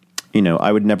 you know,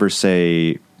 I would never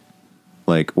say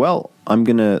like, well, I'm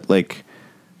gonna like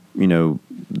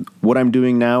what I'm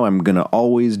doing now, I'm going to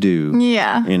always do.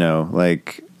 Yeah.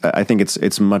 Like, I think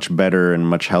it's much better and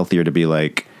much healthier to be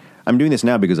like, I'm doing this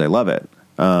now because I love it.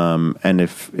 And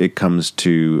if it comes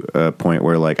to a point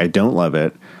where like I don't love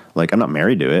it, like I'm not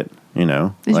married to it, Did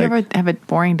you ever have a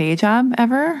boring day job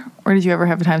ever? Or did you ever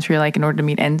have times where you're like, in order to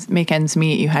make ends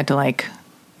meet, you had to like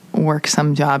work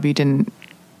some job you didn't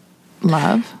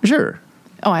love? Sure.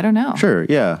 Oh, I don't know. Sure.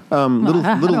 Yeah.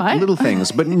 Little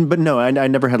things, but no, I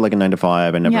never had like a 9 to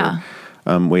 5. I never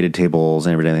waited tables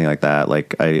and everything like that.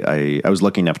 Like I was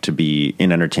lucky enough to be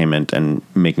in entertainment and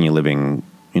making a living,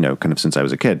 kind of since I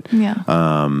was a kid. Yeah.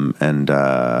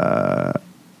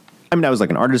 I was like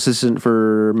an art assistant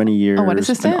for many years. Oh, what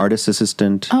assistant? An artist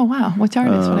assistant. Oh, wow. Which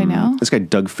artist would I know? This guy,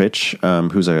 Doug Fitch,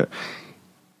 who's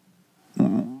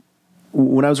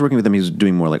when I was working with him, he was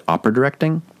doing more like opera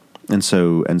directing. And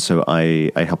so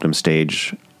I helped him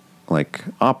stage like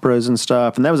operas and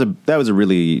stuff. And that was a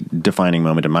really defining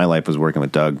moment in my life, was working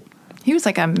with Doug. He was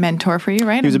like a mentor for you,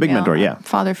 right? He was a big mentor, yeah.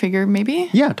 Father figure, maybe?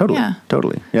 Yeah,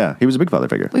 totally. Yeah, he was a big father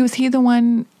figure. Was he the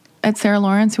one at Sarah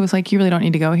Lawrence who was like, you really don't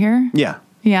need to go here? Yeah.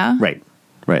 Yeah? Right.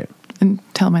 And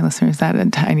tell my listeners that a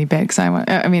tiny bit, because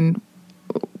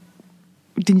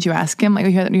didn't you ask him? Like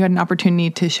you had an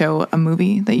opportunity to show a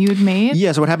movie that you had made?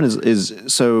 Yeah, so what happened is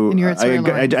And you're at Sarah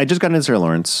Lawrence. I just got into Sarah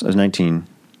Lawrence. I was 19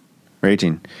 or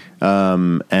 18.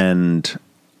 And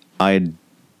I had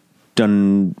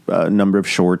done a number of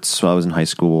shorts while I was in high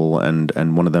school, and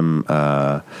one of them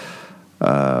got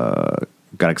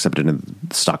accepted in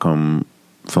the Stockholm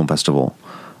Film Festival.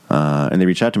 And they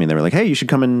reached out to me and they were like, hey, you should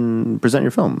come and present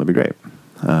your film. That'd be great.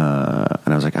 And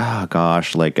I was like, oh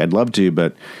gosh, like I'd love to,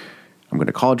 but I'm going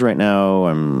to college right now.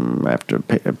 I have to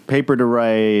pay a paper to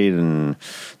write and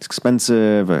it's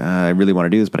expensive. I really want to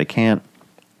do this, but I can't.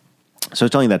 So I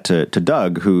was telling that to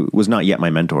Doug, who was not yet my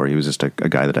mentor. He was just a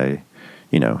guy that I,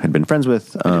 had been friends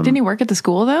with. Didn't he work at the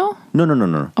school though?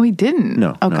 No. Oh, he didn't?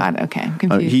 No. Oh no. God. Okay. I'm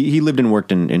confused. He lived and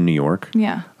worked in New York.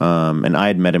 Yeah. And I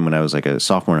had met him when I was like a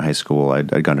sophomore in high school.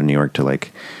 I'd gone to New York to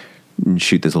like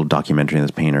shoot this little documentary on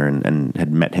this painter and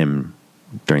had met him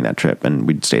during that trip, and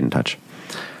we'd stayed in touch.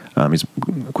 He's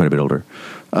quite a bit older.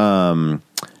 And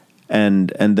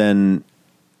then,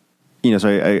 so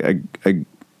I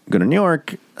go to New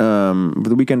York, for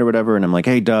the weekend or whatever. And I'm like,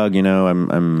 hey, Doug,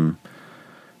 I'm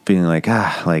feeling like,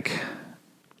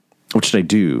 what should I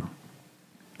do?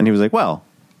 And he was like, well,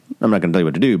 I'm not going to tell you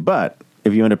what to do, but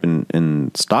if you end up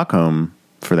in Stockholm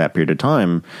for that period of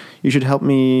time, you should help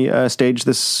me stage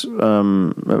this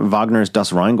Wagner's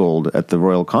Das Rheingold at the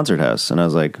Royal Concert House. And I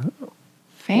was like,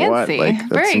 fancy. what? Like,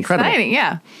 that's very incredible. exciting.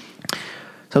 Yeah. So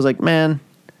I was like, man,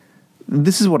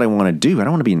 this is what I want to do. I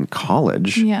don't want to be in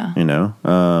college. Yeah.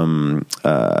 I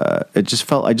just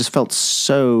felt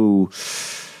so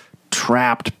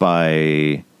trapped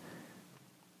by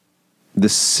the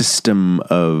system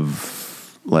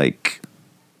of like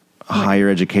higher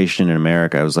education in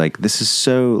America. I was like, this is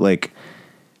so like,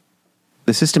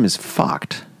 the system is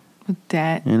fucked. With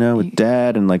debt. With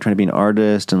debt and like trying to be an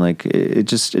artist, and like it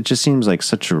just seems like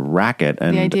such a racket.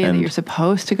 And the idea that you're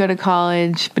supposed to go to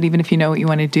college, but even if you know what you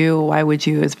want to do, why would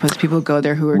you, as opposed to people who go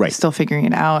there who are Right. still figuring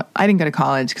it out? I didn't go to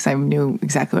college because I knew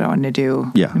exactly what I wanted to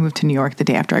do. Yeah. I moved to New York the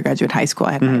day after I graduated high school.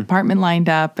 I had my apartment lined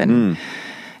up, and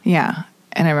yeah.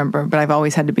 And I remember, but I've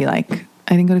always had to be like,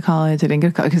 I didn't go to college.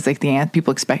 Because like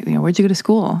people expect, where'd you go to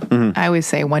school? I always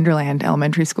say Wonderland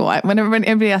Elementary School. Whenever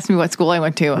anybody asks me what school I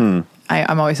went to,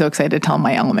 I'm always so excited to tell them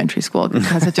my elementary school because it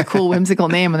has such a cool, whimsical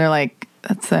name. And they're like,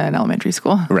 that's an elementary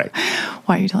school. Right.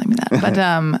 Why are you telling me that? But,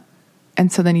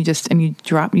 and so then you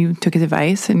took his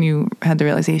advice and you had the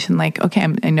realization like, okay,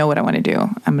 I know what I want to do.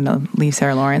 I'm going to leave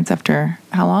Sarah Lawrence after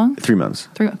how long? 3 months.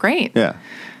 Great. Yeah.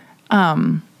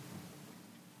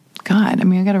 God,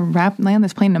 I got to land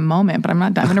this plane in a moment, but I'm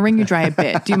not done. I'm going to wring you dry a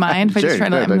bit. Do you mind if I just Sure,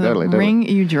 try to totally. wring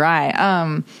you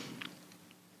dry?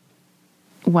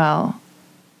 Well,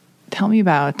 tell me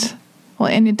about,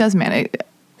 and it does matter.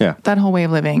 Yeah. That whole way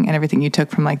of living and everything you took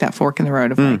from like that fork in the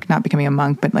road of like not becoming a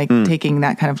monk, but like taking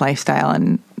that kind of lifestyle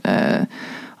and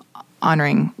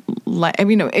honoring life.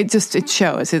 It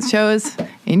shows. It shows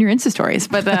in your Insta stories,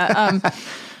 but but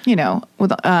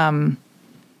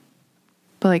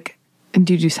like, and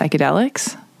do you do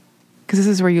psychedelics? Because this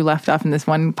is where you left off in this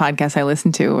one podcast I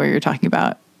listened to where you're talking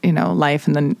about, life,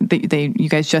 and then you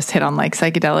guys just hit on like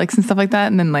psychedelics and stuff like that,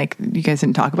 and then like you guys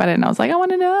didn't talk about it, and I was like, I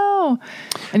want to know.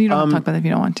 And you don't talk about it if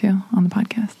you don't want to on the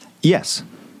podcast. Yes.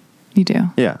 You do.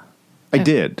 Yeah. I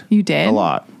did. You did? A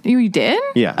lot. You did?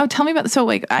 Yeah. Oh, tell me about, so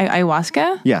like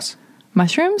ayahuasca? Yes.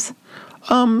 Mushrooms?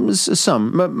 Some. I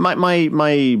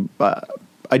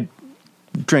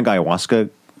drank ayahuasca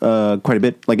quite a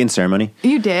bit, like in ceremony.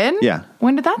 You did? Yeah.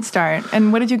 When did that start?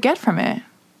 And what did you get from it?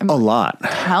 A lot.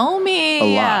 Tell me.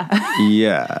 A lot.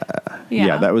 Yeah.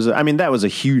 Yeah. That was a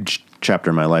huge chapter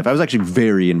in my life. I was actually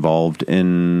very involved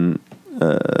in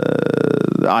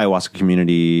the ayahuasca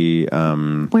community.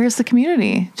 Where's the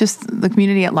community? Just the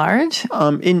community at large?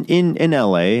 In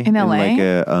LA. In LA? like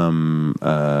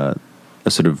a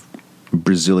sort of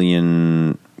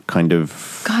Brazilian kind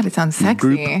of. God, it sounds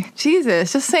sexy. Group.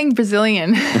 Jesus, just saying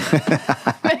Brazilian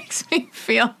makes me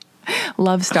feel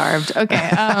love starved. Okay.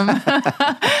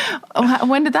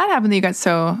 When did that happen that you got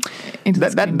so into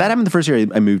this? That happened the first year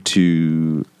I moved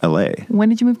to LA. When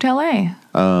did you move to LA?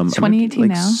 2018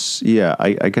 now? Yeah,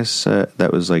 I guess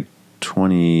that was like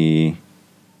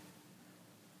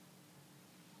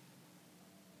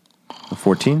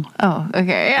 2014. Oh,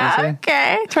 okay. Yeah,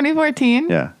 okay. 2014.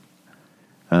 Yeah.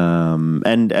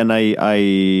 And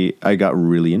I got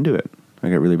really into it. I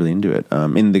got really into it.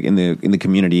 In the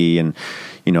community, and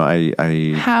you know,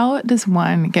 I How does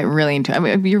one get really into it? I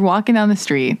mean, you're walking down the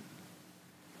street.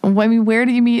 I mean, where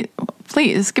do you meet?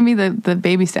 Please give me the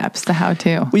baby steps, the how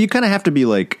to. Well, you kind of have to be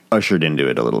like ushered into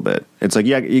it a little bit. It's like,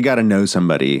 yeah, you got to know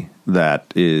somebody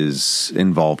that is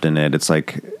involved in it. It's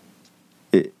like,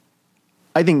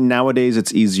 I think nowadays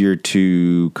it's easier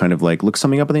to kind of like look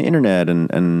something up on the internet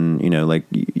and you know, like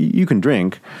you can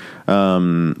drink,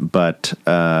 but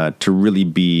to really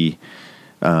be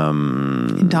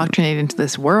Indoctrinated into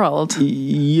this world.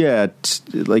 yeah,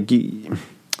 like you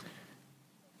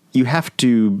have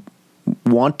to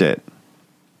want it.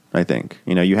 I think,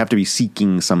 you know, you have to be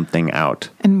seeking something out.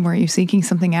 And were you seeking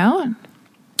something out?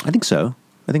 I think so.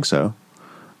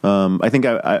 I think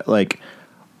I like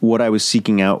what I was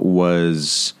seeking out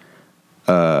was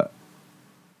a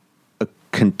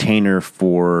container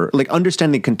for, like,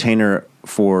 understand the container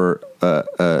for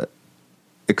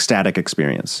ecstatic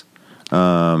experience.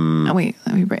 Oh, wait,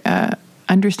 let me break.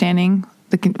 Understanding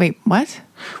the wait, what?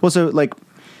 Well, so like,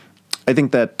 I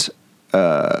think that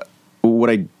what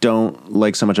I don't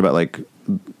like so much about like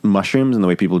mushrooms and the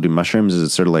way people do mushrooms is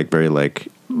it's sort of like very like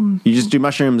you just do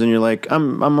mushrooms and you're like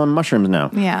I'm on mushrooms now.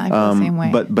 Yeah, I feel the same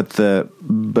way. But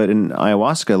in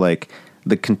ayahuasca, like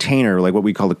the container, like what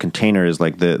we call the container, is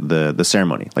like the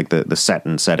ceremony, like the set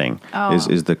and setting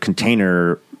is the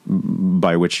container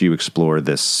by which you explore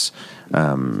this,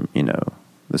 you know,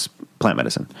 this plant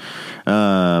medicine,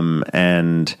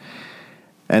 and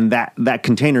that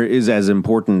container is as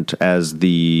important as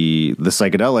the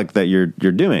psychedelic that you're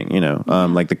doing, you know,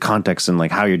 like the context and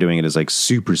like how you're doing it is like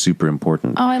super, super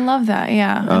important. Oh, I love that.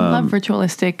 Yeah. I love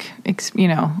ritualistic, you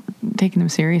know, taking them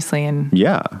seriously, and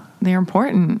Yeah. they're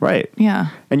important. Right. Yeah.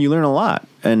 And you learn a lot.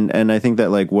 And I think that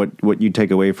like what you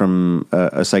take away from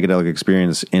a psychedelic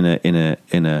experience in a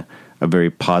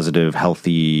very positive,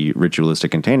 healthy,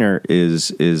 ritualistic container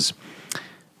is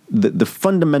the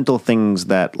fundamental things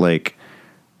that like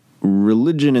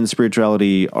religion and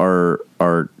spirituality are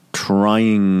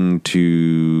trying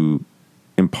to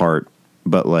impart,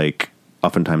 but like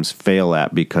oftentimes fail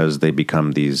at because they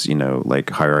become these, you know, like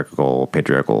hierarchical,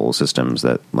 patriarchal systems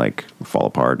that like fall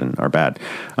apart and are bad.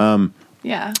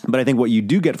 Yeah. But I think what you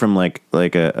do get from like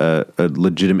a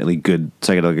legitimately good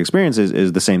psychedelic experience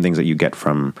is the same things that you get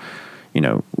from, you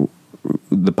know,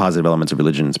 the positive elements of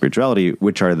religion and spirituality,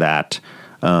 which are that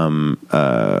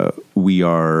we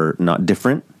are not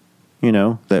different. You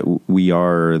know, that we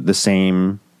are the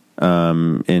same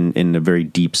in a very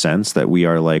deep sense, that we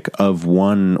are like of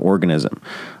one organism.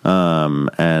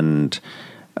 And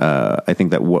I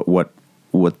think that what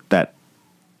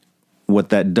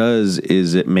that does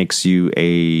is it makes you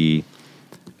a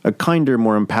kinder,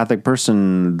 more empathic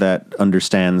person that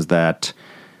understands that,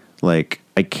 like,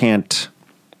 I can't.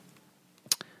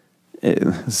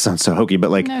 It sounds so hokey, but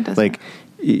like, No, it doesn't. like.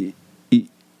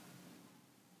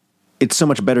 It's so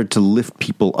much better to lift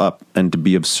people up and to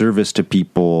be of service to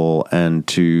people and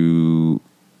to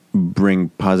bring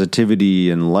positivity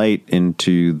and light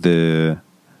into the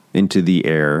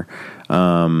air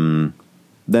than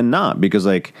not, because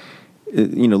like,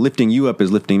 you know, lifting you up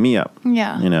is lifting me up.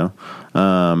 Yeah. You know,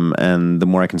 and the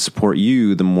more I can support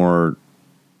you, the more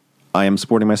I am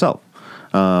supporting myself.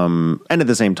 And at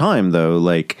the same time, though,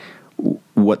 like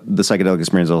what the psychedelic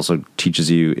experience also teaches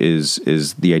you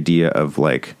is the idea of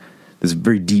like this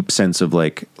very deep sense of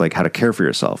like how to care for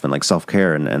yourself and like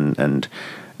self-care and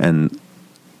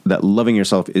that loving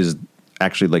yourself is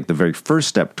actually like the very first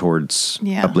step towards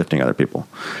uplifting other people.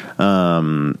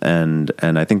 And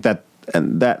I think that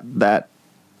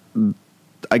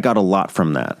I got a lot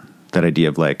from that idea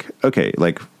of like, okay,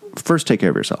 like first take care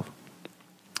of yourself,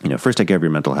 you know, first take care of your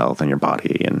mental health and your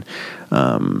body. And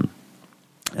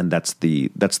that's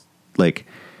like,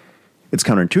 it's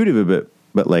counterintuitive a bit,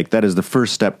 but like that is the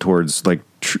first step towards like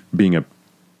being a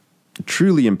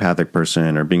truly empathic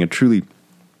person or being a truly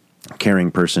caring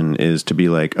person, is to be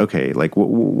like, okay, like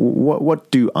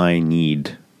what do I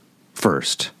need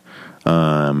first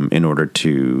in order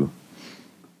to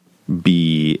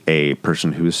be a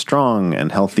person who is strong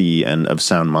and healthy and of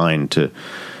sound mind, to,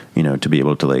 you know, to be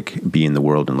able to like be in the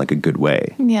world in like a good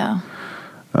way. Yeah.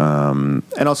 And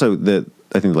also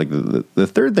I think like the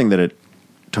third thing that it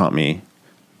taught me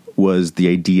was the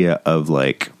idea of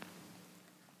like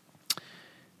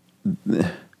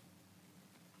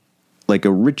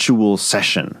a ritual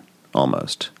session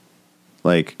almost,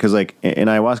 like, because like in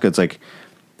ayahuasca it's like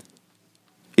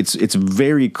it's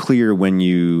very clear when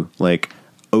you like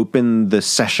open the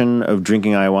session of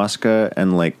drinking ayahuasca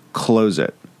and like close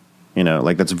it, you know,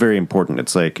 like that's very important.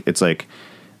 It's like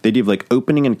the idea of like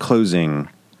opening and closing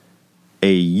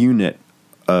a unit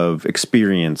of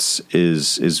experience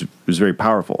is very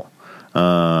powerful.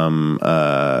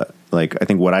 Like I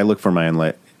think what I look for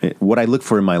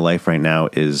in my life right now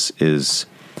is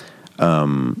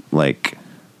like,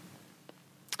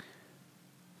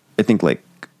 I think like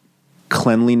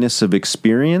cleanliness of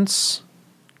experience,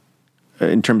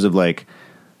 in terms of like,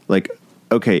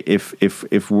 okay,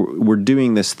 if we're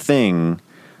doing this thing,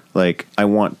 like I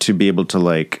want to be able to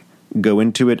like go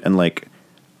into it and like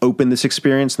open this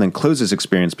experience and then close this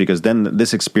experience, because then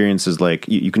this experience is like,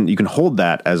 you can hold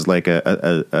that as like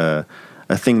a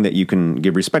thing that you can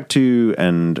give respect to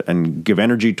and give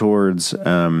energy towards,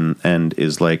 and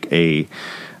is like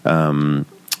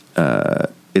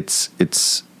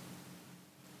it's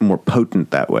more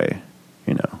potent that way,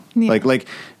 you know. Yeah. Like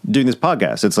doing this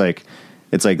podcast, it's like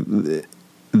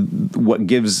what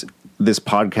gives this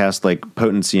podcast like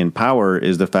potency and power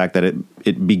is the fact that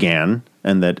it began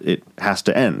and that it has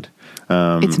to end.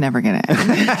 It's never gonna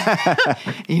end.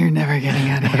 You're never getting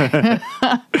out of here.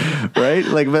 Right?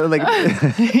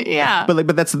 Yeah.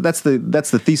 But that's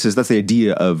the thesis. That's the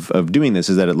idea of doing this,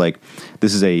 is that it like,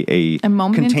 this is a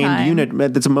moment in contained time.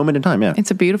 unit. That's a moment in time. Yeah.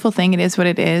 It's a beautiful thing. It is what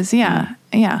it is. Yeah.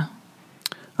 Yeah.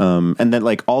 And then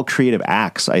like all creative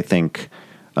acts, I think,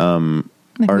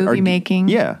 Like movie making.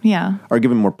 Yeah. Yeah. Are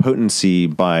given more potency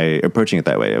by approaching it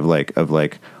that way, of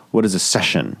like, what is a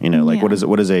session? You know, like Yeah.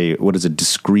 what is a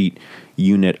discrete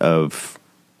unit of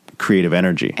creative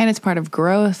energy? And it's part of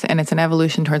growth, and it's an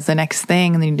evolution towards the next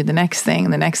thing, and then you do the next thing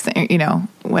and the next thing, you know,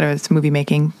 whether it's movie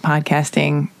making,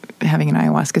 podcasting, having an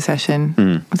ayahuasca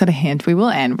session. Was that a hint? We will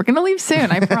end. We're going to leave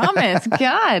soon. I promise.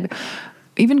 God.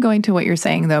 Even going to what you're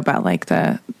saying though, about like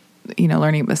the, you know,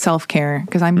 learning about self-care,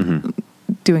 because I'm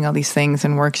doing all these things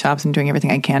and workshops and doing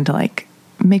everything I can to like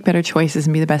make better choices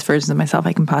and be the best versions of myself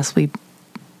I can possibly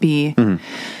be. And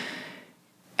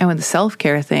with the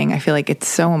self-care thing, I feel like it's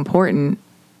so important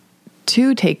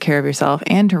to take care of yourself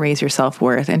and to raise your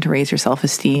self-worth and to raise your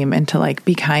self-esteem and to like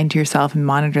be kind to yourself and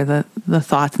monitor the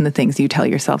thoughts and the things that you tell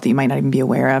yourself that you might not even be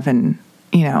aware of. And,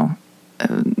 you know,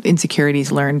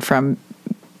 insecurities learned from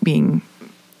being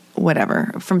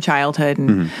whatever, from childhood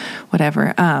and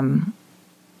whatever.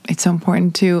 It's so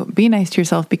important to be nice to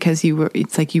yourself, because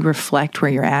it's like you reflect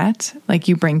where you're at. Like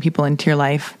you bring people into your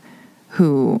life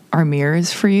who are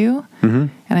mirrors for you.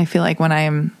 And I feel like when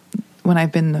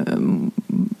I've been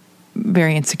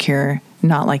very insecure,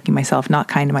 not liking myself, not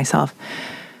kind to myself,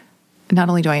 not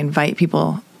only do I invite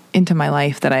people into my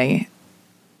life that are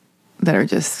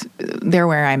just, they're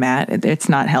where I'm at, it's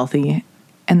not healthy.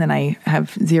 And then I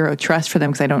have zero trust for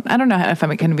them, because I don't know if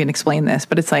I can even explain this,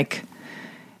 but it's like,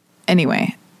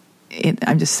 anyway,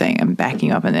 I'm just saying, I'm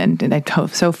backing up, and I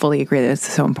so fully agree that it's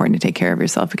so important to take care of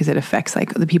yourself, because it affects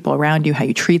like the people around you, how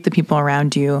you treat the people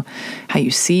around you, how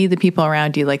you see the people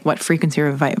around you, like what frequency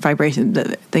or vibration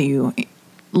that you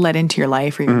let into your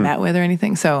life or you met with or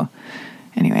anything. So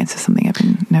anyway, it's just something I've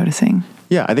been noticing.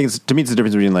 Yeah, I think to me it's the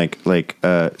difference between like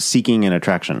seeking and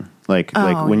attraction. Like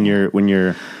when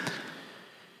you're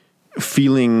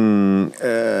feeling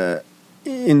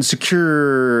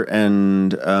insecure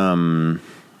and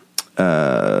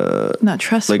not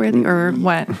trustworthy, like, or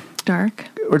what? Dark?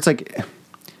 Or it's like,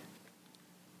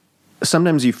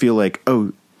 sometimes you feel like,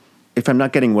 oh, if I'm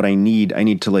not getting what I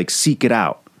need to like seek it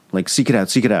out,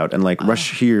 and like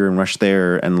rush here and rush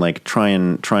there, and like try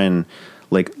and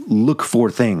like look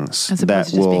for things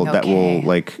that will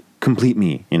like complete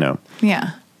me, you know?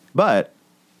 Yeah. But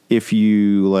if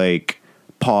you like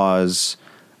pause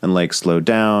and like slow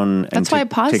down, and that's why I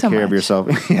pause take so care much of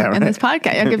yourself. Yeah, right. And this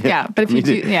podcast, yeah. But if you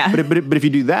do, yeah. But if you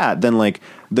do that, then like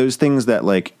those things that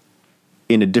like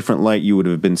in a different light you would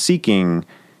have been seeking,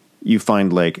 you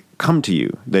find like come to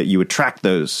you, that you attract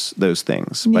those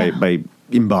things by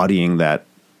embodying that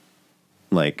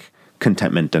like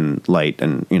contentment and light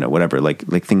and, you know, whatever, like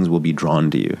things will be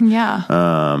drawn to you. Yeah.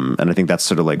 And I think that's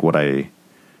sort of like what I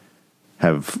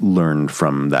have learned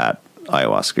from that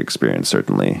ayahuasca experience,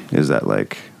 certainly, is that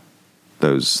like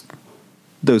those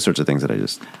sorts of things that I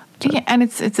just... Yeah, and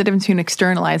it's a difference between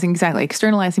externalizing,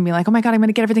 being like, oh my God, I'm going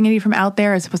to get everything I need from out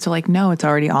there, as opposed to like, no, it's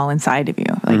already all inside of you.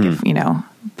 Like, if, you know,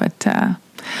 but,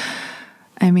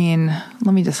 I mean,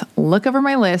 let me just look over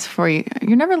my list for you.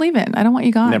 You're never leaving. I don't want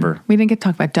you gone. Never. We didn't get to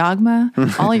talk about Dogma,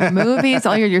 all your movies,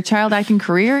 all your child acting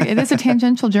career. It is a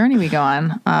tangential journey we go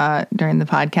on during the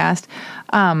podcast.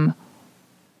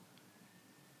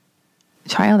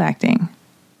 Child acting.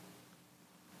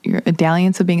 You're a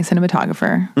dalliance of being a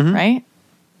cinematographer, right?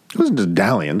 It wasn't just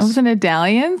dalliance. It wasn't a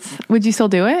dalliance. Would you still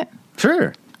do it?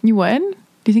 Sure. You would? Do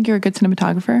you think you're a good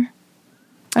cinematographer?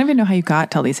 I don't even know how you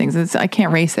got to all these things. I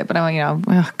can't race it, but I, you know,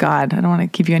 oh God, I don't want to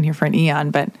keep you in here for an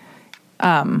eon. But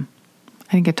I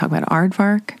didn't get to talk about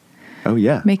Aardvark. Oh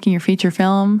yeah, making your feature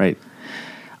film. Right.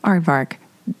 Aardvark,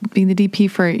 being the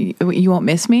DP for You Won't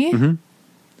Miss Me.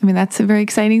 I mean, that's a very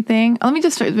exciting thing. Let me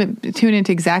just tune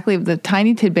into exactly the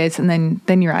tiny tidbits, and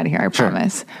then you're out of here. I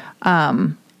promise.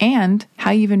 And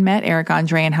how you even met Eric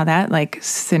Andre and how that like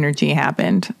synergy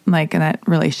happened, like, and that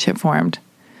relationship formed.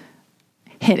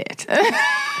 Hit it.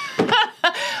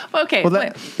 Okay.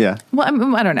 Well, yeah.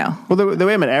 Well, I don't know. Well, the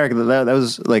way I met Eric, that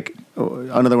was like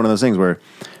another one of those things where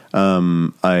we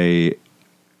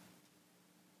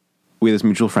had this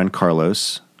mutual friend,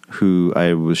 Carlos, who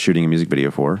I was shooting a music video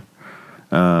for.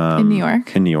 In New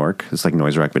York? In New York. It's like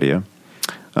noise rock video.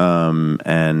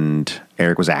 And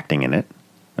Eric was acting in it.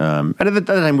 And at the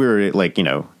time we were like, you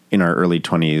know, in our early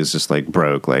 20s, just like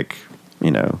broke, like,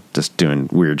 you know, just doing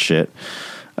weird shit.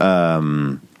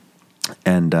 And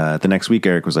the next week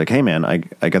Eric was like, hey man, I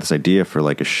got this idea for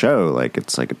like a show. Like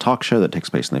it's like a talk show that takes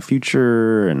place in the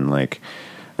future. And like,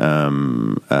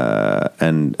 and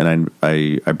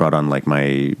I brought on like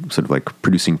my sort of like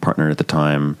producing partner at the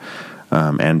time,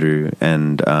 Andrew,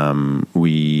 and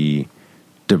we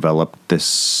developed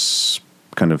this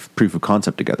kind of proof of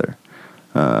concept together.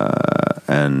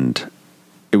 And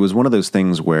it was one of those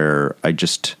things where I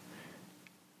just,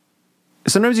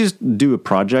 sometimes you just do a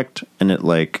project and it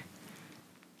like,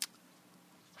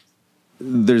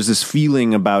 there's this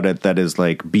feeling about it that is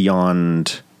like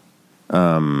beyond,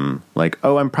 like,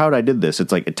 oh, I'm proud I did this.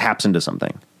 It's like, it taps into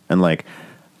something. And like,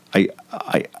 I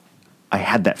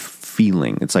had that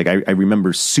feeling. It's like, I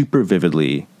remember super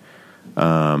vividly,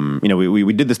 you know,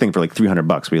 we did this thing for like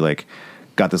 $300. We like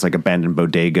got this like abandoned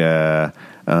bodega,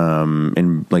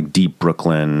 in like deep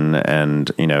Brooklyn,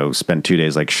 and, you know, spent 2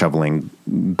 days like shoveling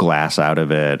glass out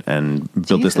of it and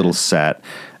built this little set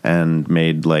and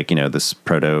made like, you know, this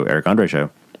proto Eric Andre show.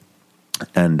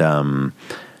 And I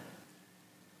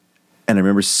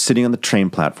remember sitting on the train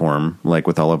platform, like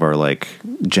with all of our like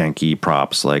janky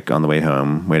props, like on the way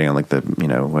home, waiting on like the, you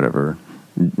know, whatever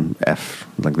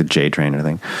like the J train or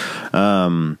anything.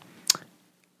 And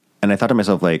I thought to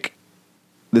myself, like,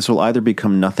 this will either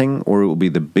become nothing or it will be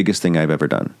the biggest thing I've ever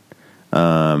done.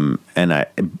 And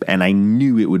I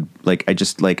knew it would, like, I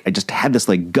just had this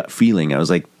like gut feeling. I was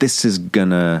like, this is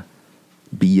gonna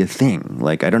be a thing.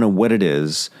 Like, I don't know what it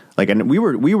is. Like, and we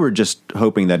were just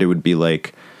hoping that it would be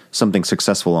like something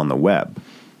successful on the web,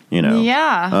 you know?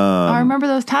 Yeah. I remember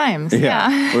those times.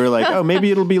 Yeah. We were like, oh, maybe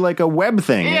it'll be like a web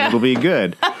thing. Yeah. And it'll be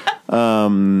good.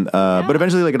 But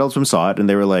eventually, like, Adult Swim saw it, and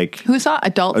they were like, "Who saw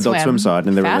Adult Swim saw it,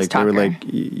 and they Fast were like,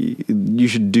 you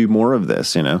should do more of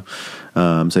this, you know."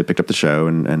 So they picked up the show,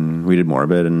 and we did more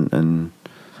of it, and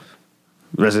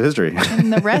the rest is history.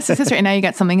 And the rest is history. And now you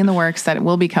got something in the works that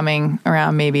will be coming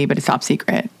around, maybe, but it's top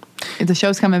secret. The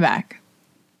show's coming back.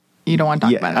 You don't want to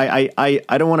talk about it.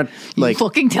 I don't want to like. You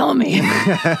fucking tell me.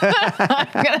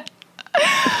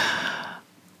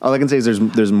 All I can say is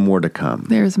there's more to come.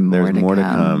 There's more to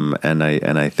come, and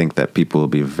I think that people will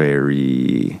be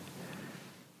very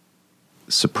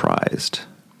surprised.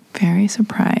 Very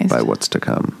surprised by what's to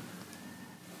come.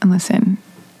 And listen,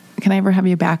 can I ever have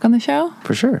you back on the show?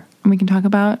 For sure. And we can talk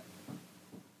about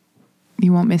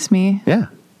You Won't Miss Me. Yeah.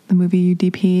 The movie you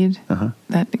DP'd.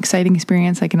 That exciting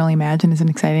experience I can only imagine is an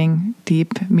exciting,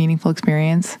 deep, meaningful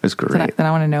experience. It's great. That I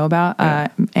want to know about. Yeah.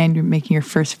 And you're making your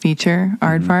first feature,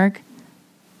 Aardvark.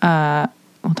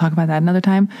 We'll talk about that another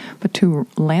time. But to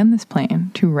land this plane,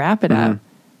 to wrap it up,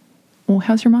 well,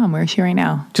 how's your mom? Where is she right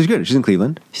now? She's good. She's in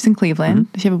Cleveland. She's in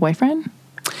Cleveland. Does she have a boyfriend?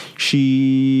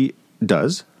 She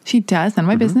does. She does. None of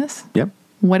my business. Yep.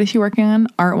 What is she working on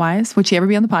art-wise? Would she ever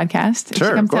be on the podcast? Sure,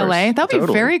 if she comes to LA? That would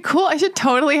be very cool. I should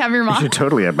totally have your mom. You should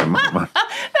totally have my mom. No,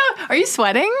 are you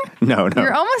sweating? No.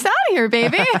 You're almost out of here,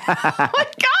 baby. Oh my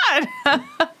God.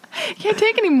 can't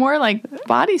take any more like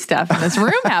body stuff in this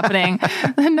room happening.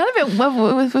 None of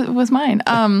it was mine.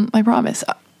 I promise.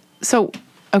 So,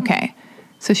 okay.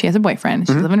 So she has a boyfriend.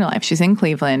 She's living her life. She's in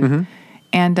Cleveland.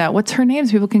 And what's her name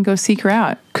so people can go seek her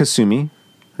out? Kasumi.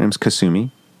 Her name's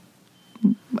Kasumi.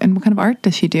 And what kind of art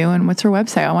does she do? And what's her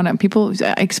website? I want to people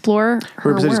explore her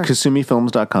Her website is work.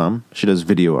 kasumifilms.com. She does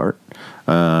video art.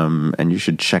 And you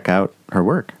should check out her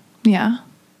work. Yeah.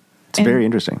 It's very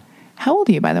interesting. How old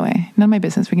are you, by the way? None of my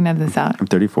business. We can edit this out. I'm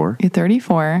 34. You're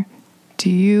 34. Do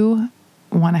you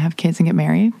want to have kids and get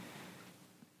married?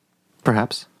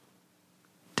 Perhaps.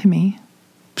 To me?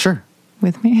 Sure.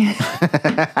 With me?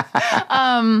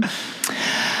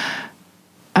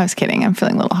 I was kidding. I'm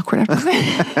feeling a little awkward after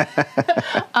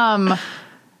that.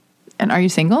 And are you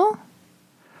single?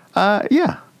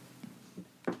 Yeah.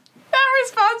 That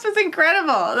response was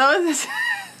incredible. That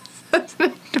was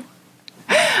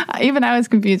even I was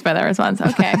confused by that response.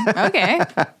 Okay. Okay.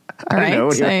 All right.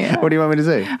 What do you want me to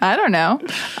say? I don't know.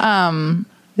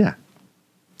 Yeah.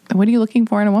 What are you looking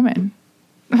for in a woman?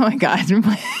 Oh my God.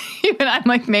 Even I'm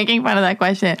like making fun of that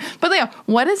question. But Leo,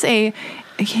 what is a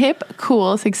hip,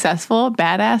 cool, successful,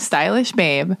 badass, stylish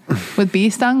babe with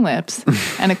bee-stung lips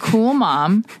and a cool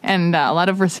mom and a lot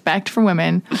of respect for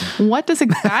women? What does a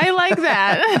guy like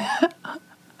that...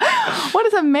 What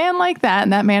is a man like that,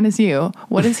 and that man is you?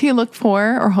 What does he look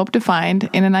for or hope to find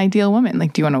in an ideal woman?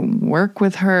 Like, do you want to work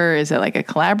with her? Is it like a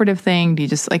collaborative thing? Do you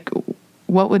just like,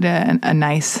 what would a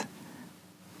nice,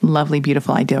 lovely,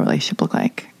 beautiful, ideal relationship look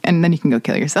like? And then you can go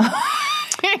kill yourself.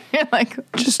 You're like,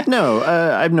 Just no.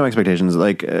 I have no expectations.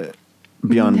 Like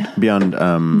beyond.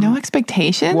 no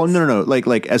expectations? Well, no.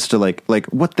 Like as to like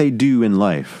what they do in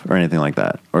life or anything like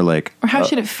that, or like. Or how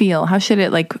should it feel? How should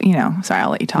it like? Sorry,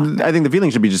 I'll let you talk. I think the feeling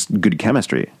should be just good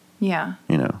chemistry. Yeah.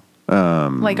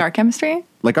 Like our chemistry?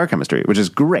 Like our chemistry, which is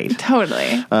great.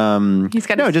 Totally. He's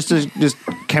got just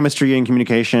chemistry and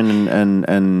communication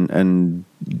and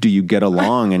do you get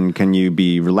along and can you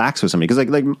be relaxed with somebody? Because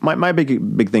like my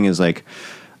big thing is like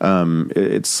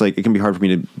it's like it can be hard for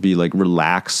me to be like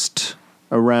relaxed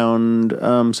around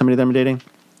somebody that I'm dating.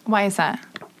 Why is that?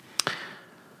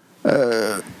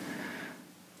 I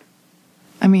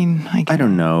mean, I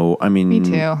don't know. I mean, Me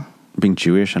too. Being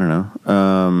Jewish, I don't know.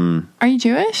 Are you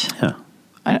Jewish? Yeah.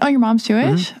 Oh, your mom's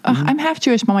Jewish? I'm half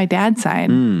Jewish on my dad's side.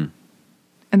 And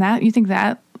that, you think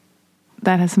that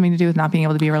has something to do with not being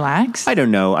able to be relaxed? I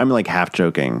don't know. I'm like half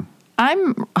joking.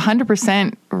 I'm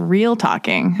 100% real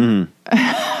talking.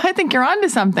 I think you're onto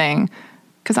something.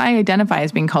 Because I identify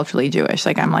as being culturally Jewish.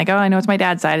 Like, I'm like, oh, I know it's my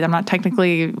dad's side. I'm not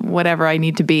technically whatever I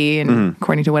need to be and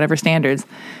according to whatever standards.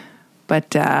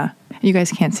 But you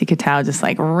guys can't see Katao just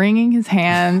like wringing his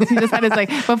hands. He just had his like,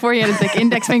 before he had his like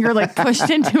index finger like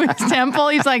pushed into his temple.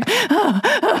 He's like,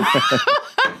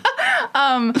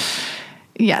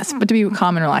 yes, but to be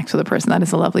calm and relaxed with a person, that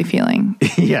is a lovely feeling.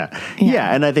 Yeah.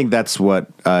 And I think that's what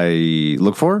I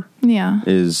look for. Yeah.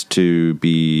 Is to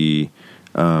be,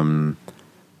 kind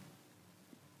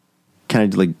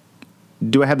of like,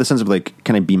 do I have the sense of like,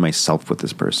 can I be myself with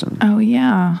this person? Oh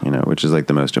yeah. Which is like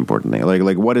the most important thing.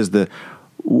 Like what is the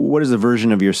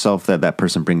version of yourself that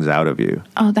person brings out of you?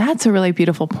 Oh, that's a really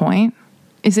beautiful point.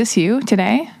 Is this you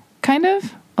today? Kind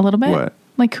of? A little bit? What?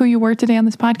 Like who you were today on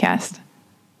this podcast?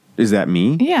 Is that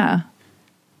me? Yeah.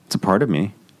 It's a part of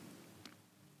me.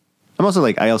 I'm also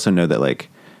like, I also know that like,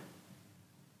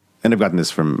 and I've gotten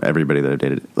this from everybody that I've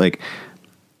dated, like,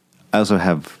 I also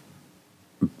have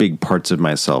big parts of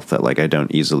myself that like I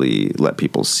don't easily let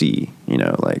people see,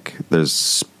 like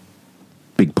there's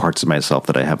big parts of myself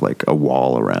that I have like a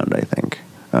wall around, I think,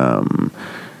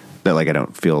 that like I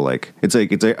don't feel like it's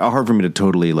hard for me to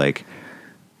totally like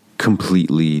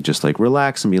completely just like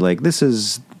relax and be like, this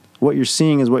is what you're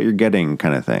seeing is what you're getting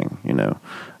kind of thing, and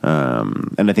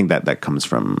I think that comes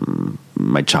from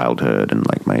my childhood and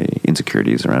like my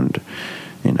insecurities around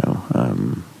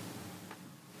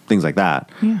things like that.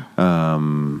 Yeah.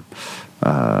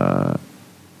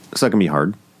 So that can be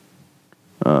hard.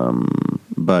 So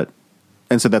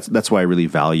that's why I really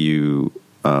value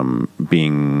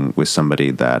being with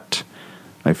somebody that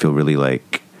I feel really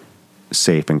like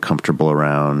safe and comfortable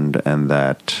around, and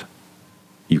that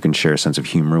you can share a sense of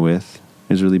humor with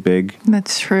is really big.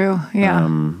 That's true. Yeah.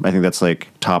 I think that's like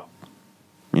top,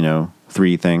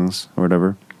 3 things or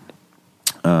whatever.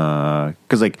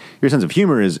 Because like your sense of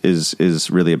humor is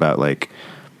really about like,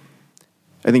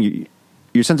 I think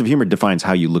your sense of humor defines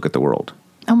how you look at the world.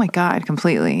 Oh my God,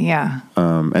 completely. Yeah.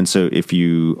 And so if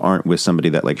you aren't with somebody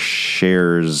that like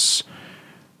shares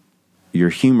your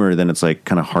humor, then it's like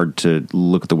kind of hard to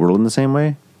look at the world in the same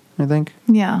way, I think.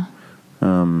 Yeah.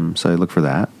 So I look for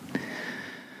that.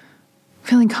 I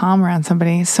feel feeling calm around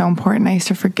somebody is so important. I used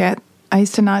to forget. I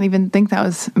used to not even think that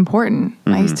was important.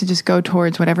 I used to just go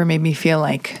towards whatever made me feel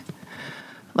like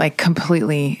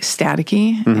completely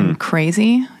staticky and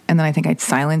crazy. And then I think I'd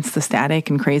silence the static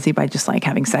and crazy by just like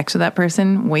having sex with that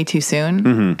person way too soon.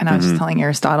 And I was just telling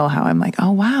Aristotle how I'm like,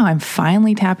 oh wow, I'm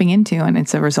finally tapping into, and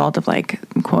it's a result of like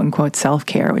quote unquote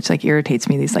self-care, which like irritates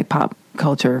me, these like pop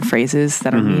culture phrases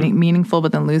that are meaningful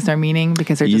but then lose their meaning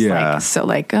because they're just like so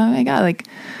like, oh my God, like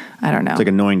I don't know. It's like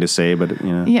annoying to say, but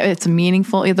you know. Yeah, it's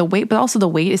meaningful. The weight, but also the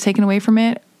weight is taken away from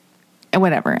it and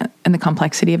whatever. And the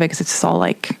complexity of it, because it's just all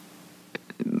like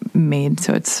made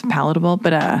so it's palatable,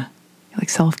 but like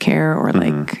self-care or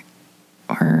like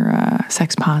or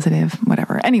sex positive,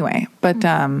 whatever. Anyway, but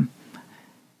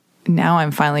now I'm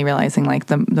finally realizing like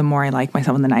the more I like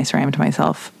myself and the nicer I am to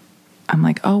myself, I'm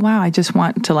like, oh wow, I just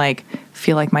want to like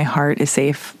feel like my heart is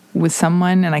safe with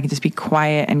someone and I can just be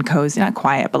quiet and cozy, not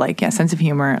quiet, but like sense of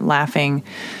humor, laughing,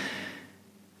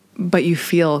 but you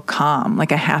feel calm,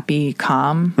 like a happy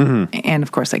calm. And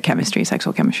of course like chemistry,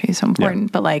 sexual chemistry is so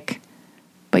important,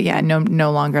 but yeah,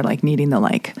 no longer like needing the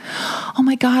like, oh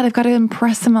my God, I've got to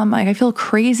impress them. I'm like, I feel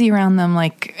crazy around them.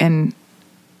 Like, and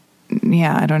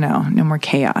yeah, I don't know. No more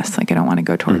chaos. Like I don't want to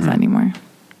go towards that anymore.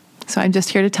 So I'm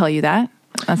just here to tell you that.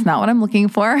 That's not what I'm looking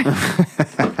for.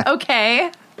 Okay.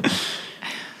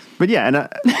 But yeah, and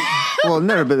well,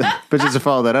 no, but just to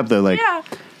follow that up though, like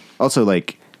also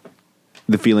like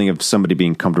the feeling of somebody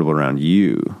being comfortable around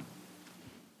you,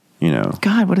 you know.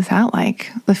 God, what is that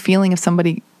like? The feeling of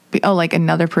somebody, like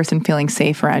another person feeling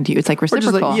safe around you. It's like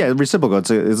reciprocal. Like, reciprocal.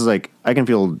 It's like I can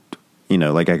feel, you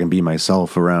know, like I can be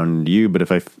myself around you, but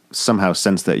if I somehow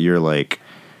sense that you're like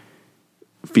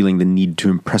feeling the need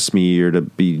to impress me or to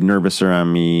be nervous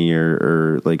around me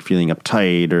or like feeling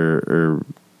uptight or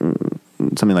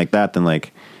something like that, then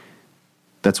like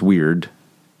that's weird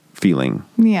feeling.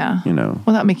 Yeah. You know.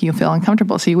 Well, that would make you feel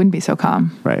uncomfortable, so you wouldn't be so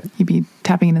calm. Right. You'd be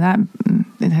tapping into that.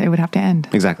 It would have to end.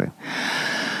 Exactly.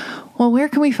 Well, where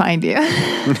can we find you?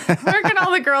 Where can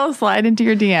all the girls slide into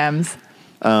your DMs?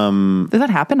 Does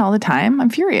that happen all the time? I'm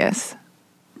furious.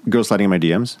 Girls sliding in my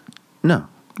DMs? No.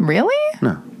 Really?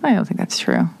 No. I don't think that's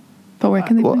true. But where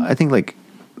can they? Well, I think like,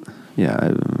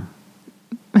 yeah,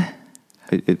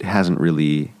 it hasn't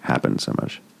really happened so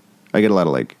much. I get a lot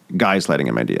of like guys sliding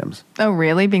in my DMs. Oh,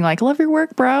 really? Being like, love your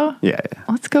work, bro. Yeah.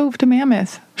 Let's go to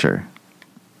Mammoth. Sure.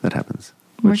 That happens,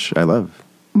 which I love.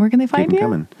 Where can they find Keep you?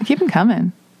 them coming. Keep them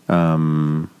coming.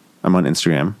 I'm on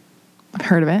Instagram. I've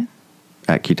heard of it.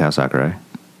 At Kitao Sakurai.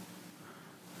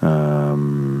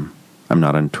 I'm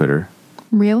not on Twitter.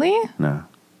 Really? No.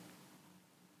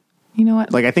 You know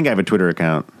what? Like, I think I have a Twitter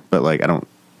account, but like, I don't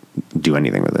do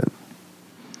anything with it.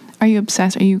 Are you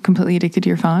obsessed? Are you completely addicted to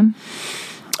your phone?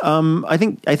 I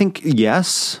think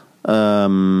yes.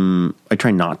 I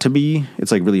try not to be.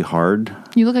 It's like really hard.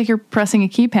 You look like you're pressing a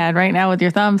keypad right now with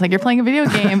your thumbs, like you're playing a video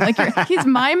game. Like he's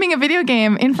miming a video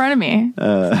game in front of me.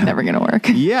 It's never gonna work.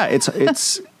 Yeah,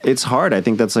 it's hard. I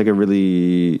think that's like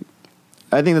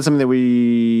I think that's something that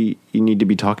you need to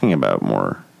be talking about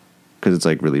more because it's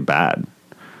like really bad.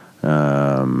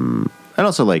 And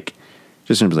also like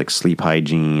just in terms of like sleep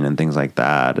hygiene and things like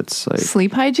that. It's like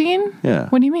sleep hygiene. Yeah.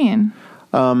 What do you mean?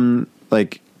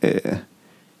 Like,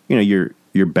 you know,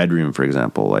 your bedroom, for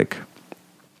example, like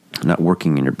not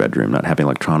working in your bedroom, not having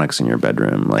electronics in your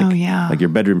bedroom. Like, oh, yeah. Like your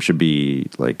bedroom should be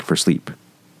like for sleep.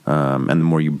 And the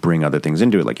more you bring other things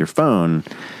into it, like your phone,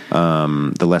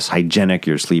 the less hygienic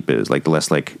your sleep is, like the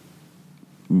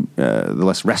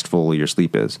less restful your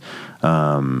sleep is.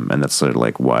 And that's sort of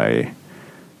like why,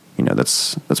 you know,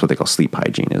 that's what they call sleep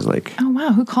hygiene is like. Oh,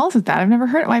 wow. Who calls it that? I've never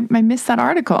heard it. I missed that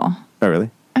article. Oh, really?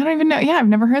 I don't even know. Yeah, I've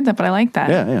never heard that, but I like that.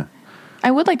 Yeah.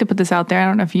 I would like to put this out there. I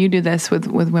don't know if you do this with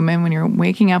women when you're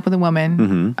waking up with a woman.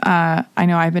 Mm-hmm. I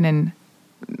know I've been in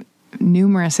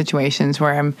numerous situations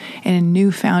where I'm in a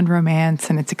newfound romance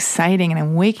and it's exciting and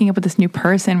I'm waking up with this new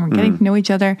person. We're getting to know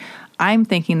each other. I'm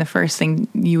thinking the first thing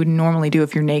you would normally do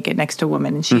if you're naked next to a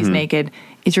woman and she's naked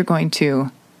is you're going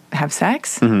to have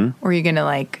sex or are you going to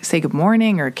like say good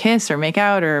morning or kiss or make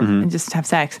out or just have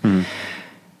sex.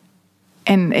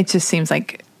 And it just seems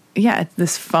like, yeah,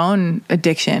 this phone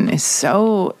addiction is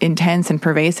so intense and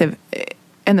pervasive.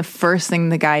 And the first thing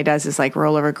the guy does is like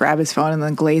roll over, grab his phone, and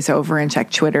then glaze over and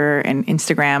check Twitter and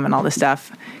Instagram and all this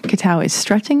stuff. Kitao is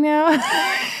stretching now.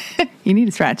 You need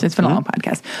to stretch. It's been a long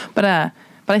podcast. But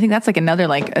I think that's like another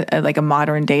like a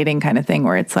modern dating kind of thing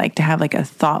where it's like to have like a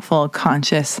thoughtful,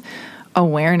 conscious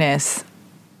awareness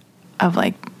of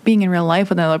like being in real life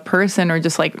with another person or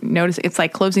just like notice it's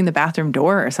like closing the bathroom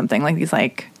door or something like these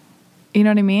like, you know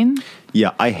what I mean?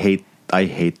 Yeah, I hate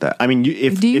that. I mean,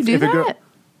 if do you do if that? a girl,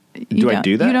 You I don't-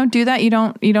 do that? You don't do that? You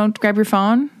don't grab your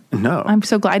phone? No. I'm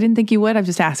so glad. I didn't think you would. I'm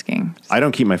just asking. I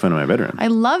don't keep my phone in my bedroom. I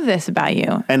love this about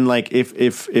you. And like if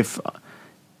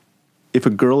a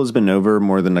girl has been over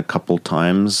more than a couple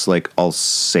times, like I'll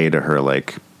say to her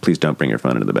like, please don't bring your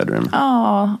phone into the bedroom.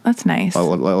 Oh, that's nice.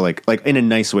 Like in a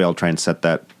nice way, I'll try and set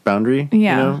that boundary.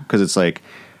 Yeah. Because it's like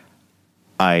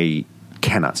I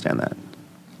cannot stand that.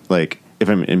 Like if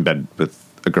I'm in bed with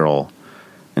a girl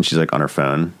and she's like on her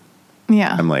phone,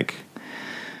 Yeah. I'm like,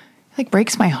 It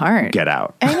breaks my heart. get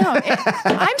out. I know.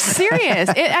 I'm serious.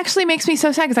 It actually makes me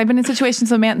so sad because I've been in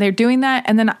situations with man, they're doing that,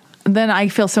 and then I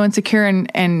feel so insecure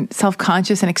and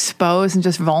self-conscious and exposed and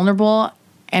just vulnerable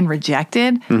and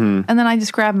rejected. Mm-hmm. And then I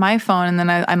just grab my phone and then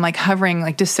I'm like hovering,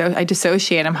 like I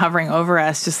dissociate. I'm hovering over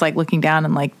us, just like looking down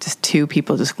and like just two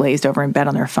people just glazed over in bed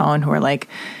on their phone who are like,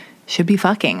 should be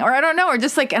fucking, or I don't know, or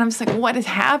just like, and I'm just like, what is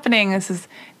happening? This is,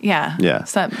 yeah. Yeah.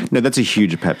 So, No, that's a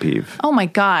huge pet peeve. oh my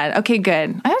God. Okay,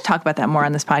 good. I got to talk about that more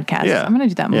on this podcast. Yeah. I'm going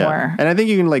to do that Yeah. more. And I think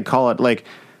you can like call it, like,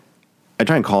 I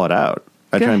try and call it out.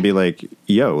 I try Good. and be like,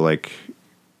 yo, like,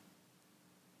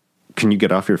 can you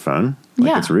get off your phone? Like,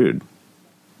 Yeah. it's rude.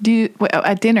 Do you,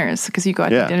 at dinners, because you go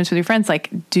out Yeah. to dinners with your friends, like,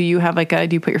 do you have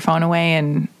do you put your phone away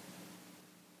and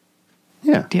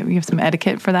Yeah, do you have some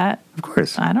etiquette for that? of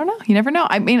course. I don't know. You never know.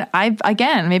 I mean,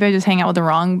 maybe I just hang out with the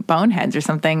wrong boneheads or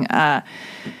something. I've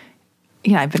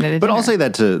been at a dinner. But I'll say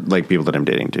that to like people that I'm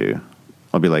dating too.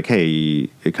 I'll be like, hey,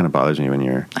 it kind of bothers me when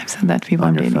you're I've said that to people on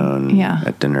I'm your dating. phone Yeah.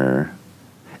 at dinner.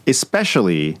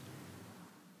 Especially,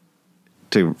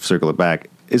 to circle it back,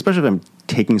 especially if I'm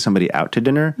taking somebody out to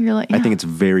dinner, You're like, I yeah. think it's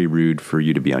very rude for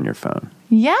you to be on your phone.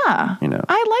 Yeah. You know.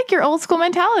 I like your old school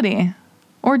mentality.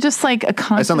 Or just like a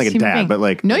conscious I sound like a human dad, being. but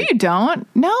like- No, you don't.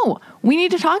 No. We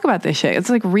need to talk about this shit. It's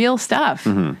like real stuff.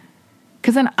 Mm-hmm.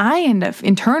 Because then I end up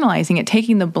internalizing it,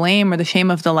 taking the blame or the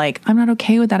shame of the like, I'm not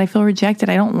okay with that. I feel rejected.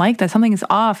 I don't like that. Something is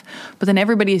off. But then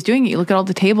everybody is doing it. You look at all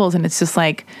the tables and it's just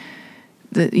like,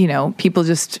 people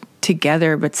just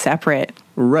together but separate.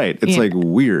 Right. It's Yeah. like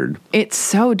weird. It's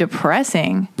so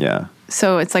depressing. Yeah,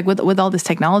 So it's like with all this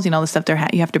technology and all this stuff,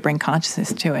 you have to bring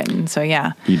consciousness to it. And so,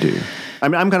 yeah. you do. I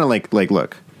mean, I'm kind of like,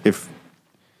 look, if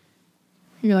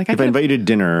You're like, I invite you to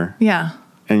dinner yeah.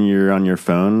 and you're on your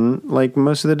phone, like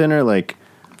most of the dinner, like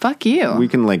Fuck you. we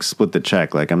can like split the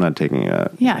check. Like I'm not taking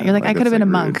a. Yeah, you're like, I could have been a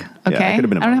it's, monk. rude. Yeah, Okay, I could have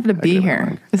been a I don't monk. have to I be could have been a here.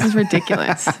 monk. This is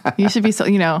ridiculous. You should be so.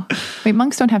 Wait,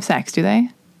 monks don't have sex, do they?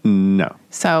 No.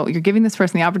 So you're giving this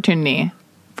person the opportunity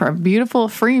for a beautiful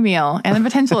free meal and the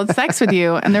potential of sex with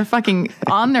you, and they're fucking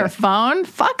on their phone.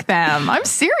 Fuck them. I'm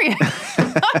serious.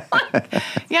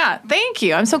 Yeah, thank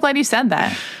you. I'm so glad you said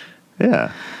that.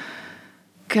 Yeah.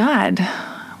 God.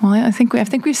 Well, I think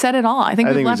we've said it all. I think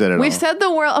we've said it We've all. said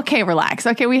the world. Okay, relax.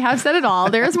 Okay, we have said it all.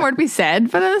 There is more to be said,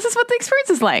 but this is what the experience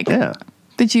is like. Yeah.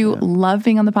 Did you love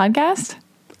being on the podcast?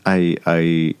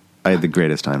 I had the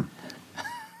greatest time.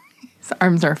 His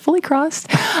arms are fully crossed.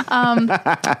 I'm going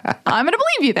to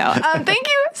believe you, though. Thank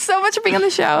you so much for being on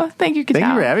the show. Thank you, Thank you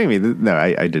for Katal. having me. No,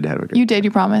 I did have a great. You did, you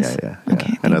promise? Yeah.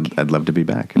 Okay, And thank you. I'd love to be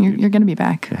back. You're going to be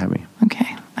back. Have me.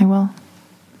 Okay, I will.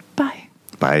 Bye.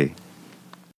 Bye.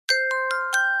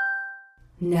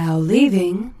 Now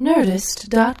leaving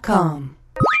Nerdist.com.